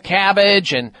purple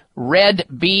cabbage and red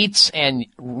beets and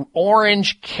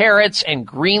orange carrots and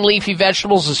green leafy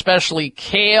vegetables, especially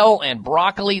kale and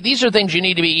broccoli. These are things you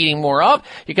need to be eating more of.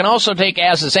 You can also take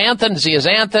azaxanthin,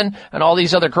 zeaxanthin, and all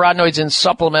these other carotenoids in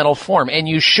supplemental form, and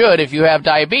you should if you have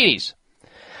diabetes.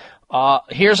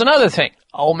 Here's another thing.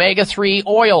 Omega-3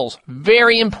 oils,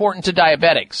 very important to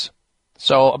diabetics.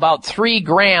 So about 3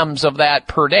 grams of that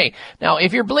per day. Now,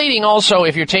 if you're bleeding also,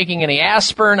 if you're taking any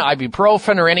aspirin,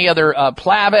 ibuprofen, or any other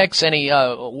Plavix, any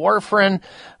warfarin,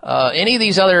 any of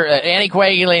these other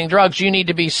anticoagulating drugs, you need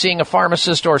to be seeing a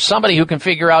pharmacist or somebody who can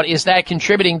figure out, is that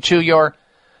contributing to your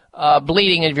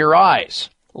bleeding of your eyes?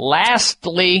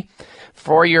 Lastly,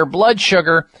 for your blood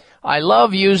sugar, I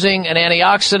love using an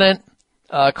antioxidant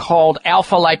called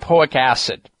alpha-lipoic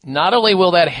acid. Not only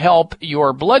will that help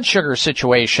your blood sugar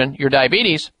situation, your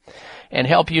diabetes, and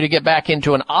help you to get back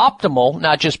into an optimal,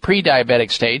 not just pre-diabetic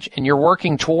stage, and you're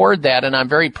working toward that, and I'm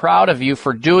very proud of you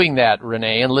for doing that,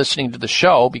 Renee, and listening to the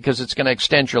show, because it's going to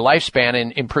extend your lifespan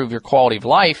and improve your quality of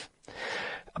life.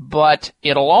 But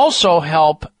it'll also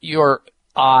help your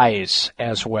eyes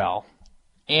as well.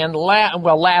 And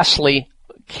lastly,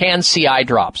 Can-C eye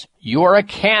drops. You're a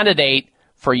candidate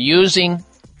for using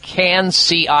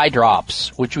Can-C eye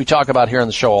drops, which we talk about here on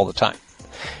the show all the time.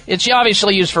 It's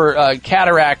obviously used for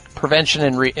cataract prevention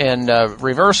and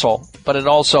reversal, but it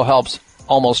also helps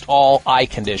almost all eye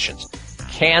conditions.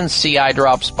 Can-C eye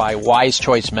drops by Wise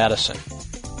Choice Medicine.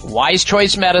 Wise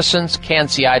Choice Medicines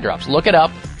Can-C Eye Drops. Look it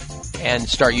up and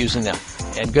start using them.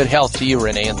 And good health to you,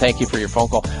 Renee, and thank you for your phone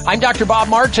call. I'm Dr. Bob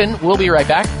Martin. We'll be right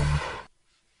back.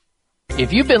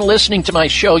 If you've been listening to my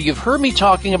show, you've heard me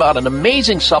talking about an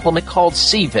amazing supplement called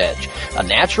C-Veg, a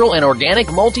natural and organic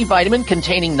multivitamin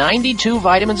containing 92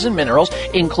 vitamins and minerals,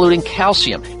 including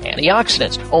calcium,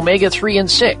 antioxidants, omega-3 and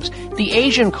 6. The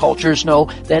Asian cultures know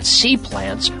that sea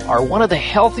plants are one of the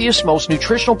healthiest, most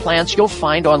nutritional plants you'll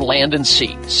find on land and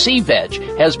sea. C-Veg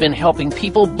has been helping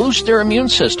people boost their immune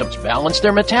systems, balance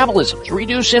their metabolisms,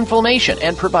 reduce inflammation,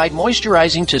 and provide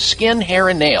moisturizing to skin, hair,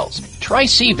 and nails. Try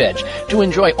C-Veg to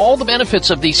enjoy all the benefits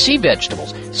of these sea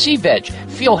vegetables. C-Veg.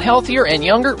 Feel healthier and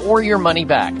younger or your money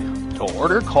back. To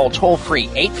order, call toll-free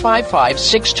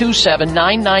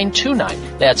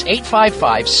 855-627-9929. That's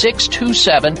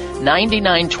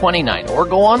 855-627-9929. Or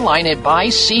go online at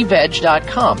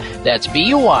buycveg.com. That's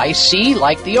B-U-I-C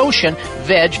like the ocean,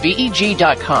 veg,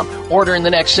 V-E-G.com. Order in the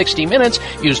next 60 minutes.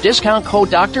 Use discount code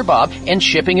Dr. Bob and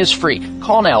shipping is free.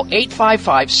 Call now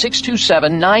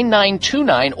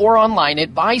 855-627-9929 or online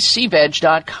at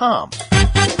buycveg.com.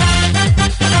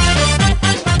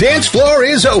 Dance floor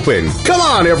is open. Come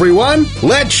on, everyone.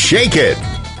 Let's shake it.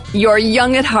 You're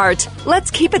young at heart. Let's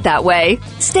keep it that way.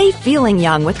 Stay feeling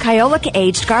young with Kyolic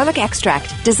Aged Garlic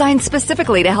Extract, designed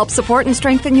specifically to help support and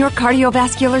strengthen your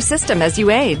cardiovascular system as you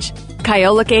age.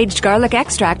 Kyolic Aged Garlic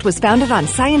Extract was founded on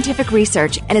scientific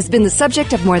research and has been the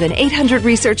subject of more than 800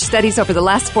 research studies over the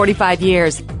last 45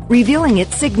 years, revealing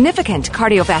its significant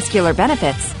cardiovascular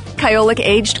benefits. Kyolic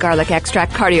Aged Garlic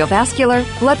Extract cardiovascular,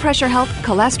 blood pressure health,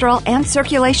 cholesterol, and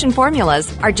circulation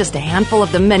formulas are just a handful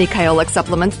of the many Kyolic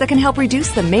supplements that can help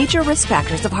reduce the major risk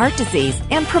factors of heart disease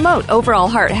and promote overall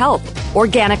heart health.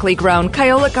 Organically grown,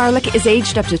 Kyolic garlic is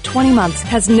aged up to 20 months,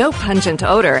 has no pungent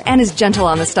odor, and is gentle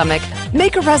on the stomach.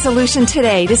 Make a resolution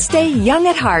today to stay young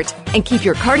at heart and keep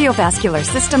your cardiovascular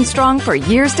system strong for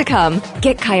years to come.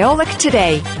 Get Kyolic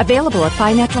today. Available at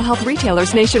fine natural health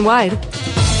retailers nationwide.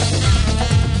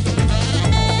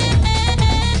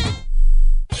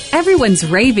 Everyone's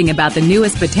raving about the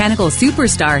newest botanical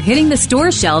superstar hitting the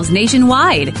store shelves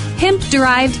nationwide.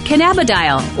 Hemp-derived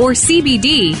cannabidiol, or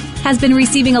CBD, has been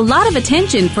receiving a lot of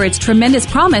attention for its tremendous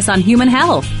promise on human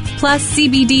health. Plus,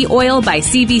 CBD Oil by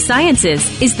CV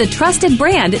Sciences is the trusted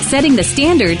brand setting the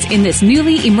standards in this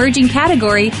newly emerging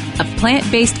category of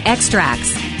plant-based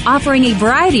extracts, offering a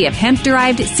variety of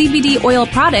hemp-derived CBD oil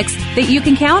products that you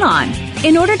can count on.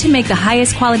 In order to make the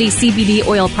highest quality CBD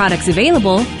oil products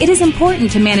available, it is important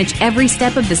to manage every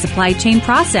step of the supply chain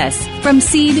process, from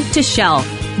seed to shelf.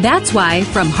 That's why,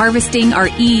 from harvesting our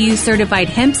EU-certified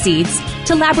hemp seeds,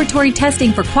 to laboratory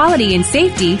testing for quality and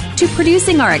safety, to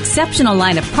producing our exceptional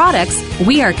line of products,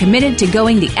 we are committed to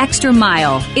going the extra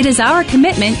mile. It is our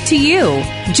commitment to you.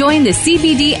 Join the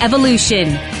CBD evolution.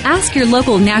 Ask your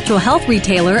local natural health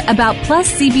retailer about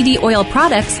Plus CBD oil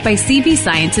products by CV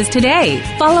Sciences today.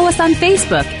 Follow us on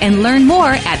Facebook and learn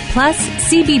more at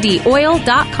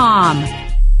pluscbdoil.com.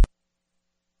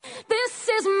 This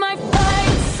is my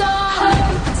fight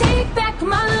song. Take back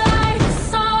my life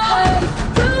song.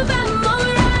 Prove I'm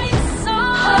alright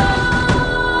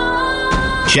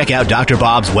song. Check out Dr.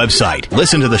 Bob's website.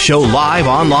 Listen to the show live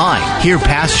online. Hear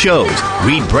past shows.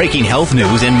 Read breaking health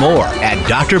news and more at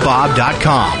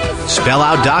drbob.com. Spell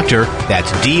out doctor,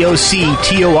 that's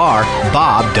D-O-C-T-O-R,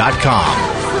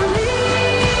 bob.com.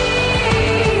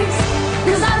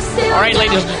 All right,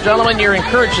 ladies and gentlemen, you're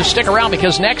encouraged to stick around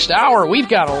because next hour we've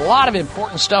got a lot of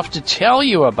important stuff to tell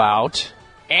you about.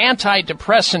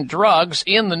 Antidepressant drugs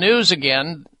in the news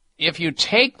again. If you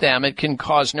take them, it can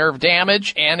cause nerve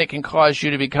damage and it can cause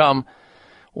you to become,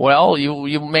 well,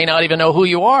 you may not even know who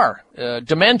you are.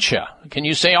 Dementia. Can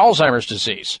you say Alzheimer's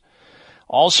disease?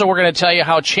 Also, we're going to tell you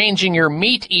how changing your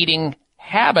meat-eating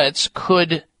habits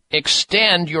could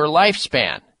extend your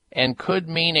lifespan and could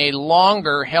mean a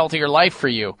longer, healthier life for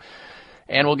you.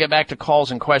 And we'll get back to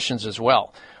calls and questions as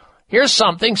well. Here's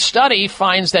something. Study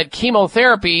finds that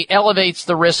chemotherapy elevates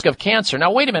the risk of cancer.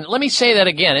 Now, wait a minute. Let me say that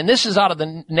again. And this is out of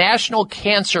the National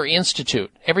Cancer Institute.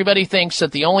 Everybody thinks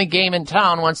that the only game in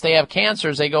town once they have cancer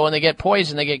is they go and they get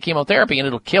poison, they get chemotherapy, and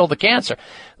it'll kill the cancer.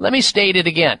 Let me state it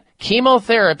again.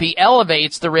 Chemotherapy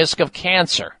elevates the risk of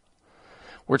cancer.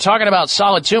 We're talking about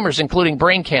solid tumors, including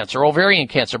brain cancer, ovarian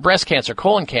cancer, breast cancer,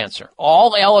 colon cancer,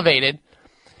 all elevated.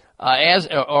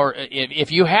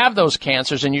 If you have those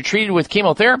cancers and you're treated with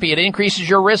chemotherapy, it increases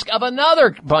your risk of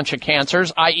another bunch of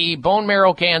cancers, i.e. bone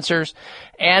marrow cancers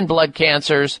and blood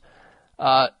cancers.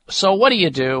 So what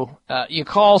do? You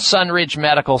call Sunridge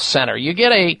Medical Center. You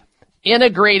get a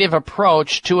integrative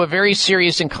approach to a very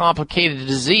serious and complicated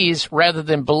disease rather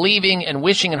than believing and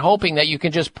wishing and hoping that you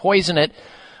can just poison it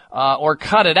or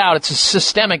cut it out. It's a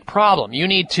systemic problem. You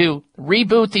need to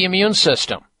reboot the immune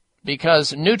system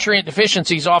because nutrient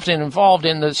deficiency is often involved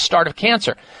in the start of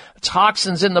cancer.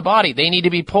 Toxins in the body, they need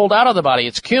to be pulled out of the body.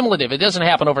 It's cumulative. It doesn't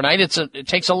happen overnight. It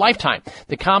takes a lifetime.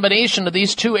 The combination of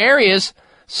these two areas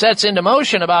sets into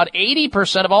motion about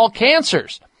 80% of all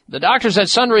cancers. The doctors at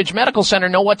Sunridge Medical Center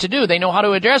know what to do. They know how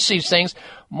to address these things.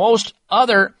 Most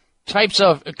other types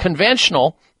of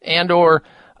conventional and or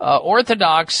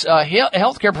orthodox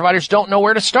healthcare providers don't know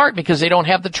where to start because they don't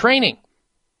have the training.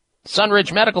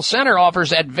 Sunridge Medical Center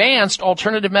offers advanced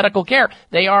alternative medical care.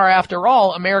 They are, after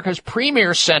all, America's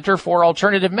premier center for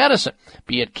alternative medicine.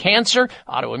 Be it cancer,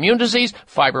 autoimmune disease,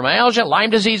 fibromyalgia, Lyme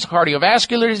disease,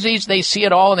 cardiovascular disease, they see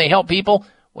it all and they help people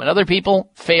when other people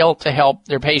fail to help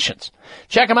their patients.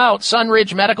 Check them out,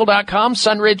 sunridgemedical.com,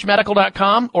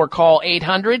 sunridgemedical.com, or call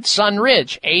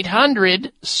 800-SUNRIDGE,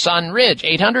 800-SUNRIDGE,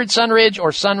 800-SUNRIDGE, or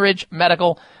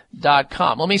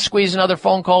sunridgemedical.com. Let me squeeze another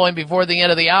phone call in before the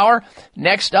end of the hour.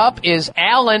 Next up is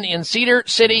Alan in Cedar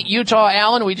City, Utah.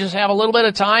 Alan, we just have a little bit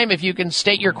of time. If you can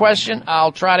state your question,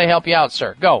 I'll try to help you out,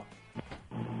 sir. Go.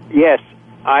 Yes,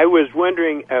 I was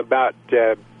wondering about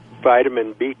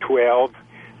vitamin B12.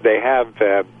 They have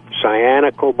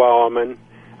cyanocobalamin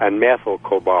and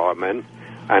methylcobalamin,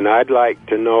 and I'd like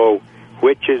to know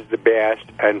which is the best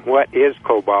and what is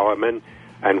cobalamin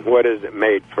and what is it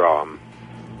made from.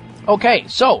 Okay,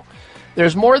 so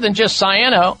there's more than just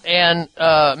cyano and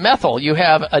methyl. You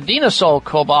have adenosine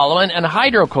cobalamin and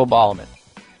hydrocobalamin.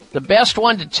 The best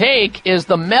one to take is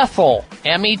the methyl,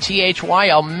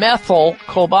 M-E-T-H-Y-L,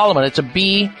 methylcobalamin. It's a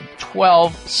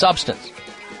B12 substance.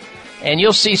 And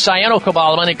you'll see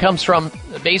cyanocobalamin. It comes from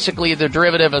basically the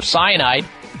derivative of cyanide,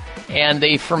 and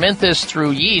they ferment this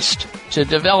through yeast to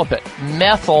develop it.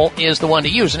 Methyl is the one to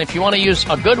use, and if you want to use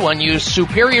a good one, use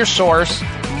Superior Source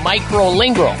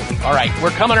Microlingual. All right, we're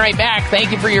coming right back.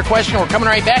 Thank you for your question. We're coming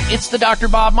right back. It's the Dr.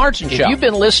 Bob Martin Show. If you've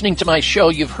been listening to my show,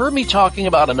 you've heard me talking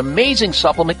about an amazing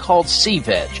supplement called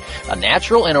C-Veg, a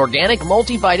natural and organic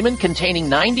multivitamin containing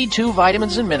 92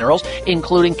 vitamins and minerals,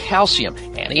 including calcium,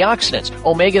 antioxidants,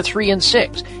 omega-3 and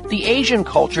 6. The Asian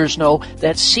cultures know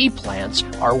that sea plants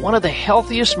are one of the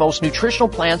healthiest, most nutritional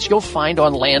plants you'll find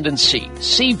on land and sea.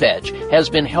 C-Veg has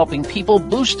been helping people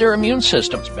boost their immune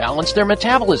systems, balance their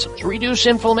metabolisms, reduce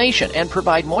inflammation, and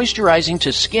provide moisturizing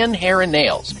to skin, hair, and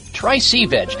nails. Try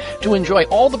C-Veg to enjoy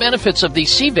all the benefits of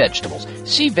these sea vegetables.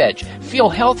 C-Veg, feel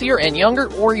healthier and younger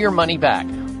or your money back.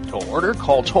 To order,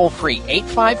 call toll-free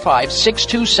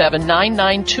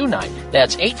 855-627-9929.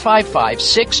 That's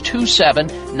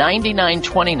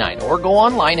 855-627-9929. Or go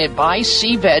online at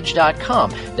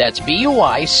buycveg.com. That's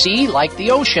B-U-I-C like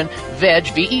the ocean, veg,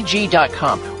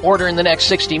 V-E-G.com. Order in the next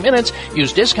 60 minutes.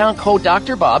 Use discount code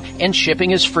Dr. Bob, and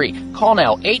shipping is free. Call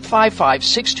now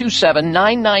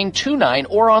 855-627-9929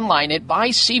 or online at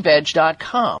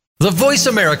buycveg.com. The Voice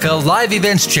America Live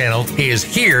Events channel is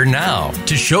here now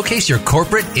to showcase your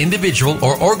corporate, individual,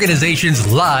 or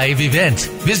organization's live event.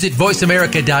 Visit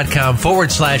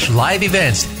voiceamerica.com/live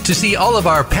events to see all of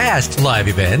our past live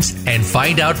events and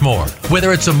find out more.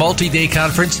 Whether it's a multi-day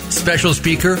conference, special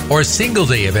speaker, or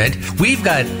single-day event, we've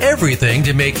got everything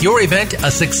to make your event a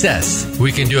success.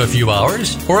 We can do a few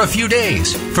hours or a few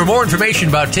days. For more information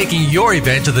about taking your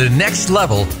event to the next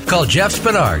level, call Jeff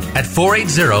Spinard at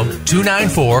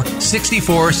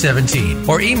 480-294-6417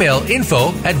 or email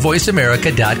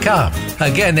info@voiceamerica.com.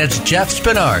 Again, that's Jeff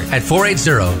Spinard at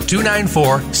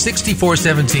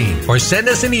 480-294-6417 or send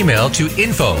us an email to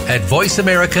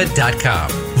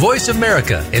info@voiceamerica.com. Voice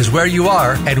America is where you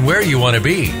are and where you want to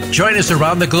be. Join us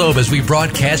around the globe as we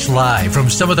broadcast live from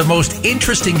some of the most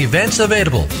interesting events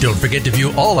available. Don't forget to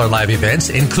view all our live events,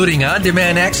 including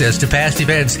on-demand access to past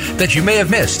events that you may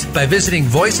have missed by visiting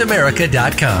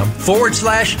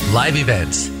voiceamerica.com/live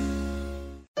events.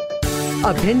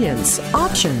 Opinions,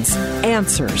 options,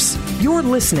 answers. You're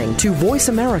listening to Voice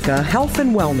America Health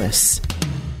and Wellness.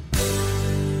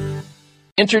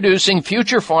 Introducing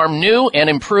Future Farm new and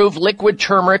improved liquid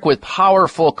turmeric with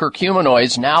powerful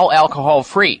curcuminoids, now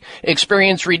alcohol-free.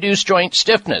 Experience reduced joint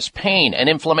stiffness, pain, and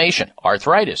inflammation,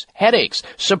 arthritis, headaches,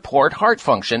 support heart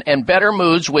function, and better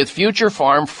moods with Future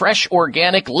Farm fresh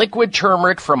organic liquid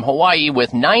turmeric from Hawaii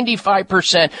with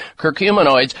 95%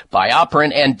 curcuminoids,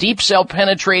 BioPerine, and deep cell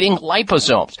penetrating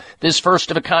liposomes. This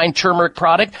first-of-a-kind turmeric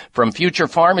product from Future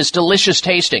Farm is delicious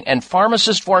tasting and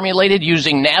pharmacist formulated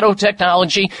using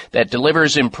nanotechnology that delivers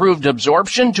offers improved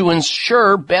absorption to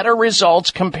ensure better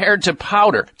results compared to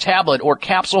powder, tablet, or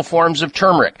capsule forms of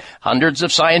turmeric. Hundreds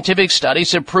of scientific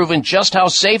studies have proven just how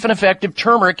safe and effective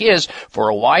turmeric is for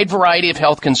a wide variety of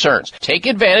health concerns. Take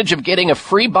advantage of getting a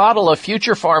free bottle of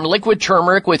Future Farm liquid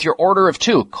turmeric with your order of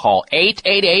 2. Call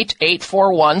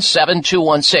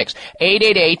 888-841-7216.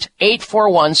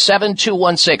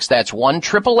 888-841-7216. That's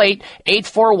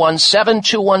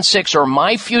 1-888-841-7216 or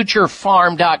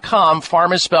myfuturefarm.com.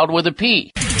 Farm is spelled with a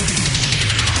P.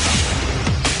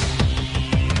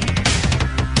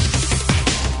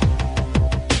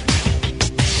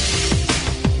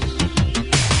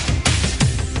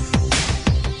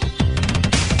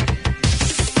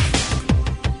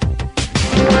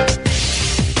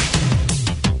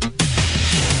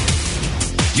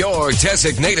 Your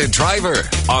designated driver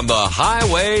on the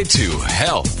highway to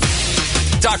health.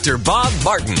 Dr. Bob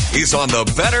Martin is on the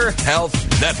Better Health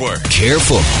Network.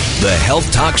 Careful. The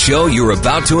health talk show you're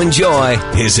about to enjoy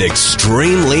is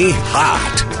extremely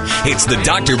hot. It's the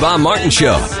Dr. Bob Martin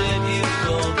Show.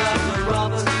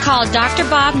 Call Dr.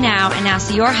 Bob now and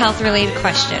ask your health-related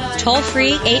question. Toll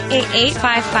free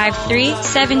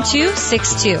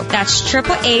 888-553-7262. That's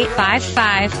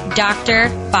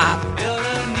 888-55-DR-BOB.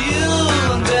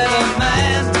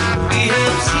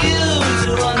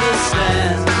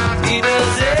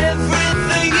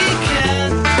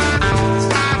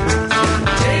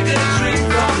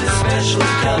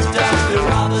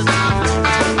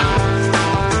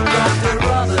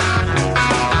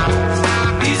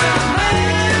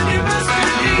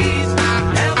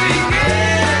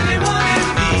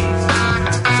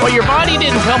 Well, your body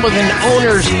didn't come with an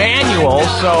owner's manual,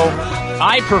 so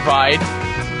I provide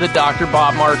the Dr.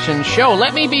 Bob Martin Show.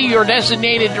 Let me be your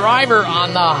designated driver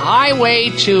on the highway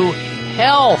to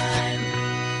health.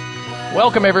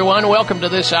 Welcome, everyone. Welcome to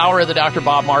this hour of the Dr.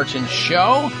 Bob Martin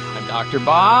Show. I'm Dr.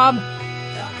 Bob,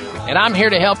 and I'm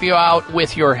here to help you out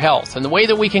with your health. And the way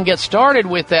that we can get started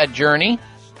with that journey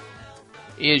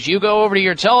is you go over to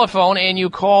your telephone and you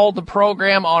call the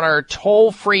program on our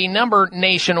toll-free number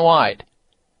nationwide.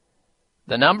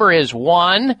 The number is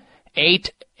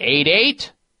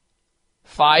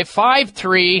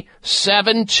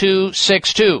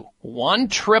 1-888-553-7262.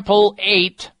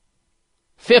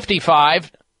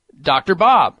 1-888-55 Dr.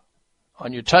 Bob.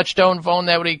 On your touchtone phone,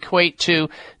 that would equate to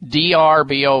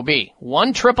DRBOB.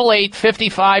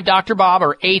 1-888-55 Dr. Bob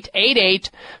or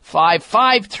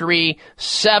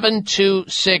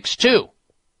 888-553-7262.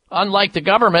 Unlike the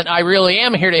government, I really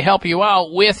am here to help you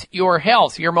out with your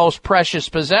health, your most precious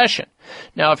possession.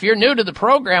 Now, if you're new to the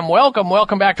program,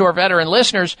 welcome back to our veteran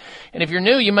listeners. And if you're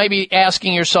new, you may be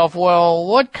asking yourself, well,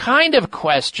 what kind of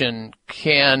question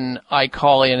can I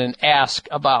call in and ask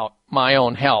about my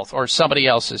own health or somebody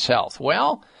else's health?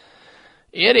 Well,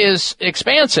 it is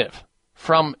expansive.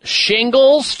 From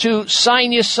shingles to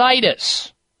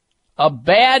sinusitis, a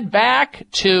bad back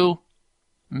to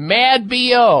mad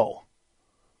BO,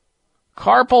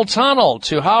 carpal tunnel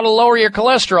to how to lower your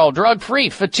cholesterol, drug-free,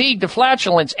 fatigue to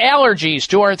flatulence, allergies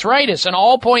to arthritis, and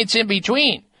all points in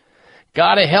between.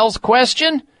 Got a health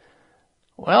question?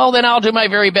 Well, then I'll do my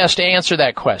very best to answer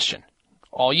that question.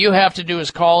 All you have to do is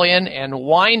call in and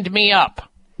wind me up.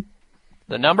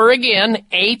 The number again,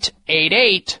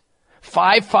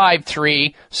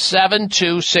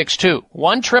 888-553-7262.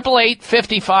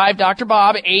 1-888-55 Dr.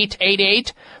 Bob,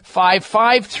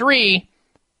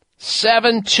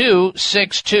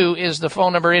 888-553-7262 is the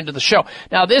phone number into the show.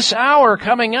 Now, this hour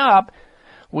coming up,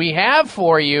 we have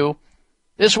for you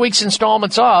this week's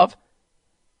installments of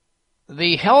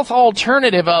the health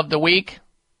alternative of the week,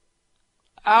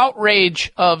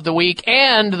 outrage of the week,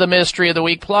 and the mystery of the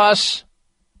week, plus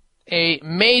a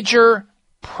major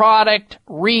product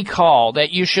recall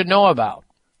that you should know about.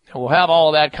 We'll have all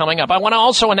of that coming up. I want to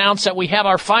also announce that we have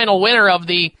our final winner of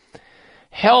the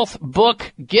health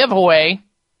book giveaway.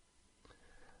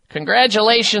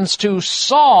 Congratulations to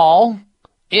Saul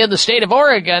in the state of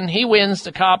Oregon. He wins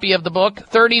the copy of the book,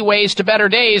 30 Ways to Better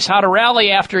Days, How to Rally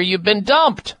After You've Been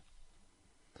Dumped.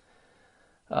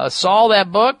 Saul,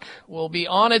 that book will be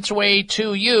on its way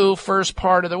to you first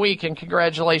part of the week, and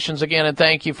congratulations again, and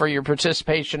thank you for your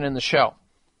participation in the show.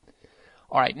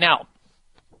 All right, now,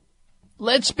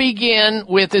 let's begin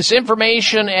with this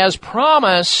information as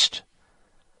promised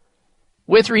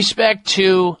with respect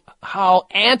to how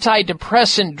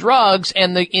antidepressant drugs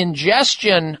and the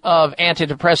ingestion of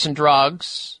antidepressant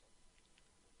drugs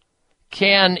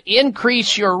can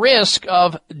increase your risk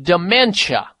of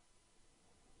dementia.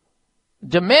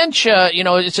 Dementia,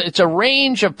 it's a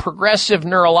range of progressive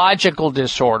neurological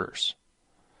disorders,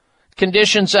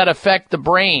 conditions that affect the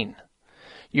brain,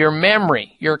 your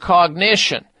memory, your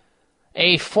cognition,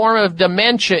 a form of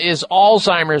dementia is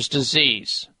Alzheimer's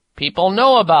disease. People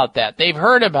know about that. They've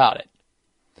heard about it.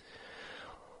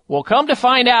 Well, come to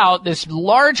find out, this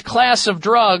large class of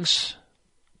drugs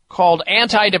called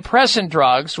antidepressant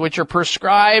drugs, which are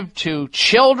prescribed to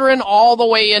children all the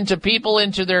way into people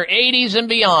into their 80s and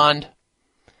beyond,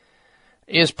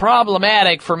 is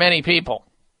problematic for many people,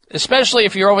 especially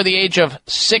if you're over the age of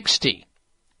 60.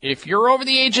 If you're over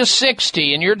the age of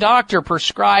 60 and your doctor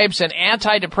prescribes an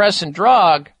antidepressant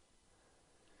drug,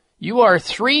 you are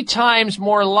 3 times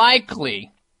more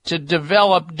likely to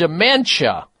develop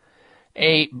dementia,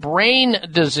 a brain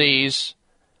disease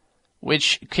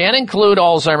which can include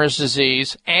Alzheimer's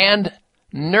disease and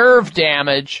nerve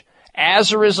damage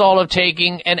as a result of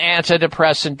taking an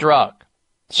antidepressant drug.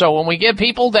 So when we give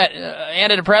people that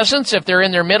antidepressants, if they're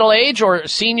in their middle age or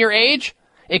senior age,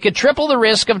 it could triple the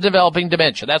risk of developing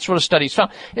dementia. That's what a study's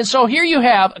found. And so here you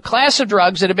have a class of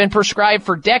drugs that have been prescribed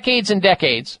for decades and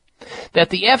decades that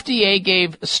the FDA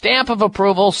gave a stamp of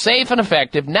approval, safe and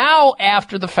effective. Now,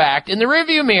 after the fact, in the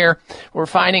rearview mirror, we're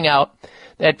finding out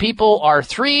that people are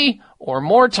 3 or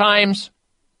more times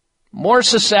more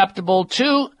susceptible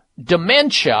to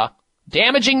dementia,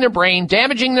 damaging their brain,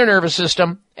 damaging their nervous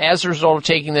system as a result of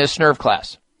taking this nerve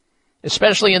class,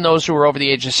 especially in those who are over the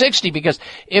age of 60, because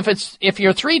if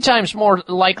you're 3 times more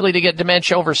likely to get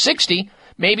dementia over 60,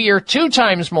 maybe you're 2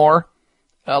 times more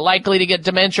likely to get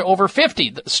dementia over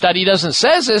 50. The study doesn't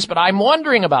say this, but I'm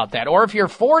wondering about that. Or if you're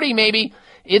 40, maybe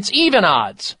it's even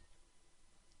odds.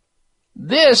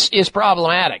 This is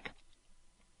problematic.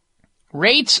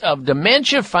 Rates of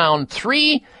dementia found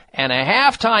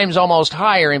 3.5 times almost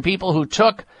higher in people who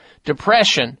took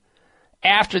depression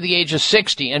after the age of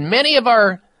 60. And many of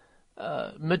our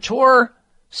mature,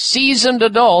 seasoned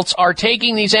adults are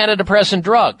taking these antidepressant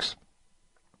drugs.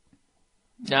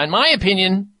 Now, in my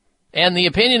opinion, and the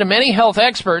opinion of many health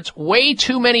experts, way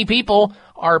too many people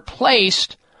are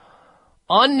placed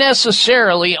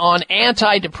unnecessarily on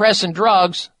antidepressant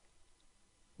drugs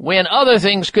when other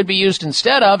things could be used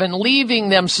instead of, and leaving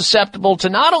them susceptible to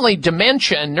not only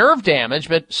dementia and nerve damage,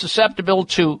 but susceptible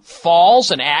to falls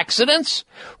and accidents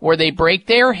where they break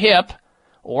their hip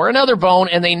or another bone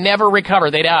and they never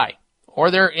recover. They die. Or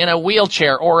they're in a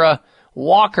wheelchair or a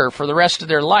walker for the rest of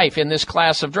their life in this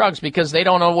class of drugs because they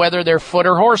don't know whether they're foot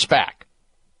or horseback.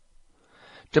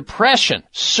 Depression,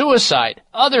 suicide,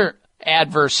 other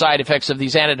adverse side effects of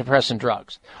these antidepressant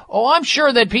drugs. Oh, I'm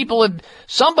sure that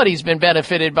somebody's been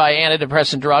benefited by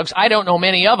antidepressant drugs. I don't know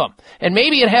many of them. And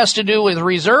maybe it has to do with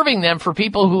reserving them for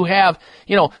people who have,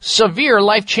 severe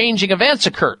life-changing events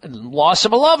occur, loss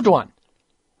of a loved one,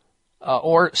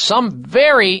 or some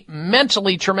very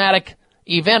mentally traumatic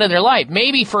event in their life.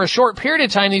 Maybe for a short period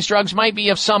of time, these drugs might be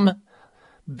of some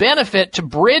benefit to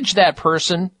bridge that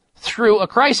person through a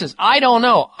crisis. I don't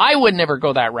know. I would never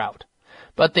go that route.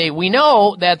 But we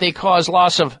know that they cause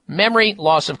loss of memory,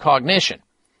 loss of cognition.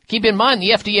 Keep in mind,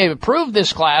 the FDA approved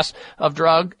this class of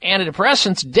drug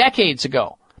antidepressants decades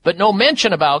ago, but no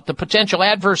mention about the potential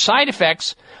adverse side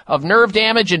effects of nerve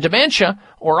damage and dementia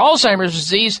or Alzheimer's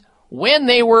disease when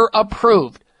they were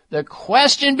approved. The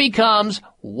question becomes,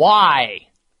 why?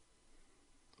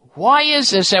 Why is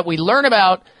this that we learn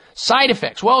about side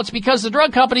effects? Well, it's because the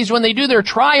drug companies, when they do their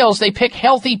trials, they pick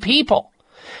healthy people.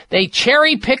 They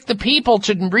cherry pick the people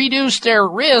to reduce their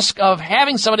risk of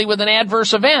having somebody with an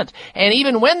adverse event. And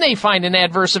even when they find an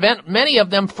adverse event, many of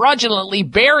them fraudulently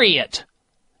bury it.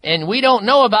 And we don't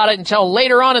know about it until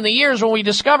later on in the years when we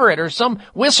discover it or some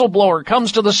whistleblower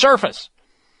comes to the surface.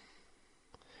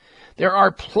 There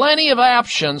are plenty of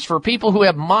options for people who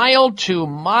have mild to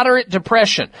moderate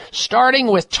depression, starting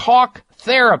with talk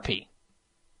therapy.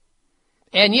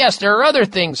 And yes, there are other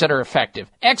things that are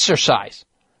effective. Exercise.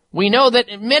 We know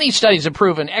that many studies have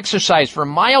proven exercise for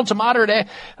mild to moderate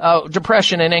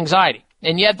depression and anxiety.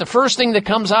 And yet the first thing that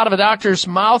comes out of a doctor's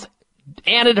mouth,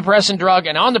 antidepressant drug,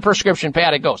 and on the prescription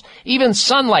pad it goes. Even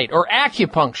sunlight or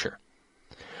acupuncture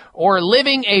or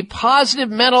living a positive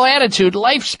mental attitude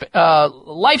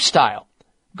lifestyle,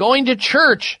 going to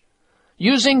church,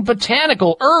 using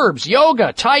botanical herbs,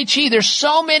 yoga, tai chi. There's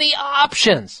so many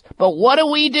options. But what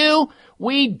do?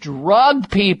 We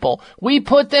drug people. We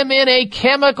put them in a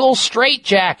chemical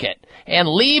straitjacket and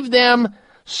leave them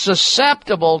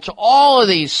susceptible to all of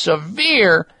these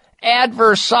severe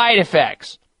adverse side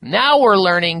effects. Now we're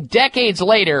learning decades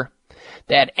later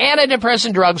that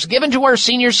antidepressant drugs given to our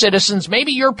senior citizens,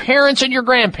 maybe your parents and your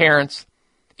grandparents,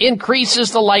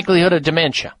 increases the likelihood of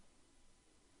dementia.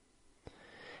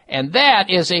 And that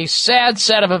is a sad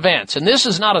set of events. And this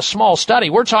is not a small study.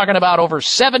 We're talking about over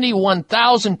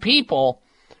 71,000 people,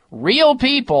 real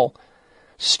people,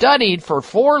 studied for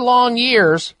 4 long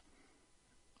years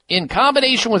in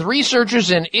combination with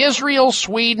researchers in Israel,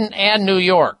 Sweden, and New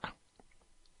York.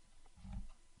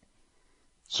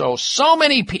 So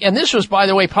many, and this was, by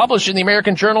the way, published in the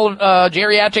American Journal of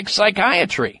Geriatric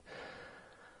Psychiatry.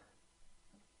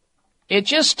 It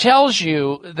just tells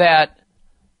you that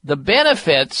the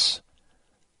benefits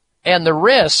and the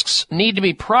risks need to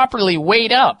be properly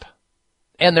weighed up,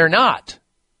 and they're not.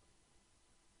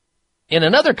 In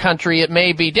another country, it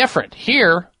may be different.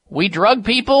 Here, we drug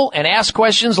people and ask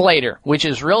questions later, which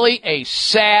is really a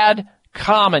sad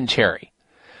commentary.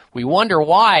 We wonder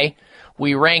why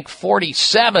we rank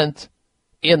 47th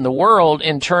in the world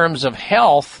in terms of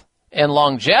health and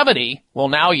longevity. Well,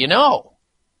 now you know.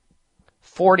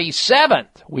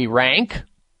 47th we rank.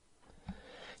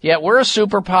 Yet we're a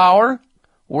superpower.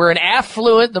 We're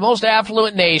the most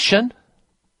affluent nation.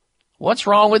 What's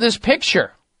wrong with this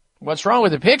picture? What's wrong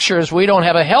with the picture is we don't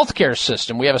have a health care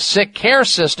system. We have a sick care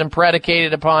system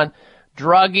predicated upon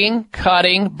drugging,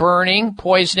 cutting, burning,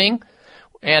 poisoning,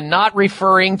 and not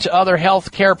referring to other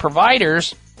health care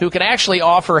providers who can actually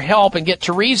offer help and get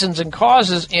to reasons and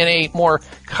causes in a more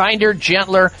kinder,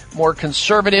 gentler, more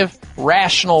conservative,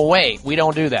 rational way. We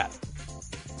don't do that.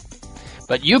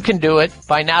 But you can do it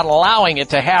by not allowing it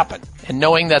to happen and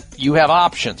knowing that you have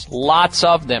options, lots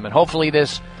of them, and hopefully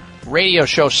this radio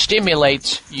show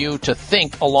stimulates you to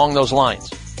think along those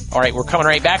lines. All right, we're coming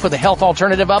right back with the health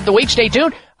alternative of the week. Stay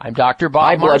tuned. I'm Dr. Bob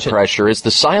High blood Martin. pressure is the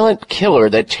silent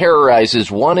killer that terrorizes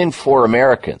 1 in 4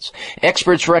 Americans.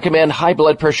 Experts recommend high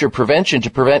blood pressure prevention to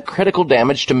prevent critical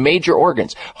damage to major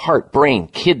organs, heart, brain,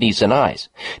 kidneys, and eyes.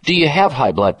 Do you have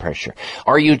high blood pressure?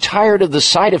 Are you tired of the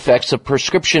side effects of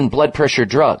prescription blood pressure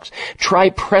drugs? Try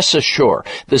PressAssure,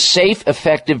 the safe,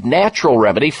 effective, natural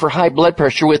remedy for high blood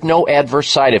pressure with no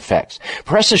adverse side effects.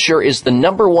 PressAssure is the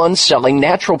 #1 selling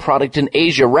natural product in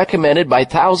Asia, recommended by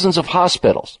thousands of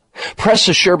hospitals.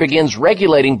 PressAssure begins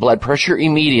regulating blood pressure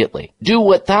immediately. Do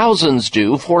what thousands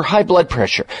do for high blood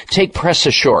pressure. Take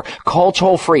PressAssure. Call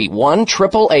toll-free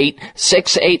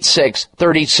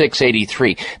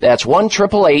 1-888-686-3683. That's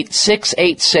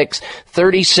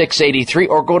 1-888-686-3683,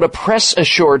 or go to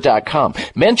PressAssure.com.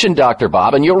 Mention Dr.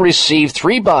 Bob and you'll receive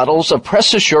 3 bottles of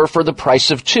PressAssure for the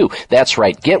price of 2. That's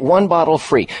right. Get 1 bottle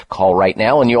free. Call right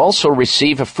now and you also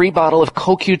receive a free bottle of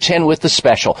CoQ10 with the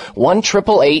special.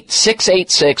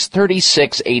 1-888-686-3683.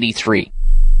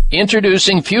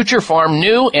 Introducing Future Farm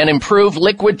new and improved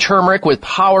liquid turmeric with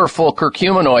powerful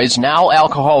curcuminoids, now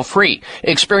alcohol-free.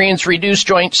 Experience reduced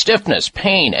joint stiffness,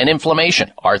 pain, and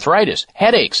inflammation, arthritis,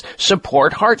 headaches,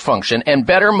 support heart function, and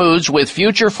better moods with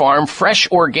Future Farm fresh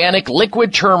organic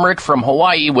liquid turmeric from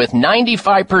Hawaii with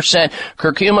 95%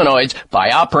 curcuminoids,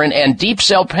 bioperin, and deep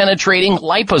cell penetrating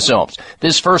liposomes.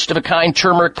 This first-of-a-kind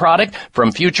turmeric product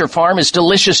from Future Farm is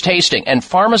delicious tasting and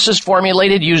pharmacist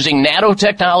formulated using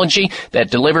nanotechnology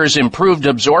that delivers improved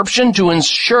absorption to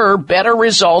ensure better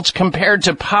results compared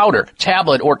to powder,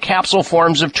 tablet, or capsule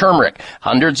forms of turmeric.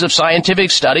 Hundreds of scientific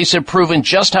studies have proven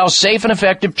just how safe and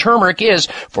effective turmeric is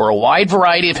for a wide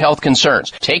variety of health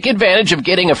concerns. Take advantage of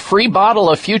getting a free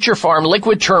bottle of Future Farm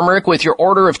liquid turmeric with your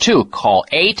order of 2. Call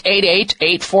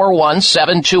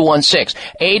 888-841-7216.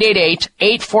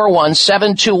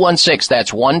 888-841-7216.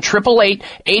 That's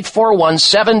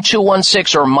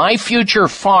 1-888-841-7216 or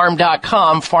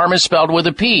myfuturefarm.com. Farm is spelled with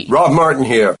a P. Rob Martin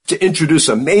here to introduce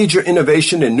a major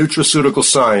innovation in nutraceutical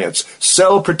science,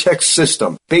 Cell Protect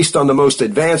System, based on the most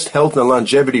advanced health and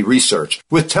longevity research.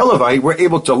 With Televite, we're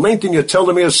able to lengthen your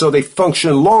telomeres so they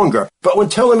function longer. But when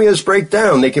telomeres break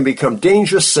down, they can become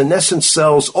dangerous senescent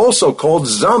cells, also called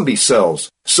zombie cells.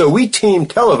 So we teamed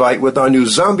Televite with our new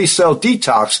Zombie Cell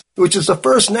Detox, which is the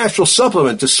first natural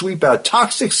supplement to sweep out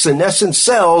toxic senescent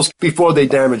cells before they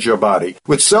damage your body.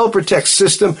 With Cell Protect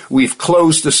System, we've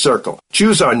closed the circle.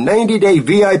 Choose our 90-day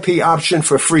VIP option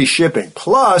for free shipping.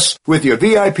 Plus, with your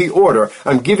VIP order,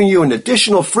 I'm giving you an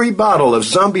additional free bottle of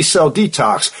Zombie Cell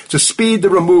Detox to speed the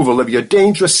removal of your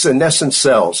dangerous senescent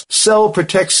cells. Cell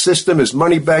Protect System is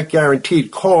money-back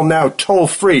guaranteed. Call now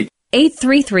toll-free.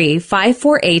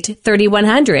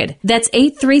 833-548-3100. That's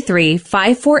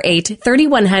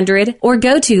 833-548-3100, or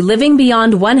go to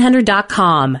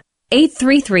livingbeyond100.com.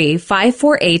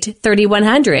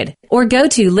 833-548-3100, or go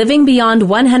to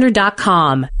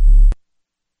livingbeyond100.com.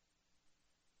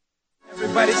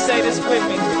 Everybody say this with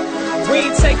me. We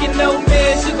ain't taking no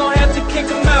meds, you gon' have to kick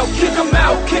them out. Kick them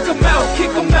out, kick them out,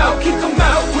 kick them out, kick them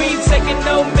out. We ain't taking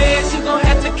no meds, you gon'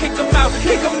 have to kick them out.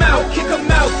 Kick them out, kick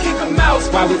them out, kick them out.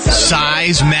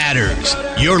 Size matters.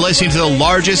 You're listening to the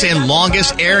largest and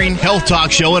longest airing health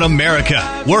talk show in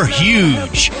America. We're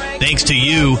huge. Thanks to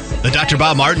you, the Dr.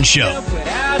 Bob Martin Show.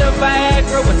 Without of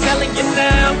Viagra, we're telling you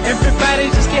now. Everybody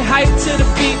just get hyped to the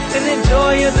beat and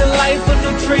enjoy the life of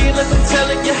Nutrilus. I'm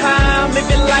telling you how.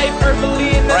 Maybe life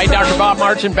herbally. All right, Dr. Bob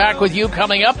Martin back with you.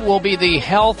 Coming up will be the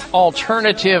health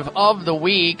alternative of the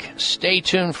week. Stay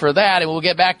tuned for that, and we'll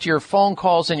get back to your phone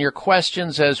calls and your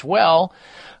questions as well.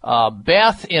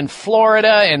 Beth in Florida,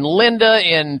 and Linda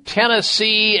in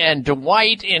Tennessee, and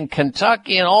Dwight in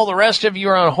Kentucky, and all the rest of you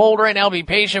are on hold right now. Be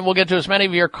patient. We'll get to as many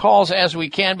of your calls as we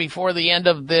can before the end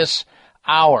of this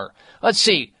hour. Let's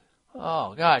see.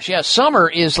 Oh, gosh. Yeah, summer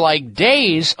is like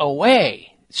days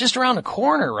away. It's just around the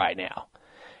corner right now.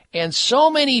 And so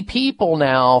many people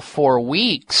now for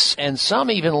weeks, and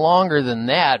some even longer than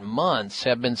that, months,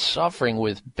 have been suffering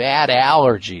with bad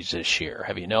allergies this year.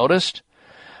 Have you noticed?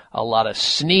 A lot of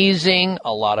sneezing,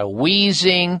 a lot of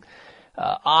wheezing,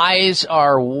 eyes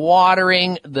are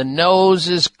watering, the nose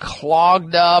is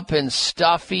clogged up and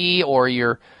stuffy, or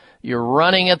you're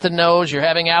running at the nose, you're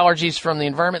having allergies from the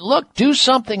environment. Look, do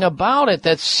something about it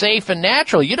that's safe and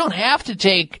natural. You don't have to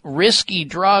take risky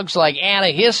drugs like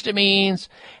antihistamines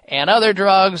and other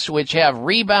drugs which have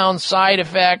rebound side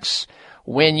effects.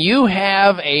 When you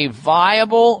have a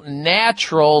viable,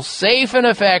 natural, safe, and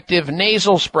effective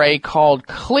nasal spray called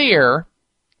Xlear,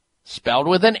 spelled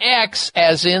with an X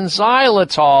as in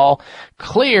xylitol,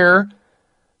 Xlear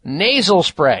nasal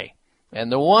spray.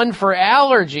 And the one for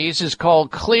allergies is called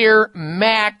Xlear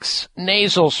Max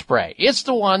nasal spray. It's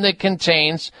the one that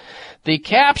contains the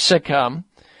capsicum,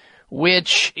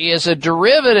 which is a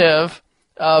derivative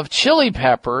of chili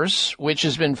peppers, which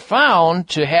has been found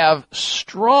to have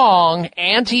strong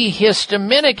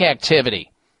antihistaminic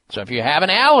activity. So if you're having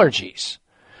allergies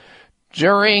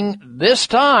during this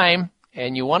time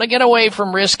and you want to get away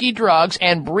from risky drugs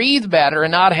and breathe better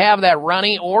and not have that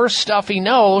runny or stuffy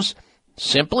nose,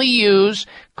 simply use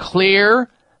Xlear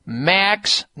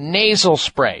Max nasal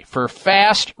spray for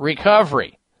fast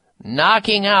recovery,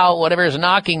 knocking out whatever is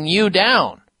knocking you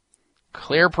down.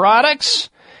 Xlear products,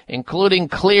 including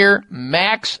Xlear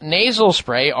Max nasal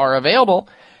spray, are available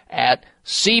at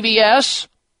CVS,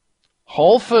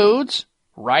 Whole Foods,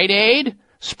 Rite Aid,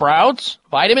 Sprouts,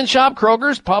 Vitamin Shop,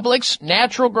 Kroger's, Publix,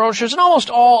 Natural Grocers, and almost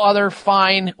all other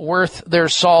fine, worth their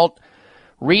salt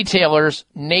retailers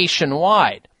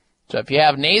nationwide. So if you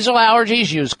have nasal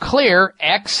allergies, use Xlear,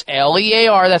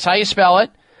 Xlear, that's how you spell it,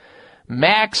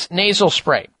 Max nasal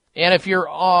spray. And if you're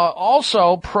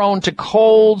also prone to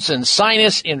colds and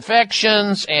sinus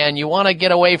infections and you want to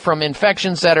get away from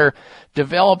infections that are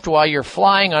developed while you're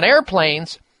flying on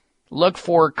airplanes, look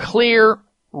for Xlear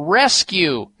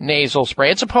Rescue nasal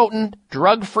spray. It's a potent,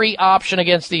 drug-free option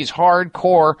against these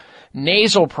hardcore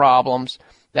nasal problems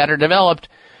that are developed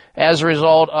as a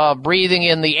result of breathing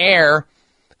in the air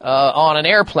on an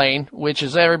airplane, which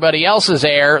is everybody else's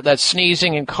air that's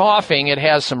sneezing and coughing. It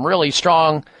has some really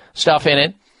strong stuff in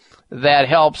it that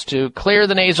helps to clear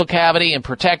the nasal cavity and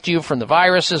protect you from the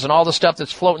viruses and all the stuff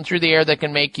that's floating through the air that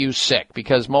can make you sick,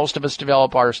 because most of us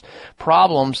develop our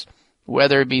problems,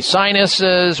 whether it be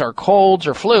sinuses or colds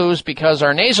or flus, because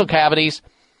our nasal cavities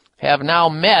have now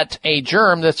met a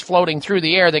germ that's floating through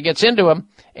the air that gets into them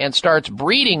and starts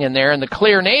breeding in there, and the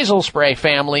Xlear nasal spray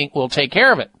family will take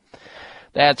care of it.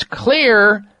 That's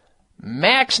Xlear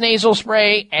Max nasal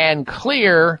spray and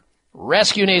Xlear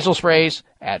Rescue nasal sprays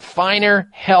at finer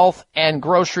health and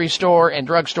grocery store and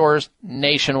drugstores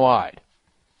nationwide.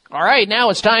 All right, now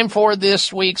it's time for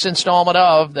this week's installment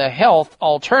of the Health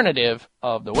Alternative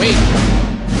of the Week.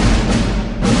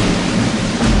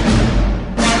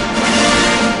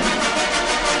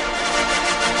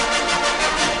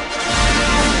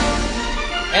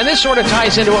 And this sort of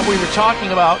ties into what we were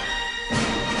talking about,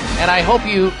 and I hope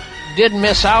you didn't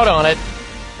miss out on it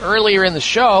earlier in the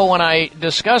show when I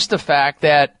discussed the fact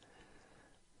that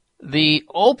the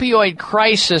opioid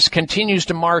crisis continues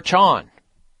to march on.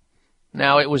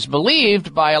 Now, it was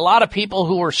believed by a lot of people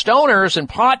who were stoners and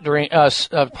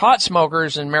pot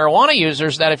smokers and marijuana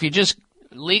users that if you just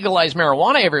legalize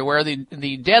marijuana everywhere,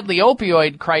 the deadly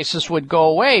opioid crisis would go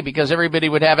away because everybody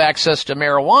would have access to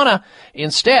marijuana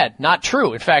instead. Not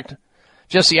true. In fact,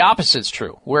 just the opposite's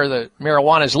true. Where the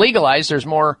marijuana is legalized, there's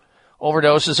more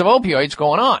overdoses of opioids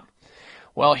going on.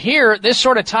 Well, here, this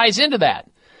sort of ties into that.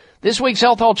 This week's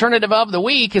health alternative of the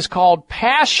week is called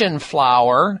Passion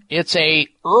Flower. It's a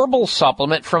herbal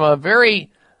supplement from a very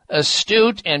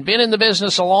astute and been in the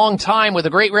business a long time with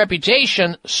a great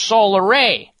reputation,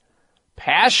 Solaray.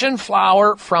 Passion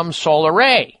Flower from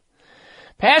Solaray.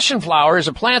 Passion Flower is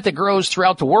a plant that grows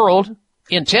throughout the world,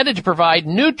 intended to provide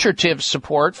nutritive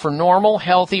support for normal,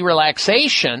 healthy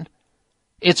relaxation.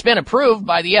 It's been approved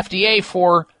by the FDA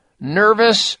for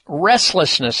nervous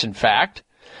restlessness, in fact.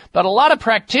 But a lot of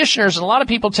practitioners and a lot of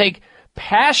people take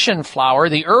passion flower,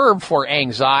 the herb for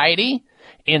anxiety,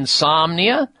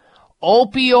 insomnia,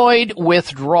 opioid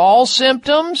withdrawal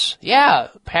symptoms. Yeah,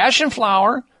 passion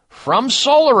flower from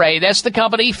Solaray, that's the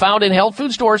company found in health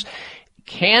food stores,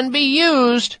 can be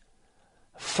used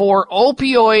for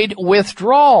opioid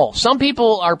withdrawal. Some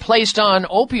people are placed on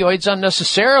opioids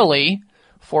unnecessarily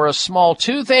for a small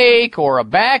toothache or a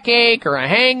backache or a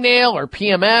hangnail or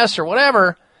PMS or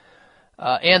whatever,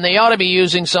 and they ought to be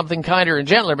using something kinder and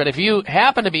gentler. But if you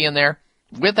happen to be in there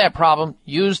with that problem,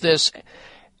 use this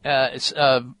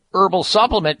herbal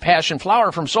supplement, passion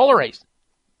flower from Solaray.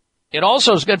 It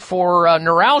also is good for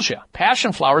neuralgia.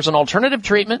 Passion flower is an alternative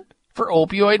treatment for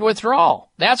opioid withdrawal.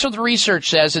 That's what the research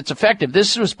says. It's effective.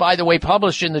 This was, by the way,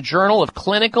 published in the Journal of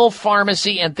Clinical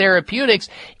Pharmacy and Therapeutics,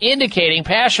 indicating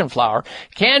passion flower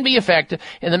can be effective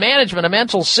in the management of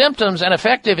mental symptoms and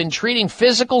effective in treating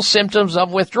physical symptoms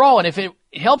of withdrawal. And if it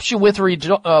helps you with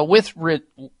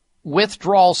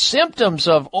withdrawal symptoms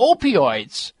of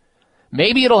opioids,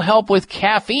 maybe it'll help with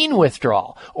caffeine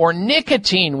withdrawal or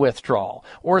nicotine withdrawal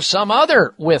or some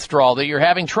other withdrawal that you're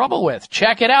having trouble with.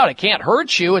 Check it out. It can't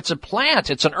hurt you. It's a plant.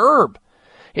 It's an herb.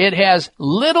 It has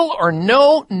little or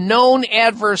no known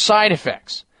adverse side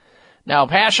effects. Now,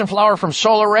 passion flower from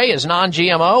Solaray is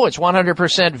non-GMO. It's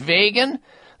 100% vegan,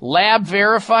 lab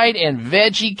verified, and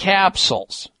veggie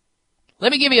capsules.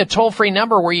 Let me give you a toll-free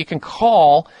number where you can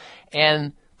call,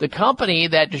 and the company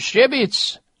that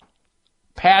distributes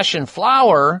passion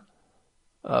flower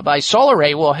by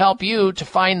Solaray will help you to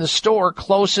find the store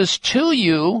closest to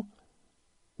you,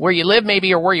 where you live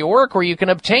maybe or where you work, where you can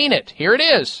obtain it. Here it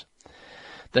is.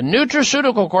 The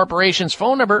Nutraceutical Corporation's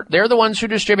phone number, they're the ones who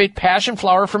distribute passion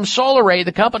flower from Solaray,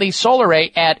 the company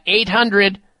Solaray, at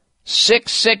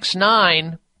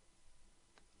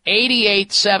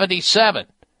 800-669-8877.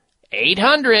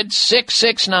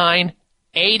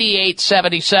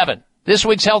 800-669-8877. This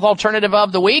week's health alternative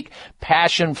of the week,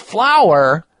 passion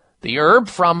flower, the herb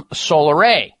from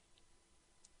Solaray.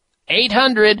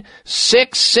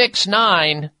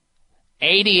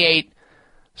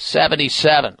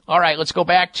 800-669-8877. All right, let's go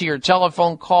back to your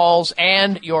telephone calls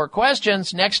and your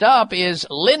questions. Next up is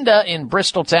Linda in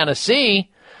Bristol, Tennessee.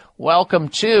 Welcome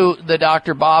to the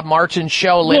Dr. Bob Martin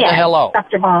Show. Linda, yes, hello.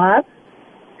 Dr. Bob.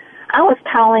 I was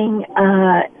calling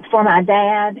for my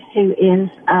dad, who is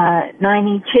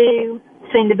 92,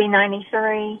 soon to be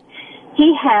 93.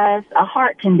 He has a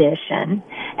heart condition,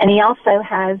 and he also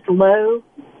has low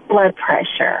blood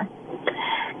pressure.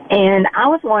 And I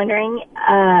was wondering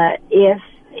if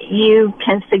you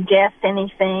can suggest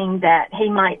anything that he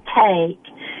might take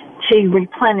to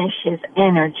replenish his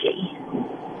energy.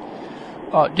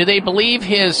 Do they believe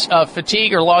his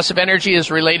fatigue or loss of energy is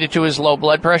related to his low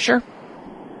blood pressure?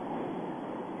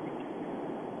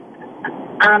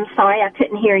 I'm sorry, I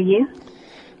couldn't hear you.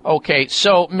 Okay,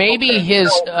 so maybe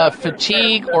his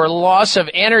fatigue or loss of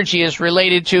energy is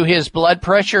related to his blood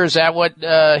pressure. Is that what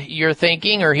you're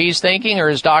thinking, or he's thinking, or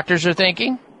his doctors are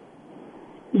thinking?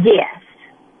 Yes.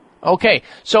 Okay,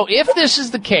 so if this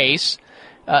is the case,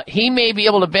 he may be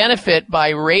able to benefit by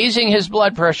raising his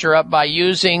blood pressure up by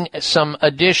using some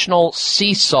additional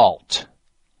sea salt.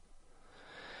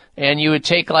 And you would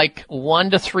take like 1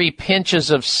 to 3 pinches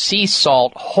of sea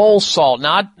salt, whole salt,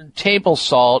 not table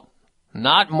salt,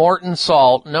 not Morton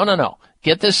salt. No.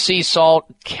 Get this sea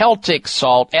salt, Celtic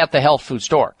salt, at the health food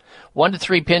store. 1 to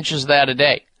 3 pinches of that a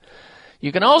day.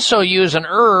 You can also use an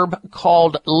herb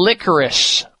called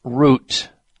licorice root.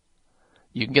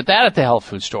 You can get that at the health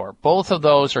food store. Both of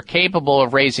those are capable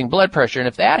of raising blood pressure. And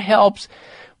if that helps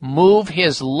move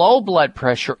his low blood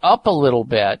pressure up a little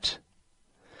bit,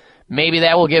 maybe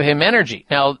that will give him energy.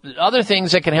 Now, other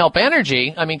things that can help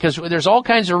energy, because there's all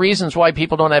kinds of reasons why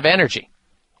people don't have energy.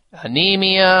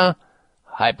 Anemia,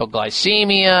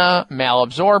 hypoglycemia,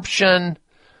 malabsorption,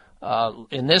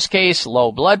 in this case,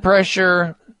 low blood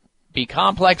pressure,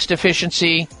 B-complex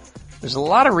deficiency. There's a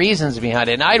lot of reasons behind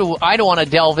it, and I don't want to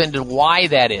delve into why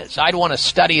that is. I'd want to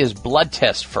study his blood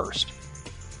test first.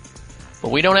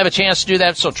 But we don't have a chance to do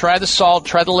that, so try the salt,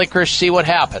 try the licorice, see what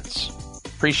happens.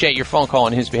 Appreciate your phone call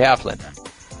on his behalf, Linda.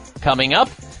 Coming up,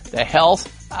 the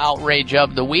health outrage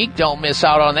of the week. Don't miss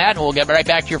out on that, and we'll get right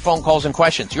back to your phone calls and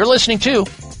questions. You're listening to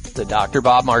the Dr.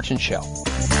 Bob Martin Show.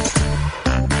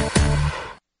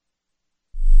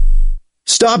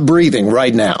 Stop breathing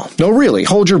right now. No, really,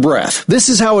 hold your breath. This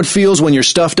is how it feels when you're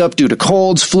stuffed up due to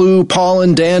colds, flu,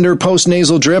 pollen, dander,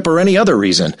 postnasal drip, or any other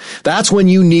reason. That's when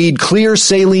you need Clear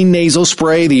Saline Nasal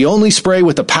Spray, the only spray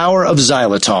with the power of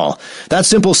xylitol. That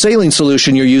simple saline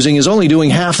solution you're using is only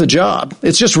doing half the job.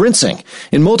 It's just rinsing.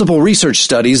 In multiple research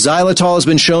studies, xylitol has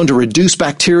been shown to reduce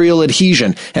bacterial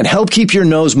adhesion and help keep your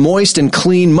nose moist and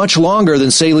clean much longer than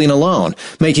saline alone,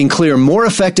 making Clear more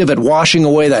effective at washing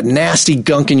away that nasty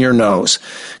gunk in your nose.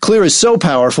 Clear is so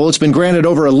powerful, it's been granted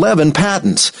over 11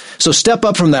 patents. So step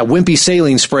up from that wimpy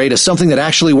saline spray to something that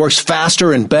actually works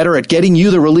faster and better at getting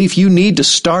you the relief you need to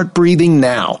start breathing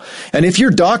now. And if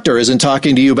your doctor isn't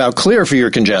talking to you about Clear for your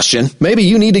congestion, maybe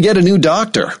you need to get a new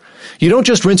doctor. You don't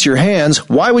just rinse your hands.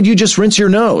 Why would you just rinse your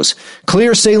nose?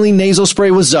 Clear Saline Nasal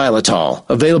Spray with xylitol.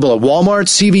 Available at Walmart,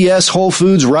 CVS, Whole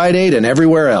Foods, Rite Aid, and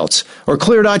everywhere else. Or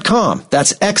Clear.com.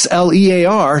 That's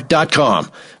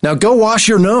XLEAR.com. Now go wash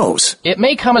your nose. It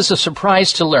may come as a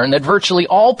surprise to learn that virtually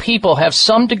all people have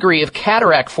some degree of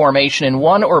cataract formation in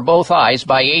one or both eyes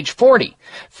by age 40.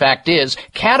 Fact is,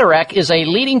 cataract is a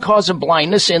leading cause of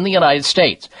blindness in the United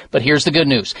States. But here's the good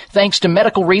news. Thanks to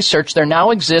medical research, there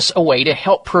now exists a way to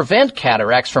help prevent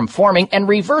cataracts from forming and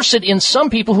reverse it in some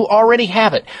people who already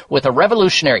have it with a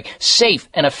revolutionary, safe,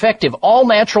 and effective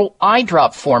all-natural eye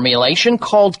drop formulation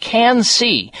called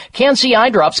Can-C. Can-C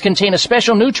eye drops contain a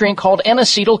special nutrient called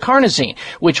N-acetylcarnosine,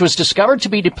 which was discovered to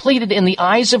be depleted in the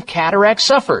eyes of cataract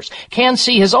sufferers.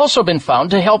 Can-C has also been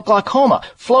found to help glaucoma,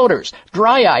 floaters,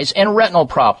 dry eyes, and retinal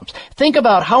problems. Think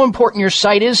about how important your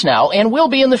sight is now and will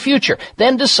be in the future.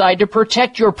 Then decide to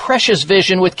protect your precious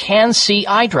vision with Can-C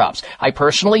eye drops. I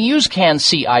personally use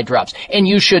Can-C eye drops, and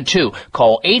you should too.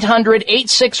 Call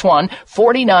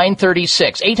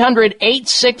 800-861-4936.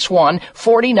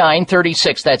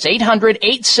 800-861-4936. That's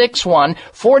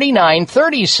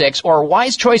 800-861-4936 or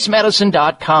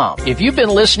wisechoicemedicine.com. If you've been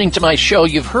listening to my show,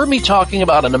 you've heard me talking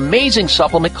about an amazing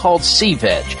supplement called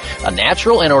C-Veg, a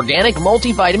natural and organic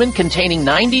multivitamin containing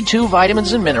 92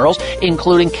 vitamins and minerals,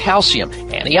 including calcium,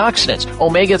 antioxidants,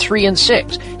 omega-3 and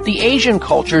 6. The Asian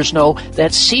cultures know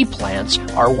that sea plants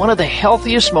are one of the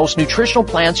healthiest, most nutritional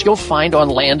plants you'll find on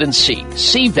land and sea.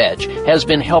 C-Veg has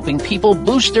been helping people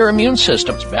boost their immune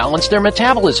systems, balance their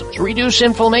metabolisms, reduce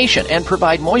inflammation, and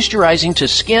provide moisturizing to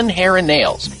skin, hair, and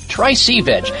nails. Try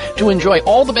C-Veg to enjoy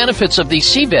all the benefits of these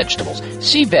sea vegetables.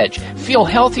 C-Veg. Feel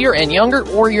healthier and younger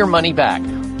or your money back.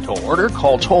 To order,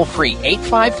 call toll-free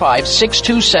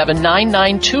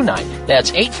 855-627-9929.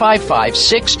 That's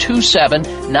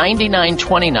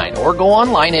 855-627-9929. Or go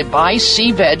online at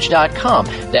buycveg.com.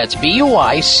 That's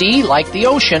B-U-I-C like the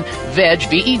ocean, veg,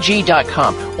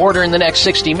 V-E-G.com. Order in the next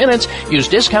 60 minutes. Use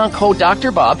discount code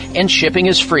Dr. Bob and shipping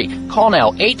is free. Call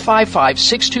now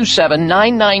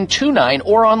 855-627-9929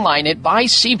 or online at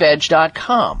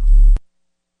buycveg.com.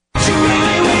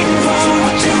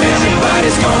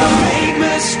 Everybody's gonna make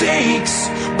mistakes,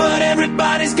 but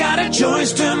everybody's got a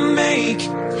choice to make.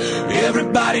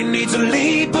 Everybody needs a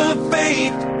leap of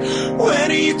faith.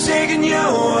 When are you taking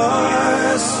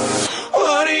yours?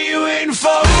 What are you waiting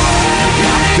for?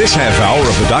 This half hour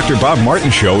of the Dr. Bob Martin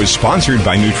Show is sponsored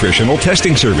by Nutritional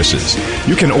Testing Services.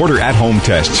 You can order at-home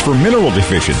tests for mineral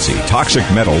deficiency, toxic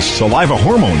metals, saliva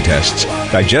hormone tests,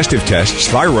 digestive tests,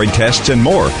 thyroid tests, and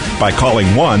more by calling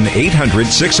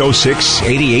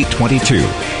 1-800-606-8822.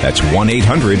 That's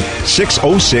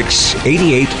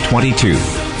 1-800-606-8822.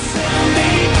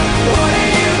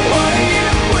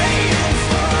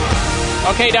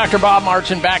 Okay, Dr. Bob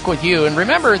Martin back with you. And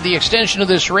remember the extension of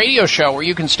this radio show where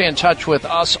you can stay in touch with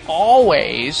us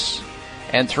always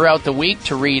and throughout the week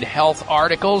to read health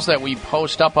articles that we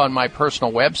post up on my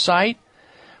personal website.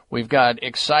 We've got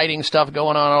exciting stuff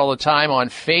going on all the time on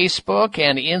Facebook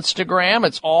and Instagram.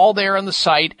 It's all there on the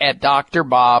site at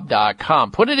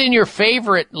drbob.com. Put it in your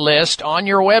favorite list on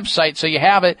your website so you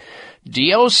have it,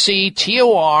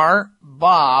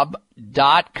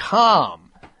 doctorbob.com.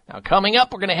 Now, coming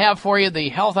up, we're going to have for you the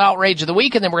health outrage of the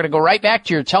week, and then we're going to go right back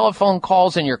to your telephone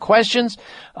calls and your questions.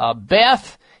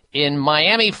 Beth in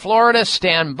Miami, Florida,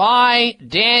 stand by.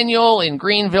 Daniel in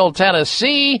Greenville,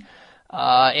 Tennessee,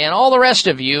 and all the rest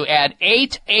of you at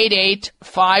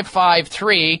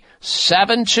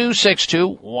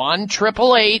 888-553-7262,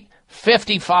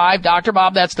 1-888-55. Dr.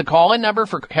 Bob, that's the call-in number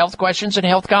for health questions and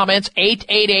health comments,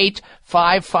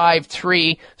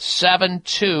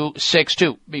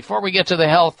 888-553-7262. Before we get to the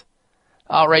health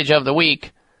outrage of the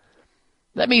week,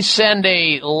 let me send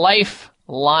a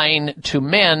lifeline to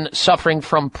men suffering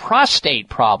from prostate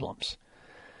problems.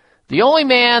 The only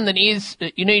man that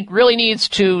really needs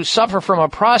to suffer from a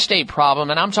prostate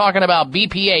problem, and I'm talking about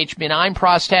BPH, benign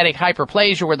prostatic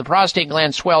hyperplasia, where the prostate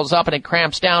gland swells up and it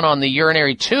cramps down on the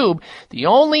urinary tube. The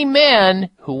only men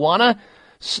who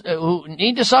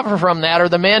need to suffer from that are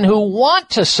the men who want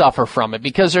to suffer from it,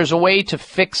 because there's a way to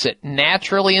fix it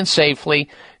naturally and safely,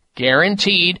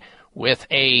 guaranteed, with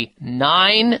a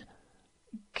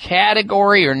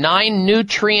 9-category or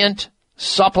 9-nutrient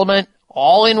supplement,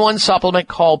 all-in-one supplement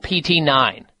called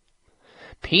PT9.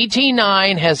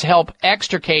 PT9 has helped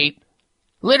extricate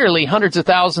literally hundreds of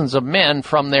thousands of men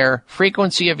from their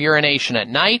frequency of urination at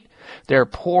night, their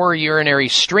poor urinary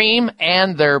stream,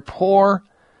 and their poor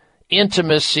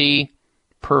intimacy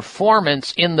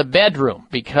performance in the bedroom,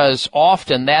 because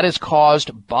often that is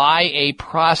caused by a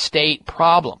prostate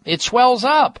problem. It swells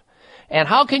up. And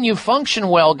how can you function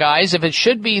well, guys, if it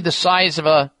should be the size of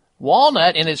a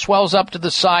walnut and it swells up to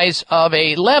the size of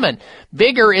a lemon?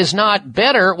 Bigger is not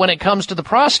better when it comes to the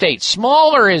prostate.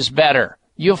 Smaller is better.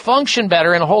 You function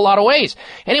better in a whole lot of ways.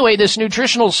 Anyway, this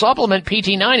nutritional supplement,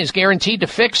 PT9, is guaranteed to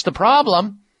fix the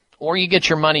problem, or you get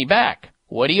your money back.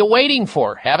 What are you waiting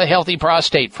for? Have a healthy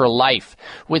prostate for life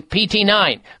with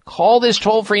PT9. Call this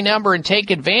toll-free number and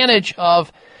take advantage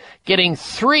of getting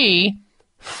 3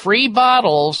 free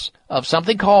bottles of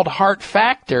something called Heart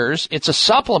Factors. It's a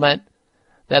supplement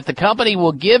that the company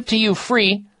will give to you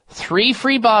free. 3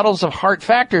 free bottles of Heart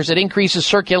Factors. It increases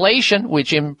circulation,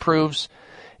 which improves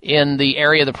in the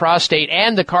area of the prostate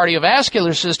and the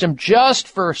cardiovascular system, just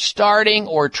for starting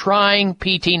or trying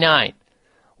PT9.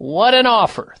 What an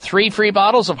offer. 3 free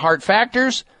bottles of Heart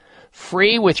Factors,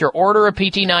 free with your order of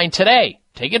PT9 today.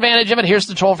 Take advantage of it. Here's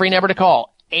the toll-free number to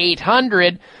call.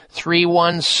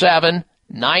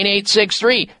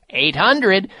 800-317-9863.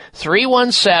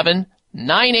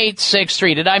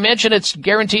 800-317-9863. Did I mention it's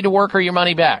guaranteed to work or your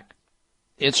money back?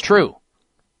 It's true.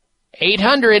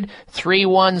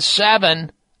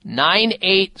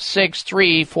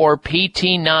 800-317-9863 for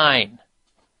PT9.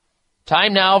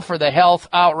 Time now for the health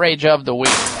outrage of the week.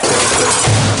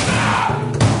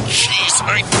 Jeez,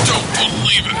 I don't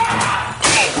believe it.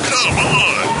 Oh, come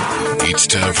on. It's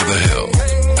time for the health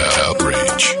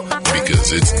outrage,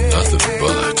 because it's nothing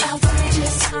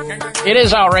but. It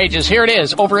is outrageous. Here it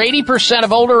is. Over 80%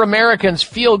 of older Americans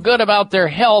feel good about their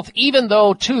health, even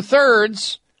though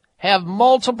 2/3 have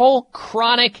multiple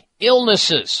chronic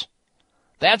illnesses.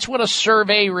 That's what a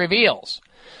survey reveals.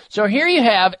 So here you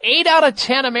have 8 out of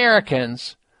 10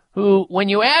 Americans who, when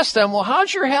you ask them, well,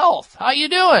 how's your health? How you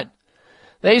doing?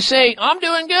 They say, I'm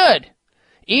doing good,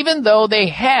 even though they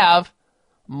have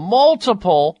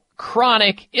multiple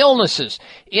chronic illnesses.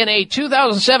 In a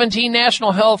 2017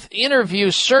 National Health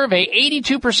Interview survey,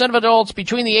 82% of adults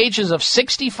between the ages of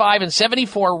 65 and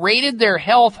 74 rated their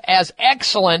health as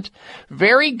excellent,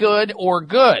 very good, or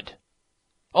good.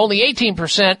 Only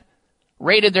 18%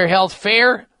 rated their health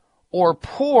fair or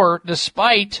poor,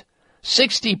 despite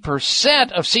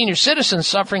 60% of senior citizens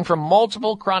suffering from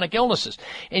multiple chronic illnesses.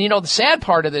 And you know, the sad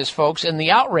part of this, folks, and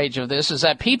the outrage of this, is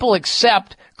that people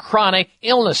accept chronic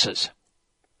illnesses.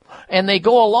 And they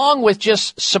go along with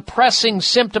just suppressing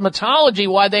symptomatology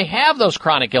while they have those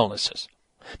chronic illnesses,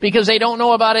 because they don't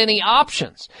know about any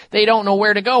options. They don't know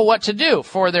where to go, what to do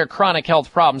for their chronic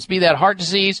health problems, be that heart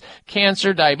disease,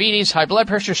 cancer, diabetes, high blood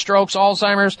pressure, strokes,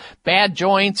 Alzheimer's, bad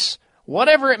joints,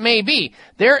 whatever it may be.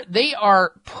 They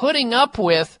are putting up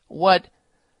with what,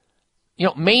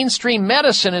 mainstream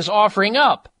medicine is offering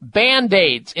up.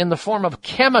 Band-Aids in the form of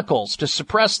chemicals to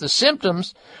suppress the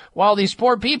symptoms, while these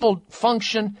poor people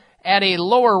function at a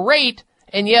lower rate,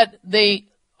 and yet they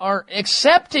are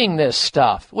accepting this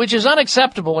stuff, which is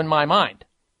unacceptable in my mind.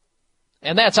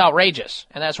 And that's outrageous.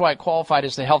 And that's why it qualified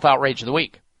as the Health Outrage of the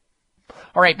Week.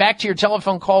 All right, back to your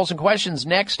telephone calls and questions.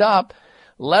 Next up,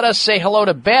 let us say hello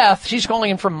to Beth. She's calling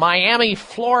in from Miami,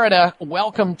 Florida.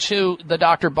 Welcome to the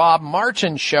Dr. Bob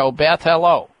Martin Show. Beth,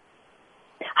 hello.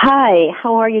 Hi,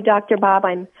 how are you, Dr. Bob?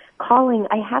 I'm calling.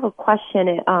 I have a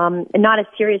question, not a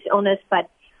serious illness, but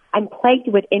I'm plagued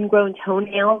with ingrown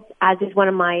toenails, as is one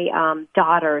of my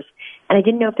daughters, and I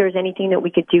didn't know if there was anything that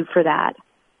we could do for that.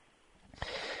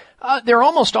 There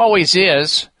almost always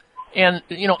is. And,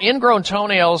 ingrown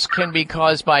toenails can be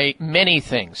caused by many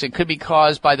things. It could be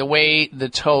caused by the way the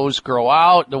toes grow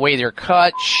out, the way they're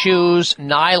cut, shoes,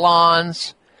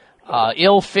 nylons,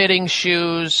 ill-fitting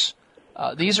shoes.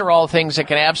 These are all things that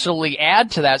can absolutely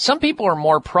add to that. Some people are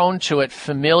more prone to it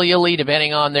familially,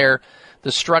 depending on the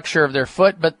structure of their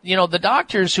foot. But, the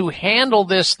doctors who handle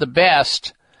this the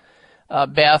best,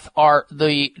 Beth, are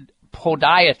the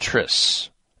podiatrists,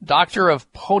 Doctor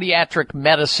of Podiatric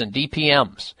Medicine,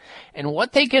 DPMs. And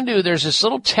what they can do, there's this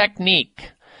little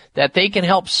technique that they can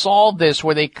help solve this,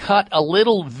 where they cut a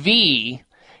little V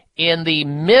in the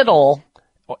middle,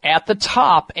 at the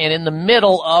top, and in the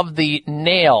middle of the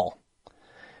nail.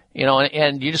 You know,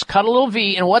 and you just cut a little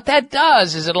V, and what that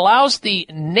does is it allows the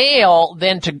nail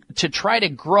then to try to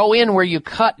grow in where you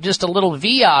cut just a little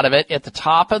V out of it at the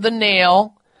top of the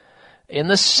nail, in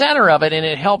the center of it, and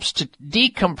it helps to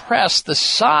decompress the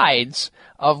sides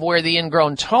of where the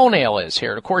ingrown toenail is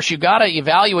here. Of course, you've got to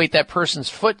evaluate that person's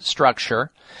foot structure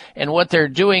and what they're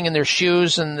doing in their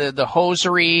shoes and the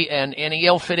hosiery and any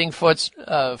ill-fitting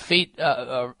footwear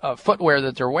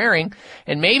that they're wearing.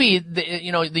 And maybe,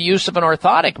 the use of an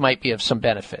orthotic might be of some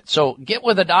benefit. So get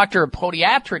with a doctor of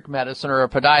podiatric medicine or a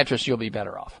podiatrist, you'll be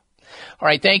better off. All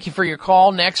right, thank you for your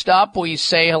call. Next up, we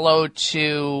say hello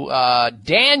to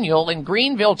Daniel in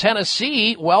Greenville,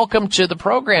 Tennessee. Welcome to the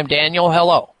program, Daniel.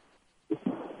 Hello.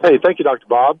 Hey, thank you, Dr.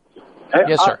 Bob. Hey,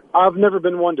 yes, sir. I've never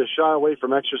been one to shy away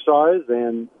from exercise,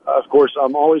 and, of course,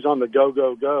 I'm always on the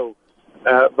go.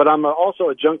 But I'm also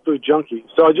a junk food junkie.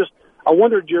 So I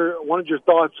wanted your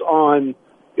thoughts on,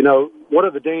 what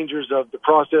are the dangers of the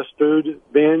processed food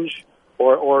binge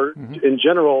or in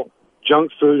general,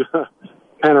 junk food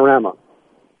panorama?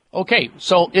 Okay,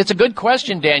 so it's a good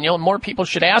question, Daniel, and more people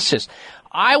should ask this.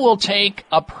 I will take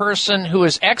a person who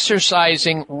is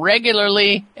exercising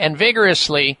regularly and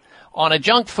vigorously on a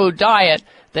junk food diet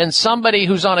than somebody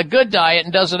who's on a good diet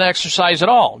and doesn't exercise at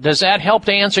all. Does that help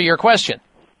to answer your question?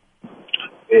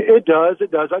 It does.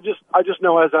 I just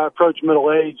know as I approach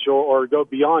middle age or go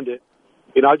beyond it,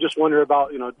 I just wonder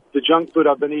about, the junk food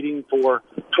I've been eating for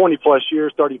 20 plus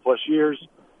years, 30 plus years.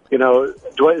 Is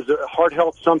heart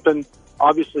health something?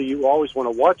 Obviously, you always want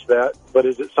to watch that, but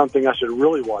is it something I should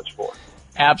really watch for?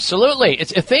 Absolutely.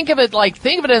 Think of it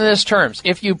in this terms.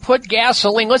 If you put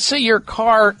gasoline, let's say your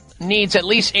car needs at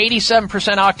least 87%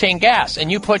 octane gas,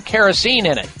 and you put kerosene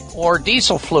in it or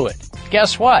diesel fluid.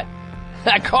 Guess what?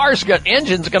 That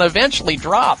engine's going to eventually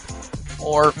drop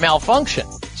or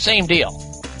malfunction. Same deal.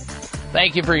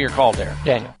 Thank you for your call there,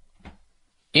 Daniel.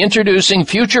 Introducing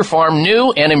Future Farm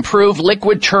new and improved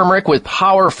liquid turmeric with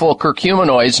powerful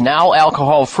curcuminoids, now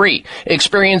alcohol-free.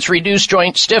 Experience reduced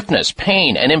joint stiffness,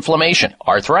 pain, and inflammation,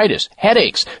 arthritis,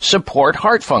 headaches, support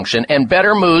heart function, and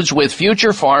better moods with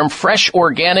Future Farm fresh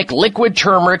organic liquid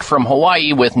turmeric from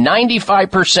Hawaii with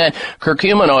 95%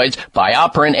 curcuminoids,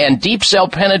 bioperin, and deep cell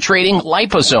penetrating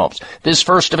liposomes. This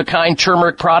first-of-a-kind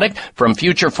turmeric product from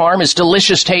Future Farm is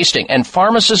delicious tasting and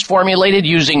pharmacist formulated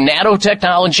using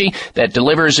nanotechnology that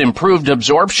delivers improved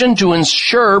absorption to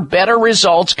ensure better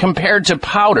results compared to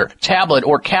powder, tablet,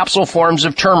 or capsule forms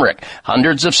of turmeric.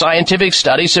 Hundreds of scientific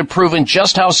studies have proven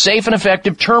just how safe and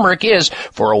effective turmeric is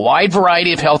for a wide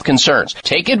variety of health concerns.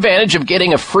 Take advantage of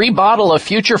getting a free bottle of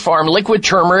Future Farm liquid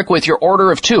turmeric with your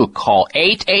order of 2. Call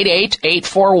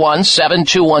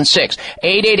 888-841-7216.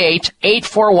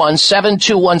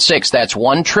 888-841-7216. That's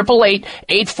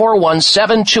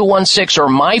 1-888-841-7216 or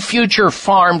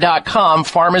myfuturefarm.com.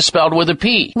 Farm is spelled with a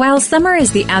P. While summer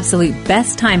is the absolute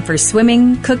best time for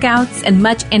swimming, cookouts, and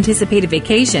much anticipated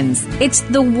vacations, it's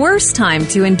the worst time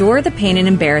to endure the pain and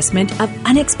embarrassment of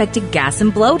unexpected gas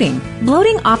and bloating.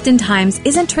 Bloating oftentimes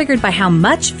isn't triggered by how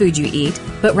much food you eat,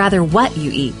 but rather what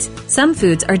you eat. Some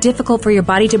foods are difficult for your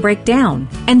body to break down,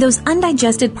 and those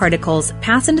undigested particles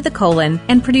pass into the colon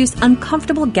and produce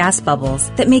uncomfortable gas bubbles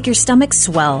that make your stomach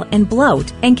swell and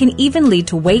bloat and can even lead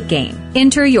to weight gain.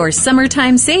 Enter your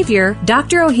summertime savior,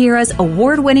 Dr. Ohhira's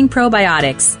award-winning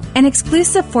probiotics, an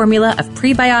exclusive formula of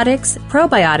prebiotics,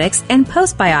 probiotics, and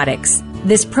postbiotics.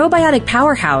 This probiotic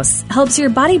powerhouse helps your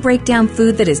body break down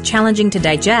food that is challenging to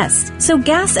digest, so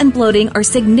gas and bloating are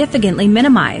significantly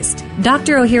minimized.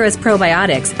 Dr. Ohhira's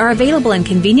probiotics are available in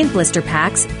convenient blister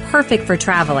packs, perfect for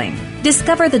traveling.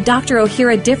 Discover the Dr.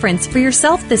 Ohhira difference for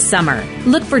yourself this summer.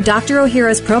 Look for Dr.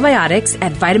 Ohhira's probiotics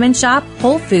at Vitamin Shop,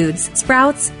 Whole Foods,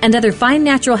 Sprouts, and other fine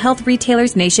natural health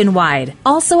retailers nationwide.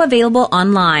 Also available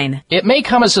online. It may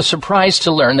come as a surprise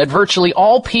to learn that virtually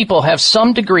all people have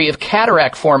some degree of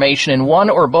cataract formation in one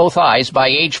or both eyes by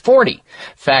age 40.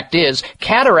 Fact is,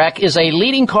 cataract is a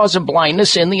leading cause of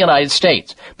blindness in the United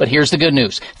States. But here's the good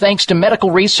news. Thanks to medical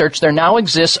research, there now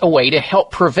exists a way to help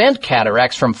prevent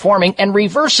cataracts from forming and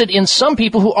reverse it in some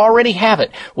people who already have it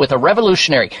with a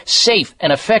revolutionary, safe,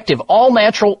 and effective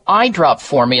all-natural eye drop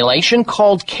formulation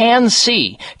called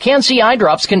Can-C. Can-C eye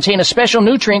drops contain a special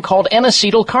nutrient called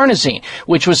N-acetylcarnosine,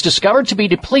 which was discovered to be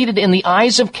depleted in the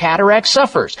eyes of cataract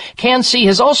sufferers. Can-C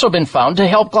has also been found to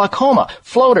help glaucoma,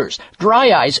 floaters,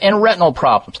 dry eyes, and retinal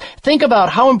problems. Think about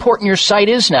how important your sight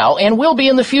is now and will be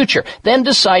in the future. Then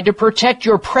decide to protect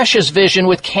your precious vision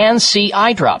with Can-C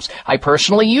eye drops. I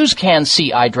personally use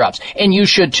Can-C eye drops, and you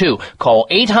should too. Call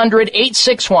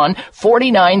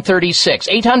 800-861-4936.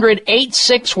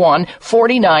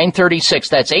 800-861-4936.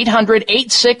 That's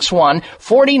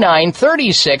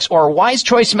 800-861-4936 or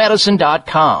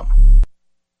wisechoicemedicine.com.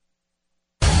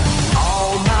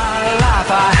 All my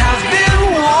life I have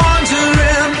been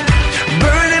wandering,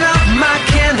 burning up my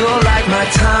candle like my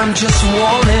time just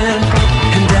won't end.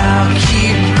 And I'll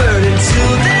keep burning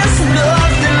till there's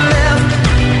nothing left,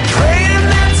 praying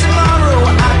that tomorrow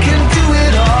I can do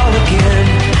it all again.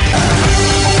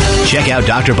 Check out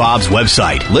Dr. Bob's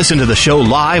website. Listen to the show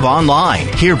live online.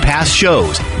 Hear past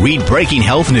shows. Read breaking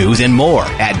health news and more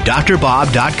at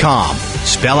drbob.com.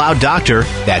 Spell out doctor.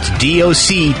 That's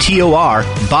DOCTOR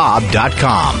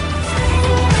Bob.com.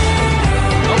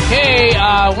 Okay,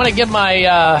 I want to give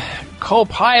my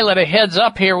co-pilot a heads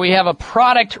up here. We have a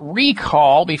product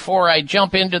recall before I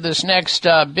jump into this next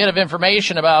bit of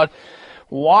information about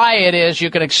why it is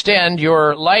you can extend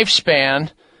your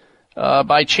lifespan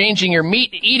by changing your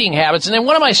meat eating habits. And then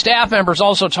one of my staff members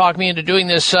also talked me into doing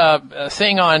this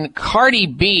thing on Cardi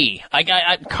B.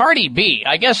 Cardi B,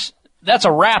 I guess that's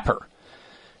a rapper.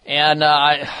 And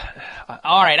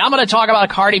all right, I'm going to talk about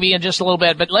Cardi B in just a little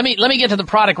bit, but let me get to the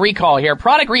product recall here.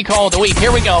 Product recall of the week.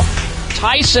 Here we go.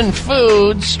 Tyson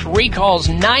Foods recalls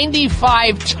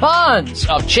 95 tons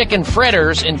of chicken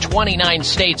fritters in 29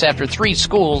 states after 3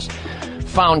 schools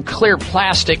found clear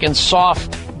plastic and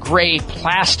soft gray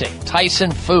plastic. Tyson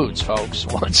Foods, folks,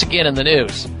 once again in the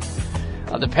news.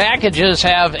 The packages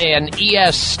have an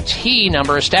EST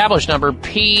number, established number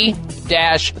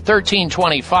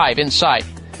P-1325 inside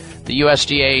the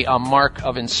USDA mark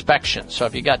of inspection. So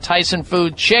if you got Tyson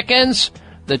Food chickens,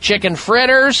 the chicken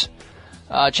fritters,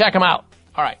 check them out.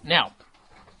 All right, now,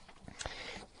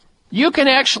 you can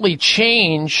actually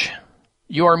change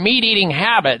your meat-eating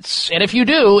habits, and if you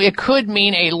do, it could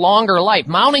mean a longer life.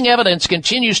 Mounting evidence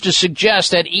continues to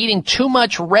suggest that eating too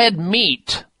much red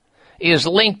meat is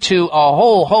linked to a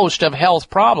whole host of health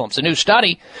problems. A new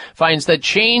study finds that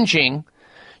changing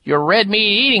your red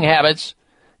meat eating habits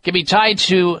can be tied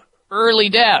to early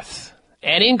death.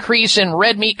 An increase in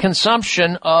red meat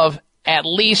consumption of at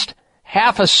least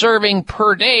half a serving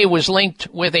per day was linked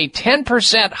with a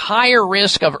 10% higher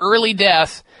risk of early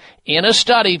death in a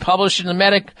study published in the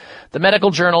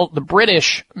medical journal, the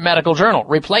British Medical Journal.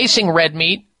 Replacing red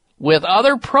meat with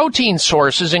other protein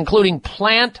sources, including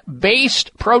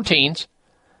plant-based proteins,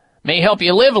 may help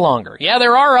you live longer. Yeah,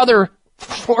 there are other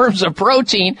forms of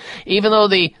protein, even though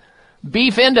the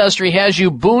beef industry has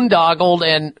you boondoggled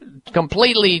and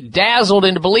completely dazzled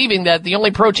into believing that the only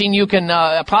protein you can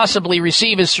possibly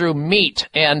receive is through meat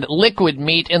and liquid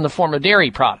meat in the form of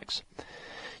dairy products.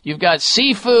 You've got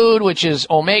seafood, which is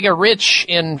omega-rich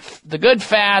in the good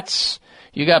fats.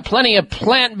 You got plenty of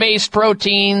plant-based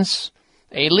proteins.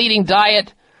 A leading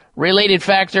diet-related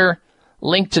factor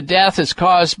linked to death is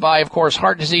caused by, of course,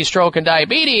 heart disease, stroke, and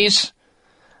diabetes.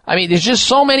 I mean, there's just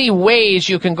so many ways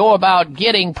you can go about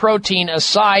getting protein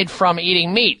aside from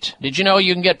eating meat. Did you know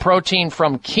you can get protein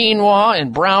from quinoa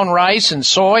and brown rice and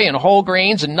soy and whole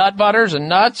grains and nut butters and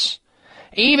nuts?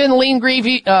 Even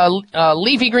leafy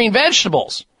green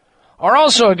vegetables are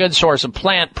also a good source of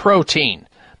plant protein.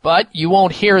 But you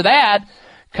won't hear that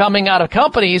coming out of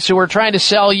companies who are trying to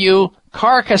sell you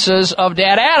carcasses of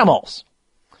dead animals.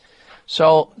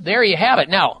 So there you have it.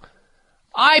 Now,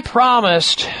 I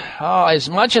promised, as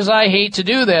much as I hate to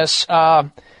do this,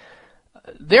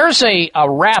 there's a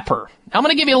rapper. I'm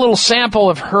going to give you a little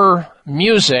sample of her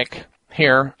music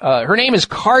here. Her name is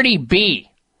Cardi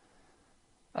B.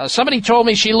 Somebody told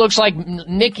me she looks like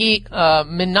Nicki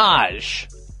Minaj.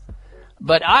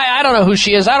 But I don't know who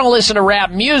she is. I don't listen to rap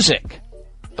music.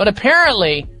 But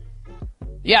apparently,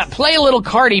 yeah, play a little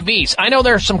Cardi B. I know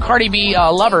there are some Cardi B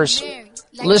lovers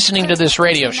listening to this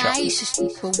radio show. She's a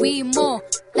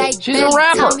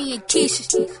rapper.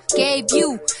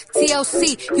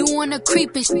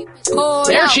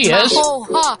 There she is.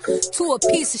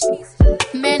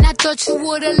 Man, I thought you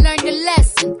would have learned a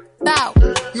lesson about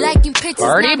liking pictures.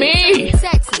 Cardi B.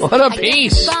 What a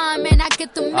piece.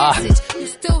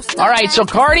 All right, so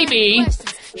Cardi B,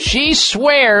 she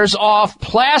swears off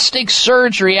plastic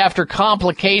surgery after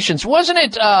complications. Wasn't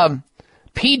it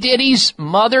P. Diddy's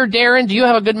mother, Darren? Do you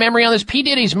have a good memory on this? P.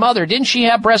 Diddy's mother, didn't she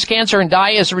have breast cancer and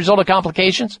die as a result of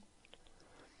complications?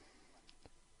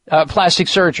 Plastic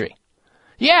surgery.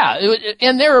 Yeah,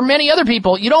 and there are many other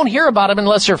people. You don't hear about them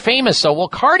unless they're famous, though. Well,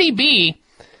 Cardi B,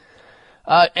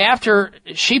 after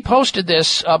she posted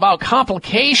this about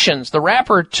complications, the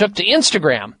rapper took to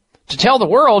Instagram to tell the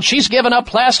world she's given up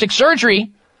plastic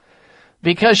surgery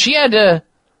because she had to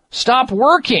stop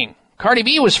working. Cardi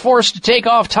B was forced to take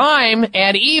off time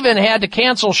and even had to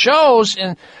cancel shows,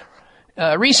 and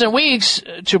recent weeks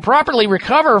to properly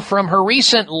recover from her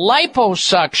recent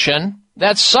liposuction.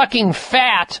 That's sucking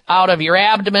fat out of your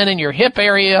abdomen and your hip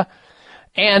area,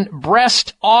 and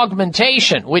breast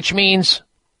augmentation, which means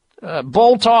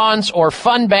bolt-ons or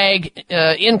fun bag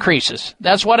increases.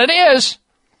 That's what it is.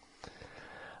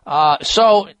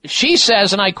 So she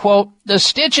says, and I quote, the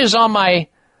stitches on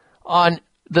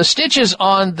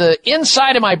the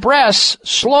inside of my breasts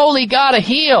slowly gotta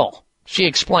heal, she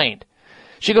explained.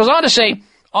 She goes on to say,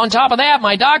 on top of that,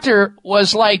 my doctor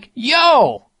was like,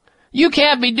 yo, you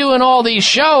can't be doing all these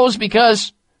shows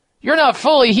because you're not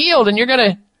fully healed, and you're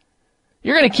gonna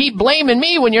keep blaming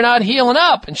me when you're not healing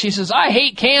up. And she says, I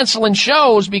hate canceling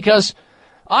shows because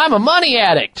I'm a money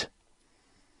addict.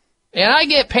 And I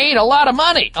get paid a lot of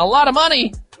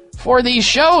money for these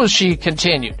shows, she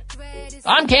continued.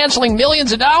 I'm canceling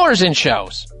millions of dollars in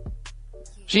shows.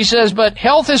 She says, but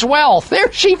health is wealth.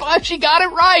 There, she got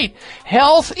it right.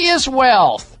 Health is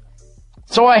wealth.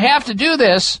 So I have to do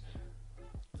this.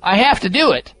 I have to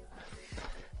do it.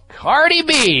 Cardi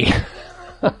B.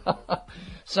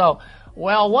 So,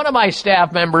 well, one of my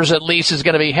staff members at least is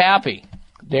going to be happy,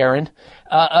 Darren,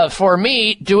 for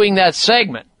me doing that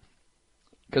segment.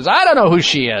 Because I don't know who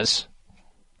she is,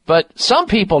 but some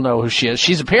people know who she is.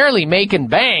 She's apparently making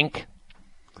bank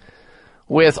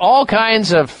with all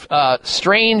kinds of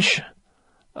strange,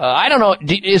 I don't know,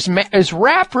 is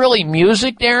rap really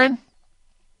music, Darren?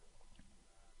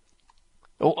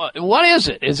 What is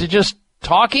it? Is it just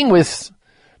talking with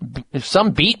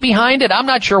some beat behind it? I'm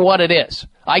not sure what it is.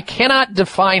 I cannot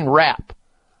define rap.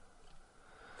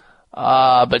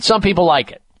 But some people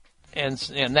like it. And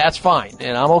that's fine.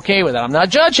 And I'm okay with it. I'm not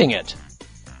judging it.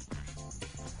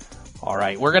 All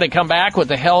right, we're going to come back with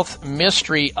the health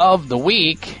mystery of the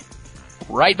week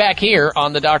right back here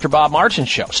on the Dr. Bob Martin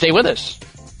Show. Stay with us.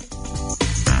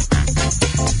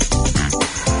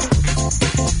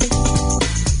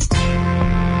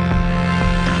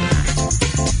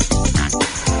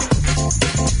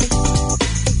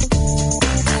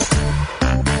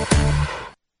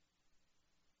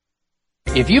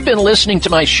 If you've been listening to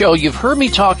my show, you've heard me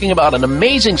talking about an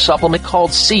amazing supplement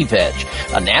called C-Veg,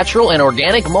 a natural and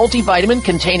organic multivitamin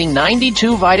containing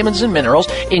 92 vitamins and minerals,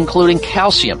 including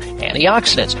calcium,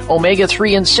 antioxidants,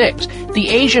 omega-3 and 6. The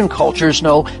Asian cultures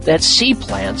know that sea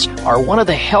plants are one of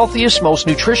the healthiest, most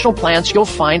nutritional plants you'll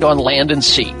find on land and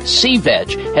sea. C-Veg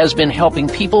has been helping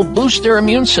people boost their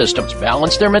immune systems,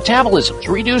 balance their metabolisms,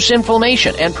 reduce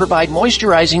inflammation, and provide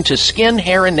moisturizing to skin,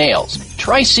 hair, and nails.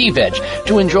 Try C-Veg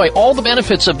to enjoy all the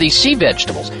benefits of these sea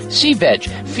vegetables. C-Veg.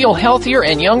 Feel healthier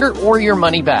and younger or your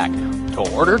money back. To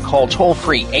order, call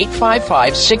toll-free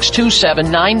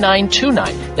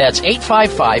 855-627-9929. That's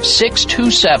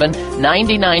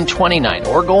 855-627-9929.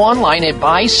 Or go online at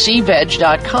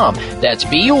buycveg.com. That's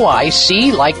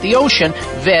B-U-I-C like the ocean,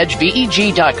 veg,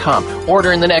 V-E-G.com.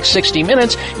 Order in the next 60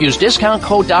 minutes. Use discount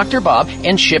code Dr. Bob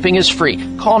and shipping is free.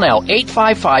 Call now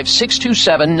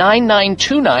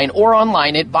 855-627-9929 or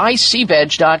online at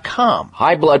buycveg.com.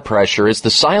 High blood pressure is the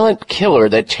silent killer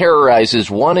that terrorizes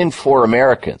 1 in 4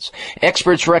 Americans.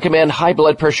 Experts recommend high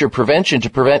blood pressure prevention to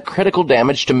prevent critical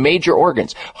damage to major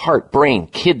organs, heart, brain,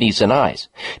 kidneys, and eyes.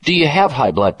 Do you have high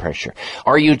blood pressure?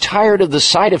 Are you tired of the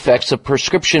side effects of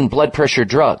prescription blood pressure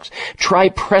drugs? Try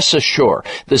PressAssure,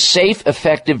 the safe,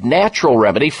 effective, natural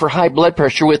remedy for high blood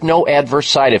pressure with no adverse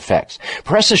side effects.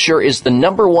 PressAssure is the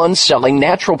 #1 selling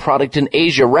natural product in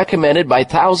Asia, recommended by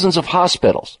thousands of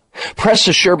hospitals.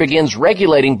 PressAssure begins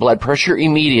regulating blood pressure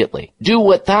immediately. Do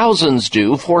what thousands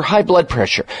do for high blood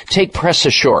pressure. Take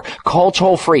PressAssure. Call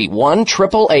toll-free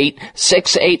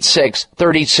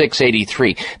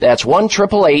 1-888-686-3683. That's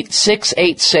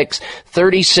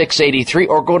 1-888-686-3683,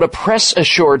 or go to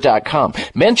PressAssure.com.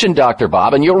 Mention Dr.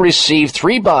 Bob and you'll receive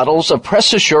 3 bottles of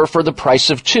PressAssure for the price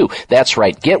of 2. That's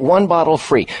right. Get 1 bottle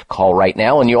free. Call right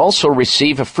now and you also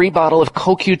receive a free bottle of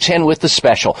CoQ10 with the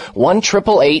special.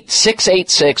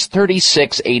 1-888-686-3683.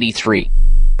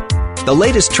 The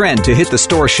latest trend to hit the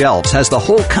store shelves has the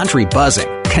whole country buzzing.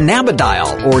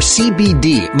 Cannabidiol, or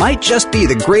CBD, might just be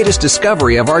the greatest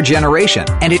discovery of our generation,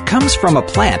 and it comes from a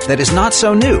plant that is not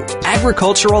so new,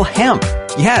 agricultural hemp.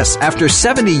 Yes, after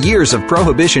 70 years of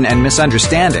prohibition and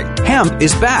misunderstanding, hemp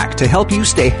is back to help you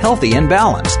stay healthy and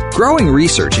balanced. Growing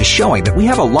research is showing that we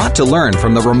have a lot to learn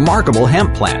from the remarkable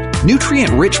hemp plant.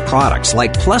 Nutrient-rich products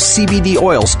like Plus CBD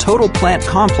Oil's Total Plant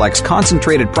Complex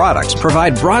concentrated products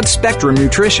provide broad-spectrum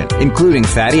nutrition, including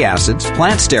fatty acids,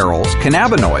 plant sterols,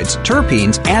 cannabinoids,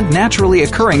 terpenes, and naturally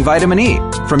occurring vitamin E.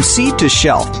 From seed to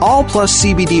shelf, all Plus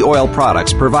CBD Oil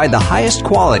products provide the highest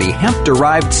quality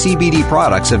hemp-derived CBD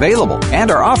products available, and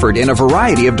are offered in a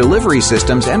variety of delivery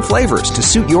systems and flavors to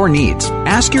suit your needs.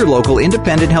 Ask your local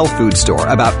independent health food store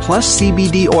about Plus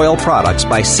CBD oil products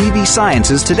by CV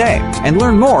Sciences today and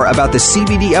learn more about the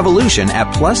CBD evolution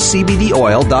at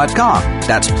pluscbdoil.com.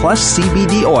 That's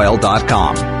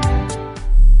pluscbdoil.com.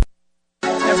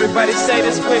 Everybody say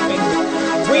this with me.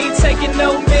 We ain't taking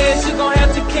no meds, you gon'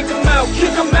 have to kick them out.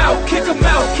 Kick them out, kick them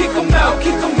out, kick them out,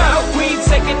 kick them out. We ain't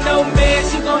taking no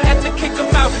meds, you gon' have to kick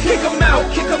them out. Kick them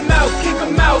out, kick them out, kick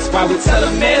them out. That's why we tell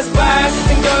them meds bye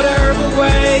and go the Herbal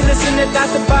Way. Listen to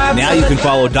Dr. Bob. Now you can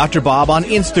follow Dr. Bob on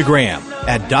Instagram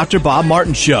at Dr. Bob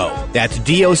Martin Show. That's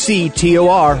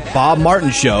DOCTOR Bob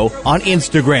Martin Show on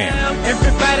Instagram.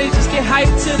 Everybody just get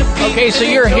hyped to the beat. Okay, so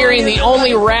you're hearing the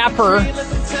only rapper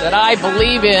that I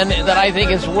believe in that I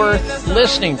think is worth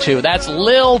listening to. That's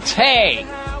Lil Tay.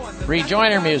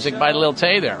 Rejoiner music by Lil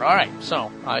Tay there. All right,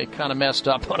 so I kind of messed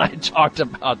up when I talked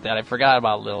about that. I forgot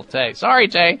about Lil Tay. Sorry,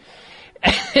 Tay.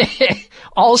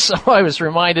 Also, I was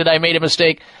reminded I made a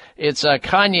mistake. It's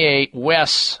Kanye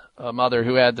West's mother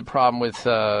who had the problem with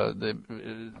the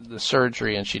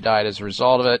surgery, and she died as a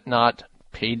result of it, not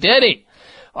P. Diddy.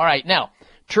 All right, now,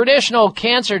 traditional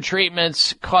cancer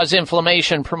treatments cause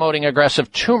inflammation, promoting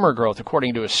aggressive tumor growth,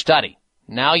 according to a study.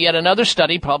 Now, yet another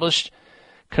study published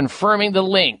confirming the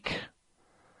link.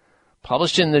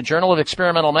 Published in the Journal of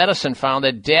Experimental Medicine found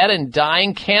that dead and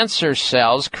dying cancer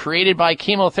cells created by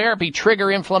chemotherapy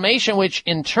trigger inflammation, which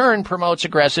in turn promotes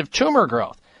aggressive tumor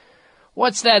growth.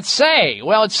 What's that say?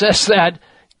 Well, it says that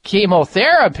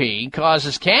chemotherapy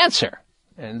causes cancer,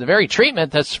 and the very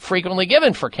treatment that's frequently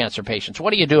given for cancer patients.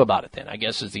 What do you do about it then, I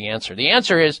guess is the answer. The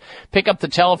answer is pick up the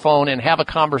telephone and have a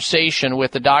conversation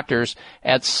with the doctors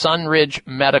at Sunridge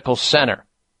Medical Center,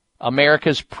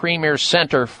 America's premier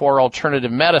center for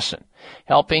alternative medicine,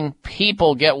 helping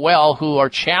people get well who are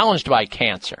challenged by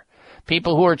cancer,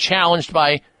 people who are challenged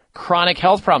by chronic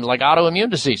health problems like autoimmune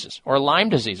diseases or Lyme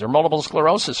disease or multiple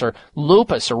sclerosis or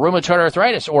lupus or rheumatoid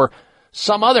arthritis or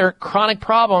some other chronic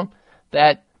problem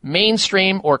that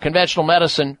mainstream or conventional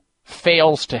medicine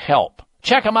fails to help.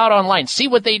 Check them out online. See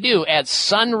what they do at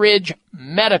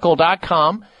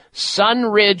sunridgemedical.com,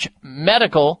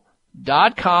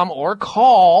 sunridgemedical.com, or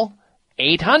call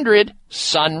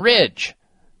 800-SUNRIDGE.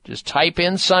 Just type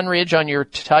in Sunridge on your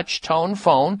touch-tone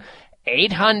phone,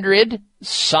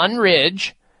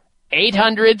 800-SUNRIDGE,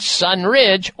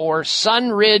 800-SUNRIDGE, or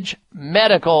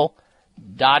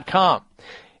sunridgemedical.com.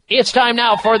 It's time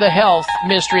now for the Health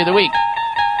Mystery of the Week.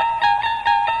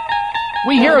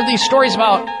 We hear these stories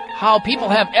about how people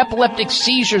have epileptic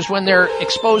seizures when they're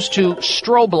exposed to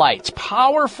strobe lights,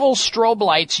 powerful strobe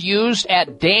lights used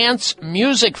at dance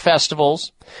music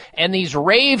festivals and these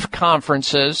rave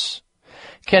conferences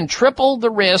can triple the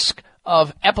risk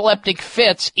of epileptic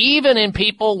fits even in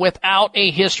people without a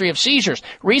history of seizures.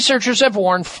 Researchers have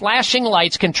warned flashing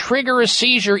lights can trigger a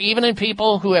seizure even in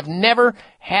people who have never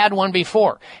had one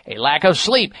before. A lack of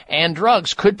sleep and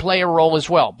drugs could play a role as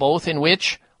well, both in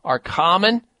which are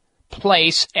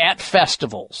commonplace at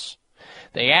festivals.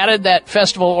 They added that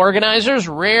festival organizers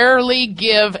rarely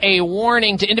give a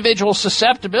warning to individual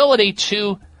susceptibility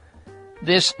to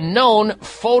this known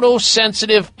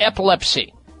photosensitive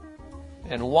epilepsy.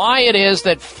 And why it is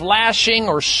that flashing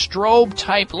or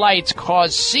strobe-type lights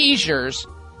cause seizures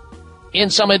in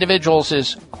some individuals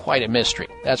is quite a mystery.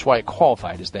 That's why it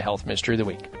qualified as the Health Mystery of the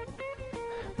Week.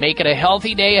 Make it a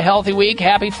healthy day, a healthy week.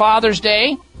 Happy Father's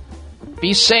Day.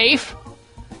 Be safe.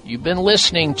 You've been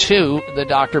listening to the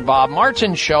Dr. Bob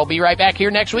Martin Show. Be right back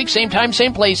here next week, same time,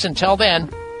 same place. Until then,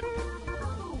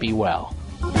 be well.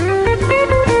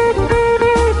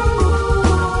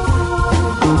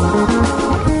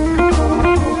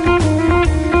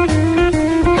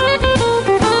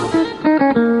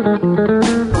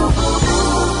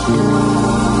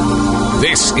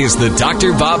 This is the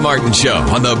Dr. Bob Martin Show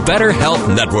on the Better Health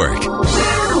Network.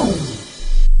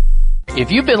 If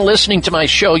you've been listening to my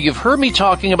show, you've heard me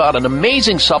talking about an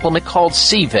amazing supplement called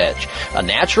C-Veg, a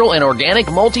natural and organic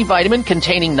multivitamin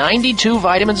containing 92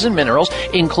 vitamins and minerals,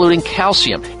 including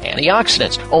calcium,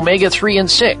 antioxidants, omega-3 and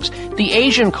 6. The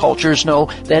Asian cultures know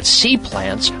that sea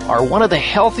plants are one of the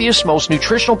healthiest, most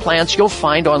nutritional plants you'll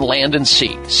find on land and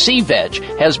sea. C-Veg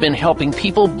has been helping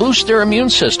people boost their immune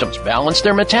systems, balance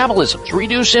their metabolisms,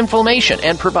 reduce inflammation,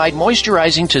 and provide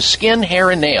moisturizing to skin,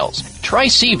 hair, and nails. Try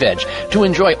C-Veg to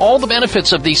enjoy all the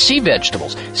benefits of these sea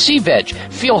vegetables. C-Veg.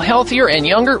 Feel healthier and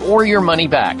younger or your money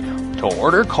back. To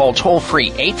order, call toll-free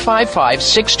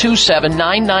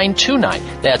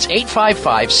 855-627-9929. That's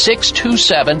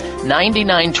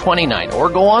 855-627-9929. Or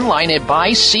go online at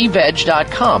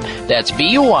buycveg.com. That's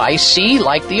B-U-I-C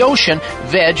like the ocean,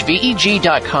 veg,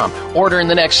 V-E-G.com. Order in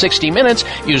the next 60 minutes.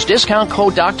 Use discount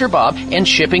code Dr. Bob and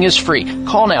shipping is free.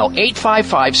 Call now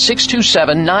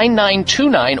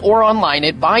 855-627-9929 or online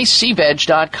at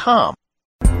buycveg.com.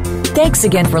 Thanks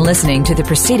again for listening to the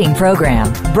preceding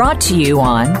program, brought to you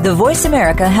on the Voice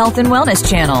America Health and Wellness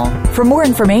Channel. For more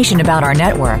information about our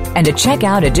network and to check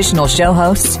out additional show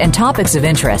hosts and topics of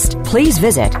interest, please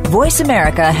visit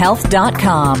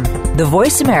voiceamericahealth.com. The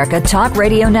Voice America Talk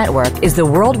Radio Network is the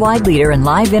worldwide leader in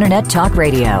live Internet talk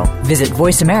radio. Visit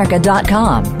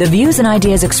voiceamerica.com. The views and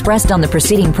ideas expressed on the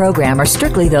preceding program are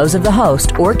strictly those of the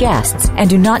host or guests and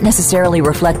do not necessarily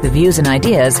reflect the views and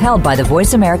ideas held by the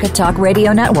Voice America Talk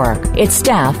Radio Network, its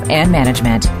staff, and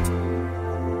management.